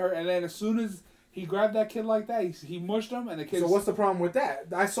 And then as soon as he grabbed that kid like that, he mushed him, and the kid. So what's the problem with that?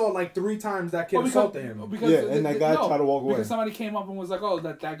 I saw like 3 times that kid assaulted him. And that guy tried to walk away. Because somebody came up and was like, oh,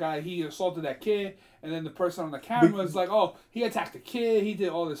 that guy, he assaulted that kid, and then the person on the camera was like, oh, he attacked the kid, he did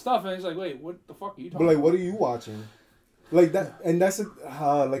all this stuff, and he's like, wait, what the fuck are you talking about? But like, what are you watching? Like that, and that's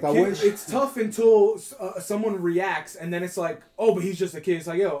like I wish. It's tough until someone reacts, and then it's like, oh, but he's just a kid. It's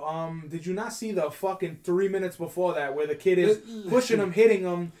like, yo, did you not see the fucking 3 minutes before that where the kid is pushing him, hitting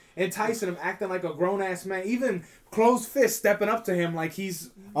him, enticing him, acting like a grown ass man, even closed fist, stepping up to him like he's.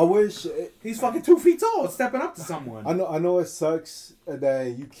 I wish he's fucking 2 feet tall, stepping up to someone. I know it sucks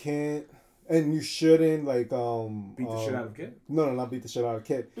that you can't. And you shouldn't like beat the shit out of a kid. No, not beat the shit out of a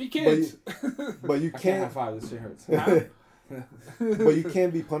kid. Be kids. But you can't. High five. This shit hurts. But you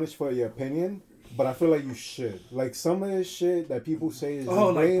can't be punished for your opinion. But I feel like you should. Like some of this shit that people say is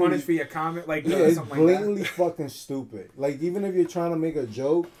like punished for your comment, like yeah, it's something blatantly like that. fucking stupid. Like even if you're trying to make a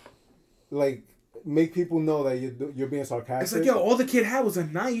joke, like make people know that you're being sarcastic. It's like, yo, all the kid had was a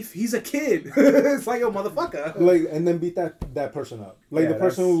knife. He's a kid. It's like, yo, motherfucker. Like, and then beat that person up. Like the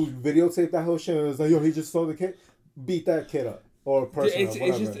person who videotaped that whole shit and was like, yo, he just saw the kid. Beat that kid up. Or person it's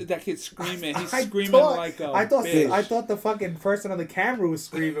up, just that kid screaming. He's I screaming thought, like a I bitch. thought the fucking person on the camera was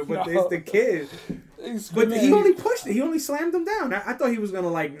screaming, but No. it's the kid. But he only pushed it. He only slammed him down. I thought he was gonna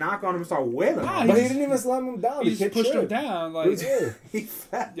like knock on him and start wailing. Nah, But he didn't even slam him down. He The just kid pushed him should. down. Like, He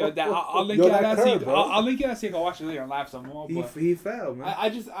fell. yo, I'll link Yo, you that out curve, so you, bro. I'll link you out so you can watch it later and laugh some more. But He fell, man.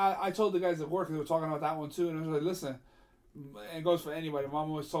 I told the guys at work, they were talking about that one too, and I was like, listen, and it goes for anybody. Mom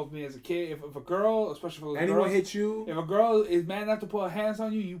always told me as a kid, if a girl, especially if Anyone hit you? if a girl is man enough to put her hands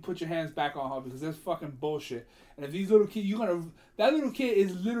on you, you put your hands back on her because that's fucking bullshit. And if these little kids, that little kid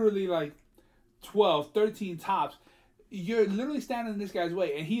is literally like 12, 13 tops. You're literally standing in this guy's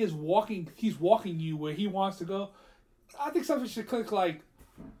way, and he's walking you where he wants to go. I think something should click like,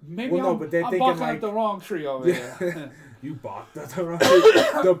 maybe Well, no, but they're I'm thinking barking like- up the wrong tree over here. You balked at the wrong.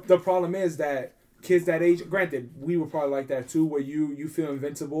 The problem is that kids that age, granted, we were probably like that too, where you feel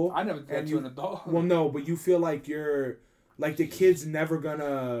invincible. I never got and to an adult. Well, no, but you feel like you're like the kid's never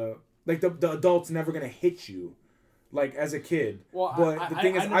gonna like the adult's never gonna hit you, like as a kid. Well, but the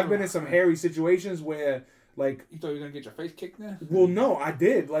thing is, I've been in some hairy situations where like. You thought you were gonna get your face kicked in? Well, no, I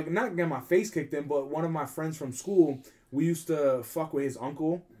did. Like, not get my face kicked in, but one of my friends from school, we used to fuck with his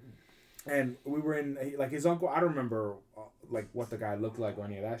uncle. And we were in, like, his uncle, I don't remember, like, what the guy looked like or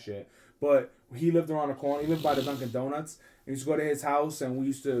any of that shit. But he lived around the corner. He lived by the Dunkin' Donuts. We used to go to his house, and we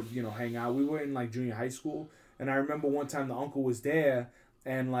used to, hang out. We were in, like, junior high school. And I remember one time the uncle was there,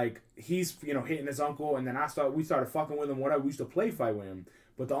 and, like, he's, hitting his uncle. And then we started fucking with him, whatever. We used to play fight with him.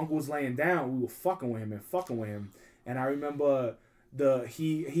 But the uncle was laying down. We were fucking with him. And I remember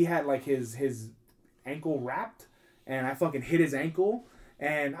he had, like, his ankle wrapped. And I fucking hit his ankle.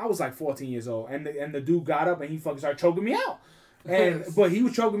 And I was like 14 years old, and the dude got up and he fucking started choking me out, but he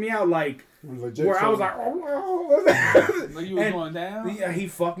was choking me out like Legit where I was like, oh, Like you was going down? Yeah, he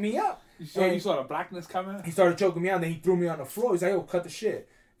fucked me up. You saw the blackness coming? He started choking me out, and then he threw me on the floor. He's like, "Yo, cut the shit,"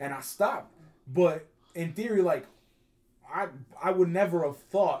 and I stopped. But in theory, like, I would never have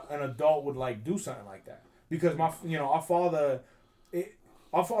thought an adult would like do something like that because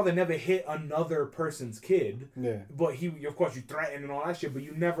our father never hit another person's kid. Yeah. But of course, you threatened and all that shit, but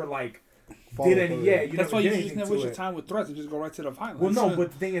you never, like, Follow did any, through. yeah, you That's never why did you anything just never to waste your it. time with threats and just go right to the violence. Well, no,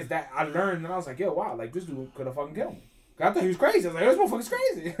 but the thing is that I learned, and I was like, yo, wow, like, this dude could have fucking killed me. I thought he was crazy. I was like, this motherfucker's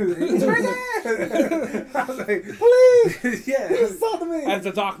crazy. He's crazy. I was like, please. Yeah. Stop me. As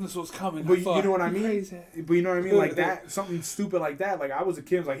the darkness was coming, But I thought, you know what I mean? crazy. But you know what I mean? Like that, something stupid like that. Like I was a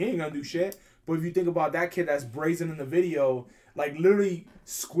kid, I was like, he ain't gonna do shit. But if you think about that kid that's brazen in the video, like literally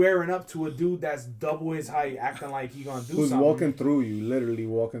squaring up to a dude that's double his height, acting like he gonna do Who's something. walking through you, literally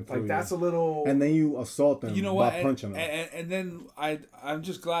walking through Like you. that's a little. And then you assault them You know by what? punching them. And then I'm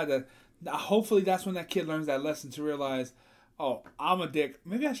just glad that hopefully that's when that kid learns that lesson to realize, oh, I'm a dick.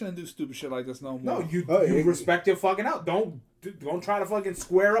 Maybe I shouldn't do stupid shit like this no more. No, you respect your fucking out. Don't try to fucking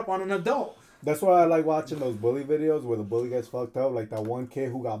square up on an adult. That's why I like watching those bully videos where the bully gets fucked up. Like that one kid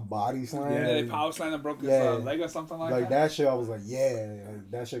who got body slammed. Yeah, they power slammed and broke his Yeah. leg or something like Like that. that shit, I was like, yeah,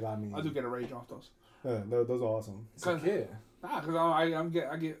 like, that shit got me. I do get a rage off those. Yeah, those are awesome. It's a kid. Nah, because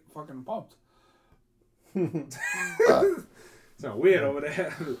I get fucking pumped. It's weird over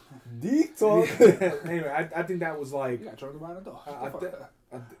there. Deep talk. Anyway, I think that was like. You got choked by an adult.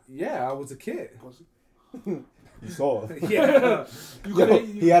 Yeah, I was a kid. You saw it. Yeah. Yo,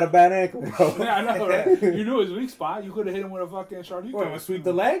 he had a bad ankle, bro. Yeah, I know, right? You knew his weak spot. You could have hit him with a fucking Charlie. Wait, I sweep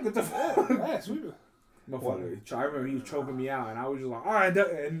the leg? What the fuck? Yeah, sweep it. Motherfucker. I remember he was choking me out, and I was just like, all right.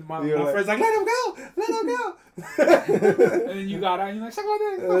 And my You're like- friend's like, let him go. And then you got out and you're like, suck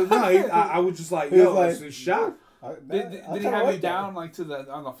my dick. No, I was just like, He was yo, like- it's a shot. Did he have you down like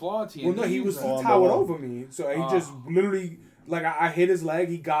on the floor? Well, no, he on the towered wall. over me. So he just literally, like, I hit his leg,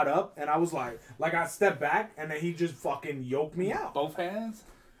 he got up, and I was like I stepped back, and then he just fucking yoked me out. Both hands?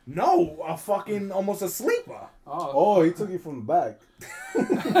 No, a fucking almost a sleeper. Oh, he took you from the back.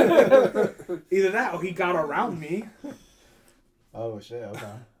 Either that or he got around me. Oh shit. Okay.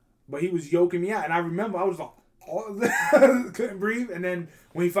 But he was yoking me out, and I remember I was like, couldn't breathe. And then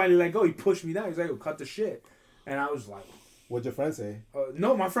when he finally let go, he pushed me down. He's like, "Oh, cut the shit." And I was like, "What'd your friend say?"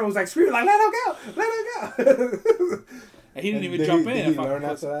 No, my friend was like screaming, like, "Let her go, let her go." And he didn't even jump in. Did he learn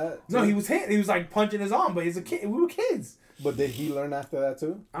after that? No, he was hitting. He was like punching his arm, but he's a kid. We were kids. But did he learn after that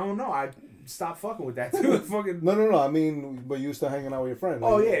too? I don't know. I stopped fucking with that too. Fucking. No. I mean, but you were still hanging out with your friend.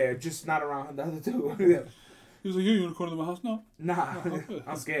 Oh like, yeah, just not around the other two. He was like, "You want to come to my house now?" Nah,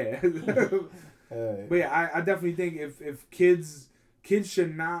 I'm scared. Hey. But yeah, I definitely think if kids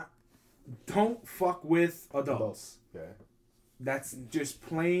should not, don't fuck with adults. Yeah. That's just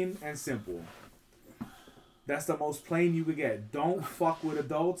plain and simple. That's the most plain you could get. Don't fuck with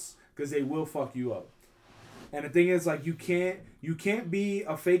adults because they will fuck you up. And the thing is, like, you can't be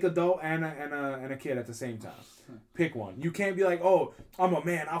a fake adult and a kid at the same time. Pick one. You can't be like, "Oh, I'm a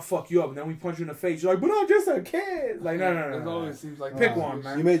man, I'll fuck you up," and then we punch you in the face. You're like, "But I'm just a kid." Like, no. It always seems like Pick one,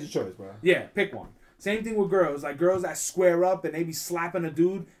 man. You made your choice, bro. Yeah, pick one. Same thing with girls. Like, girls that square up and they be slapping a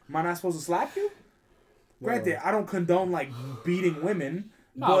dude. Am I not supposed to slap you? Granted, I don't condone, like, beating women.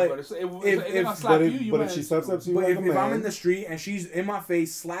 No, but if they're gonna slap you, if she steps up to you but like a if I'm man, in the street and she's in my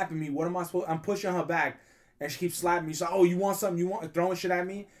face slapping me, what am I supposed? I'm pushing her back, and she keeps slapping me. So, "Oh, you want something? You want throwing shit at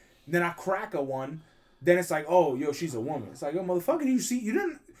me?" Then I crack her one. Then it's like, "Oh, yo, she's a woman." It's like, "Yo, motherfucker, you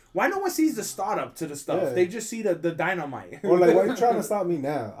didn't. Why no one sees the startup to the stuff? Yeah. They just see the dynamite." or like, why you trying to stop me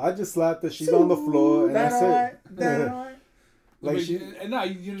now? I just slapped her. She's on the floor, and that's it. Dynamite. Like and now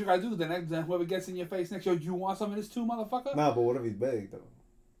you just gotta do then whoever gets in your face next, "Yo, you want some of this too, motherfucker?" Nah, but what if he's big though?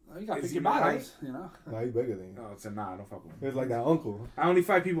 You gotta Is pick he your my battles, you know. Nah, he's bigger than you. Oh, it's a nah. I don't fuck with him. It's like that uncle. I only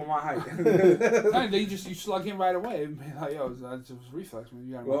fight people my height. No, you slug him right away and be like, "Yo, it's a reflex, man.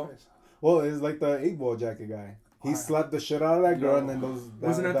 You got in my face." Well, it's like the 8-ball jacket guy. He slapped the shit out of that girl, and then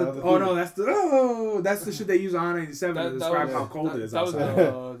Wasn't that the? Oh no, that's the shit they use on 97 to describe how cold it is that was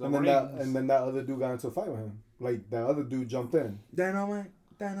outside. and then that other dude got into a fight with him. Like that other dude jumped in. Dynamite.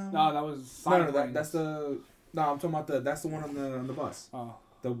 No, that was That's the. No, I'm talking about that's the one on the bus. Oh.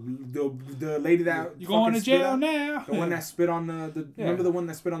 The lady that you going to jail out, now? The one that spit on the remember the one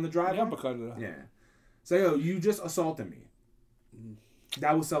that spit on the driver? Yeah, uppercut it. Yeah. So yo, you just assaulted me.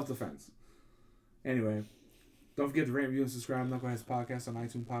 That was self-defense. Anyway, don't forget to rate, review, and subscribe. Knuckleheads Podcast on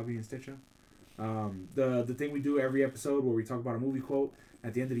iTunes, Podbean, and Stitcher. The thing we do every episode where we talk about a movie quote.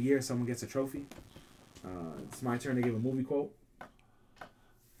 At the end of the year, someone gets a trophy. It's my turn to give a movie quote.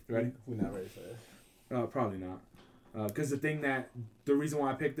 You ready? We're not ready for this. Probably not. Because the reason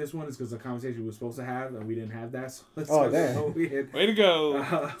why I picked this one is because the conversation we were supposed to have and we didn't have that. So damn. Way to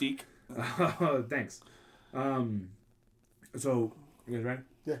go, Deke. Thanks. So, you guys ready?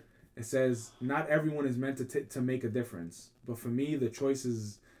 Yeah. It says, "Not everyone is meant to make a difference, but for me, the choice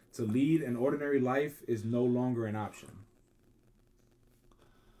is to lead an ordinary life is no longer an option."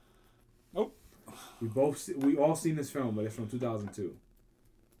 Nope. We all seen this film, but it's from 2002.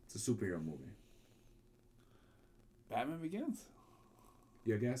 It's a superhero movie. Batman Begins.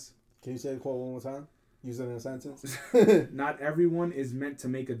 Your guess? Can you say the quote one more time? Use it in a sentence. Not everyone is meant to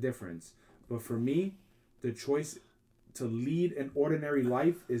make a difference, but for me, the choice to lead an ordinary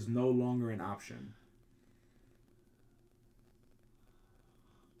life is no longer an option.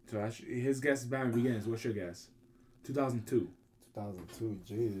 So his guess is Batman Begins. What's your guess? 2002. 2002.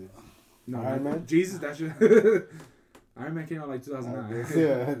 Jesus. No, Iron Man? Jesus, that's your... Iron Man came out like 2009.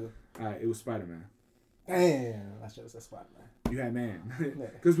 Yeah. Alright, it was Spider-Man. Damn. I should have said Spider-Man. You had Man.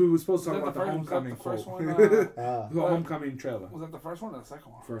 Because we were supposed to talk about the Homecoming was that the first quote. one? The Homecoming trailer. Was that the first one or the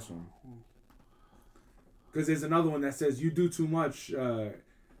second one? First one. Because there's another one that says, "You do too much,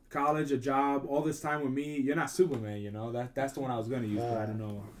 college, a job, all this time with me. You're not Superman, you know." That's the one I was gonna use, but I don't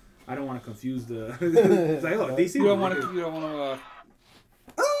know. I don't want to confuse the. It's like, oh, DC. You don't want to.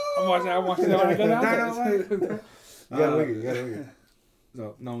 I'm watching that one go down. You gotta wing it.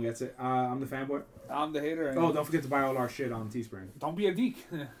 So no one gets it. I'm the fanboy. I'm the hater. Oh, don't forget to buy all our shit on Teespring. Don't be a Deke.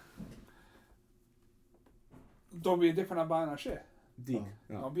 Don't be a dick for not buying our shit. Deke.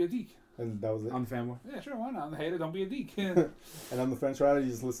 No. Don't be a Deke. And that was it. I'm the fanboy. Yeah, sure, why not? I'm the hater. Don't be a Deke. And I'm the French Rider. You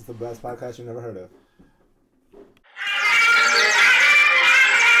just listen to the best podcast you never heard of.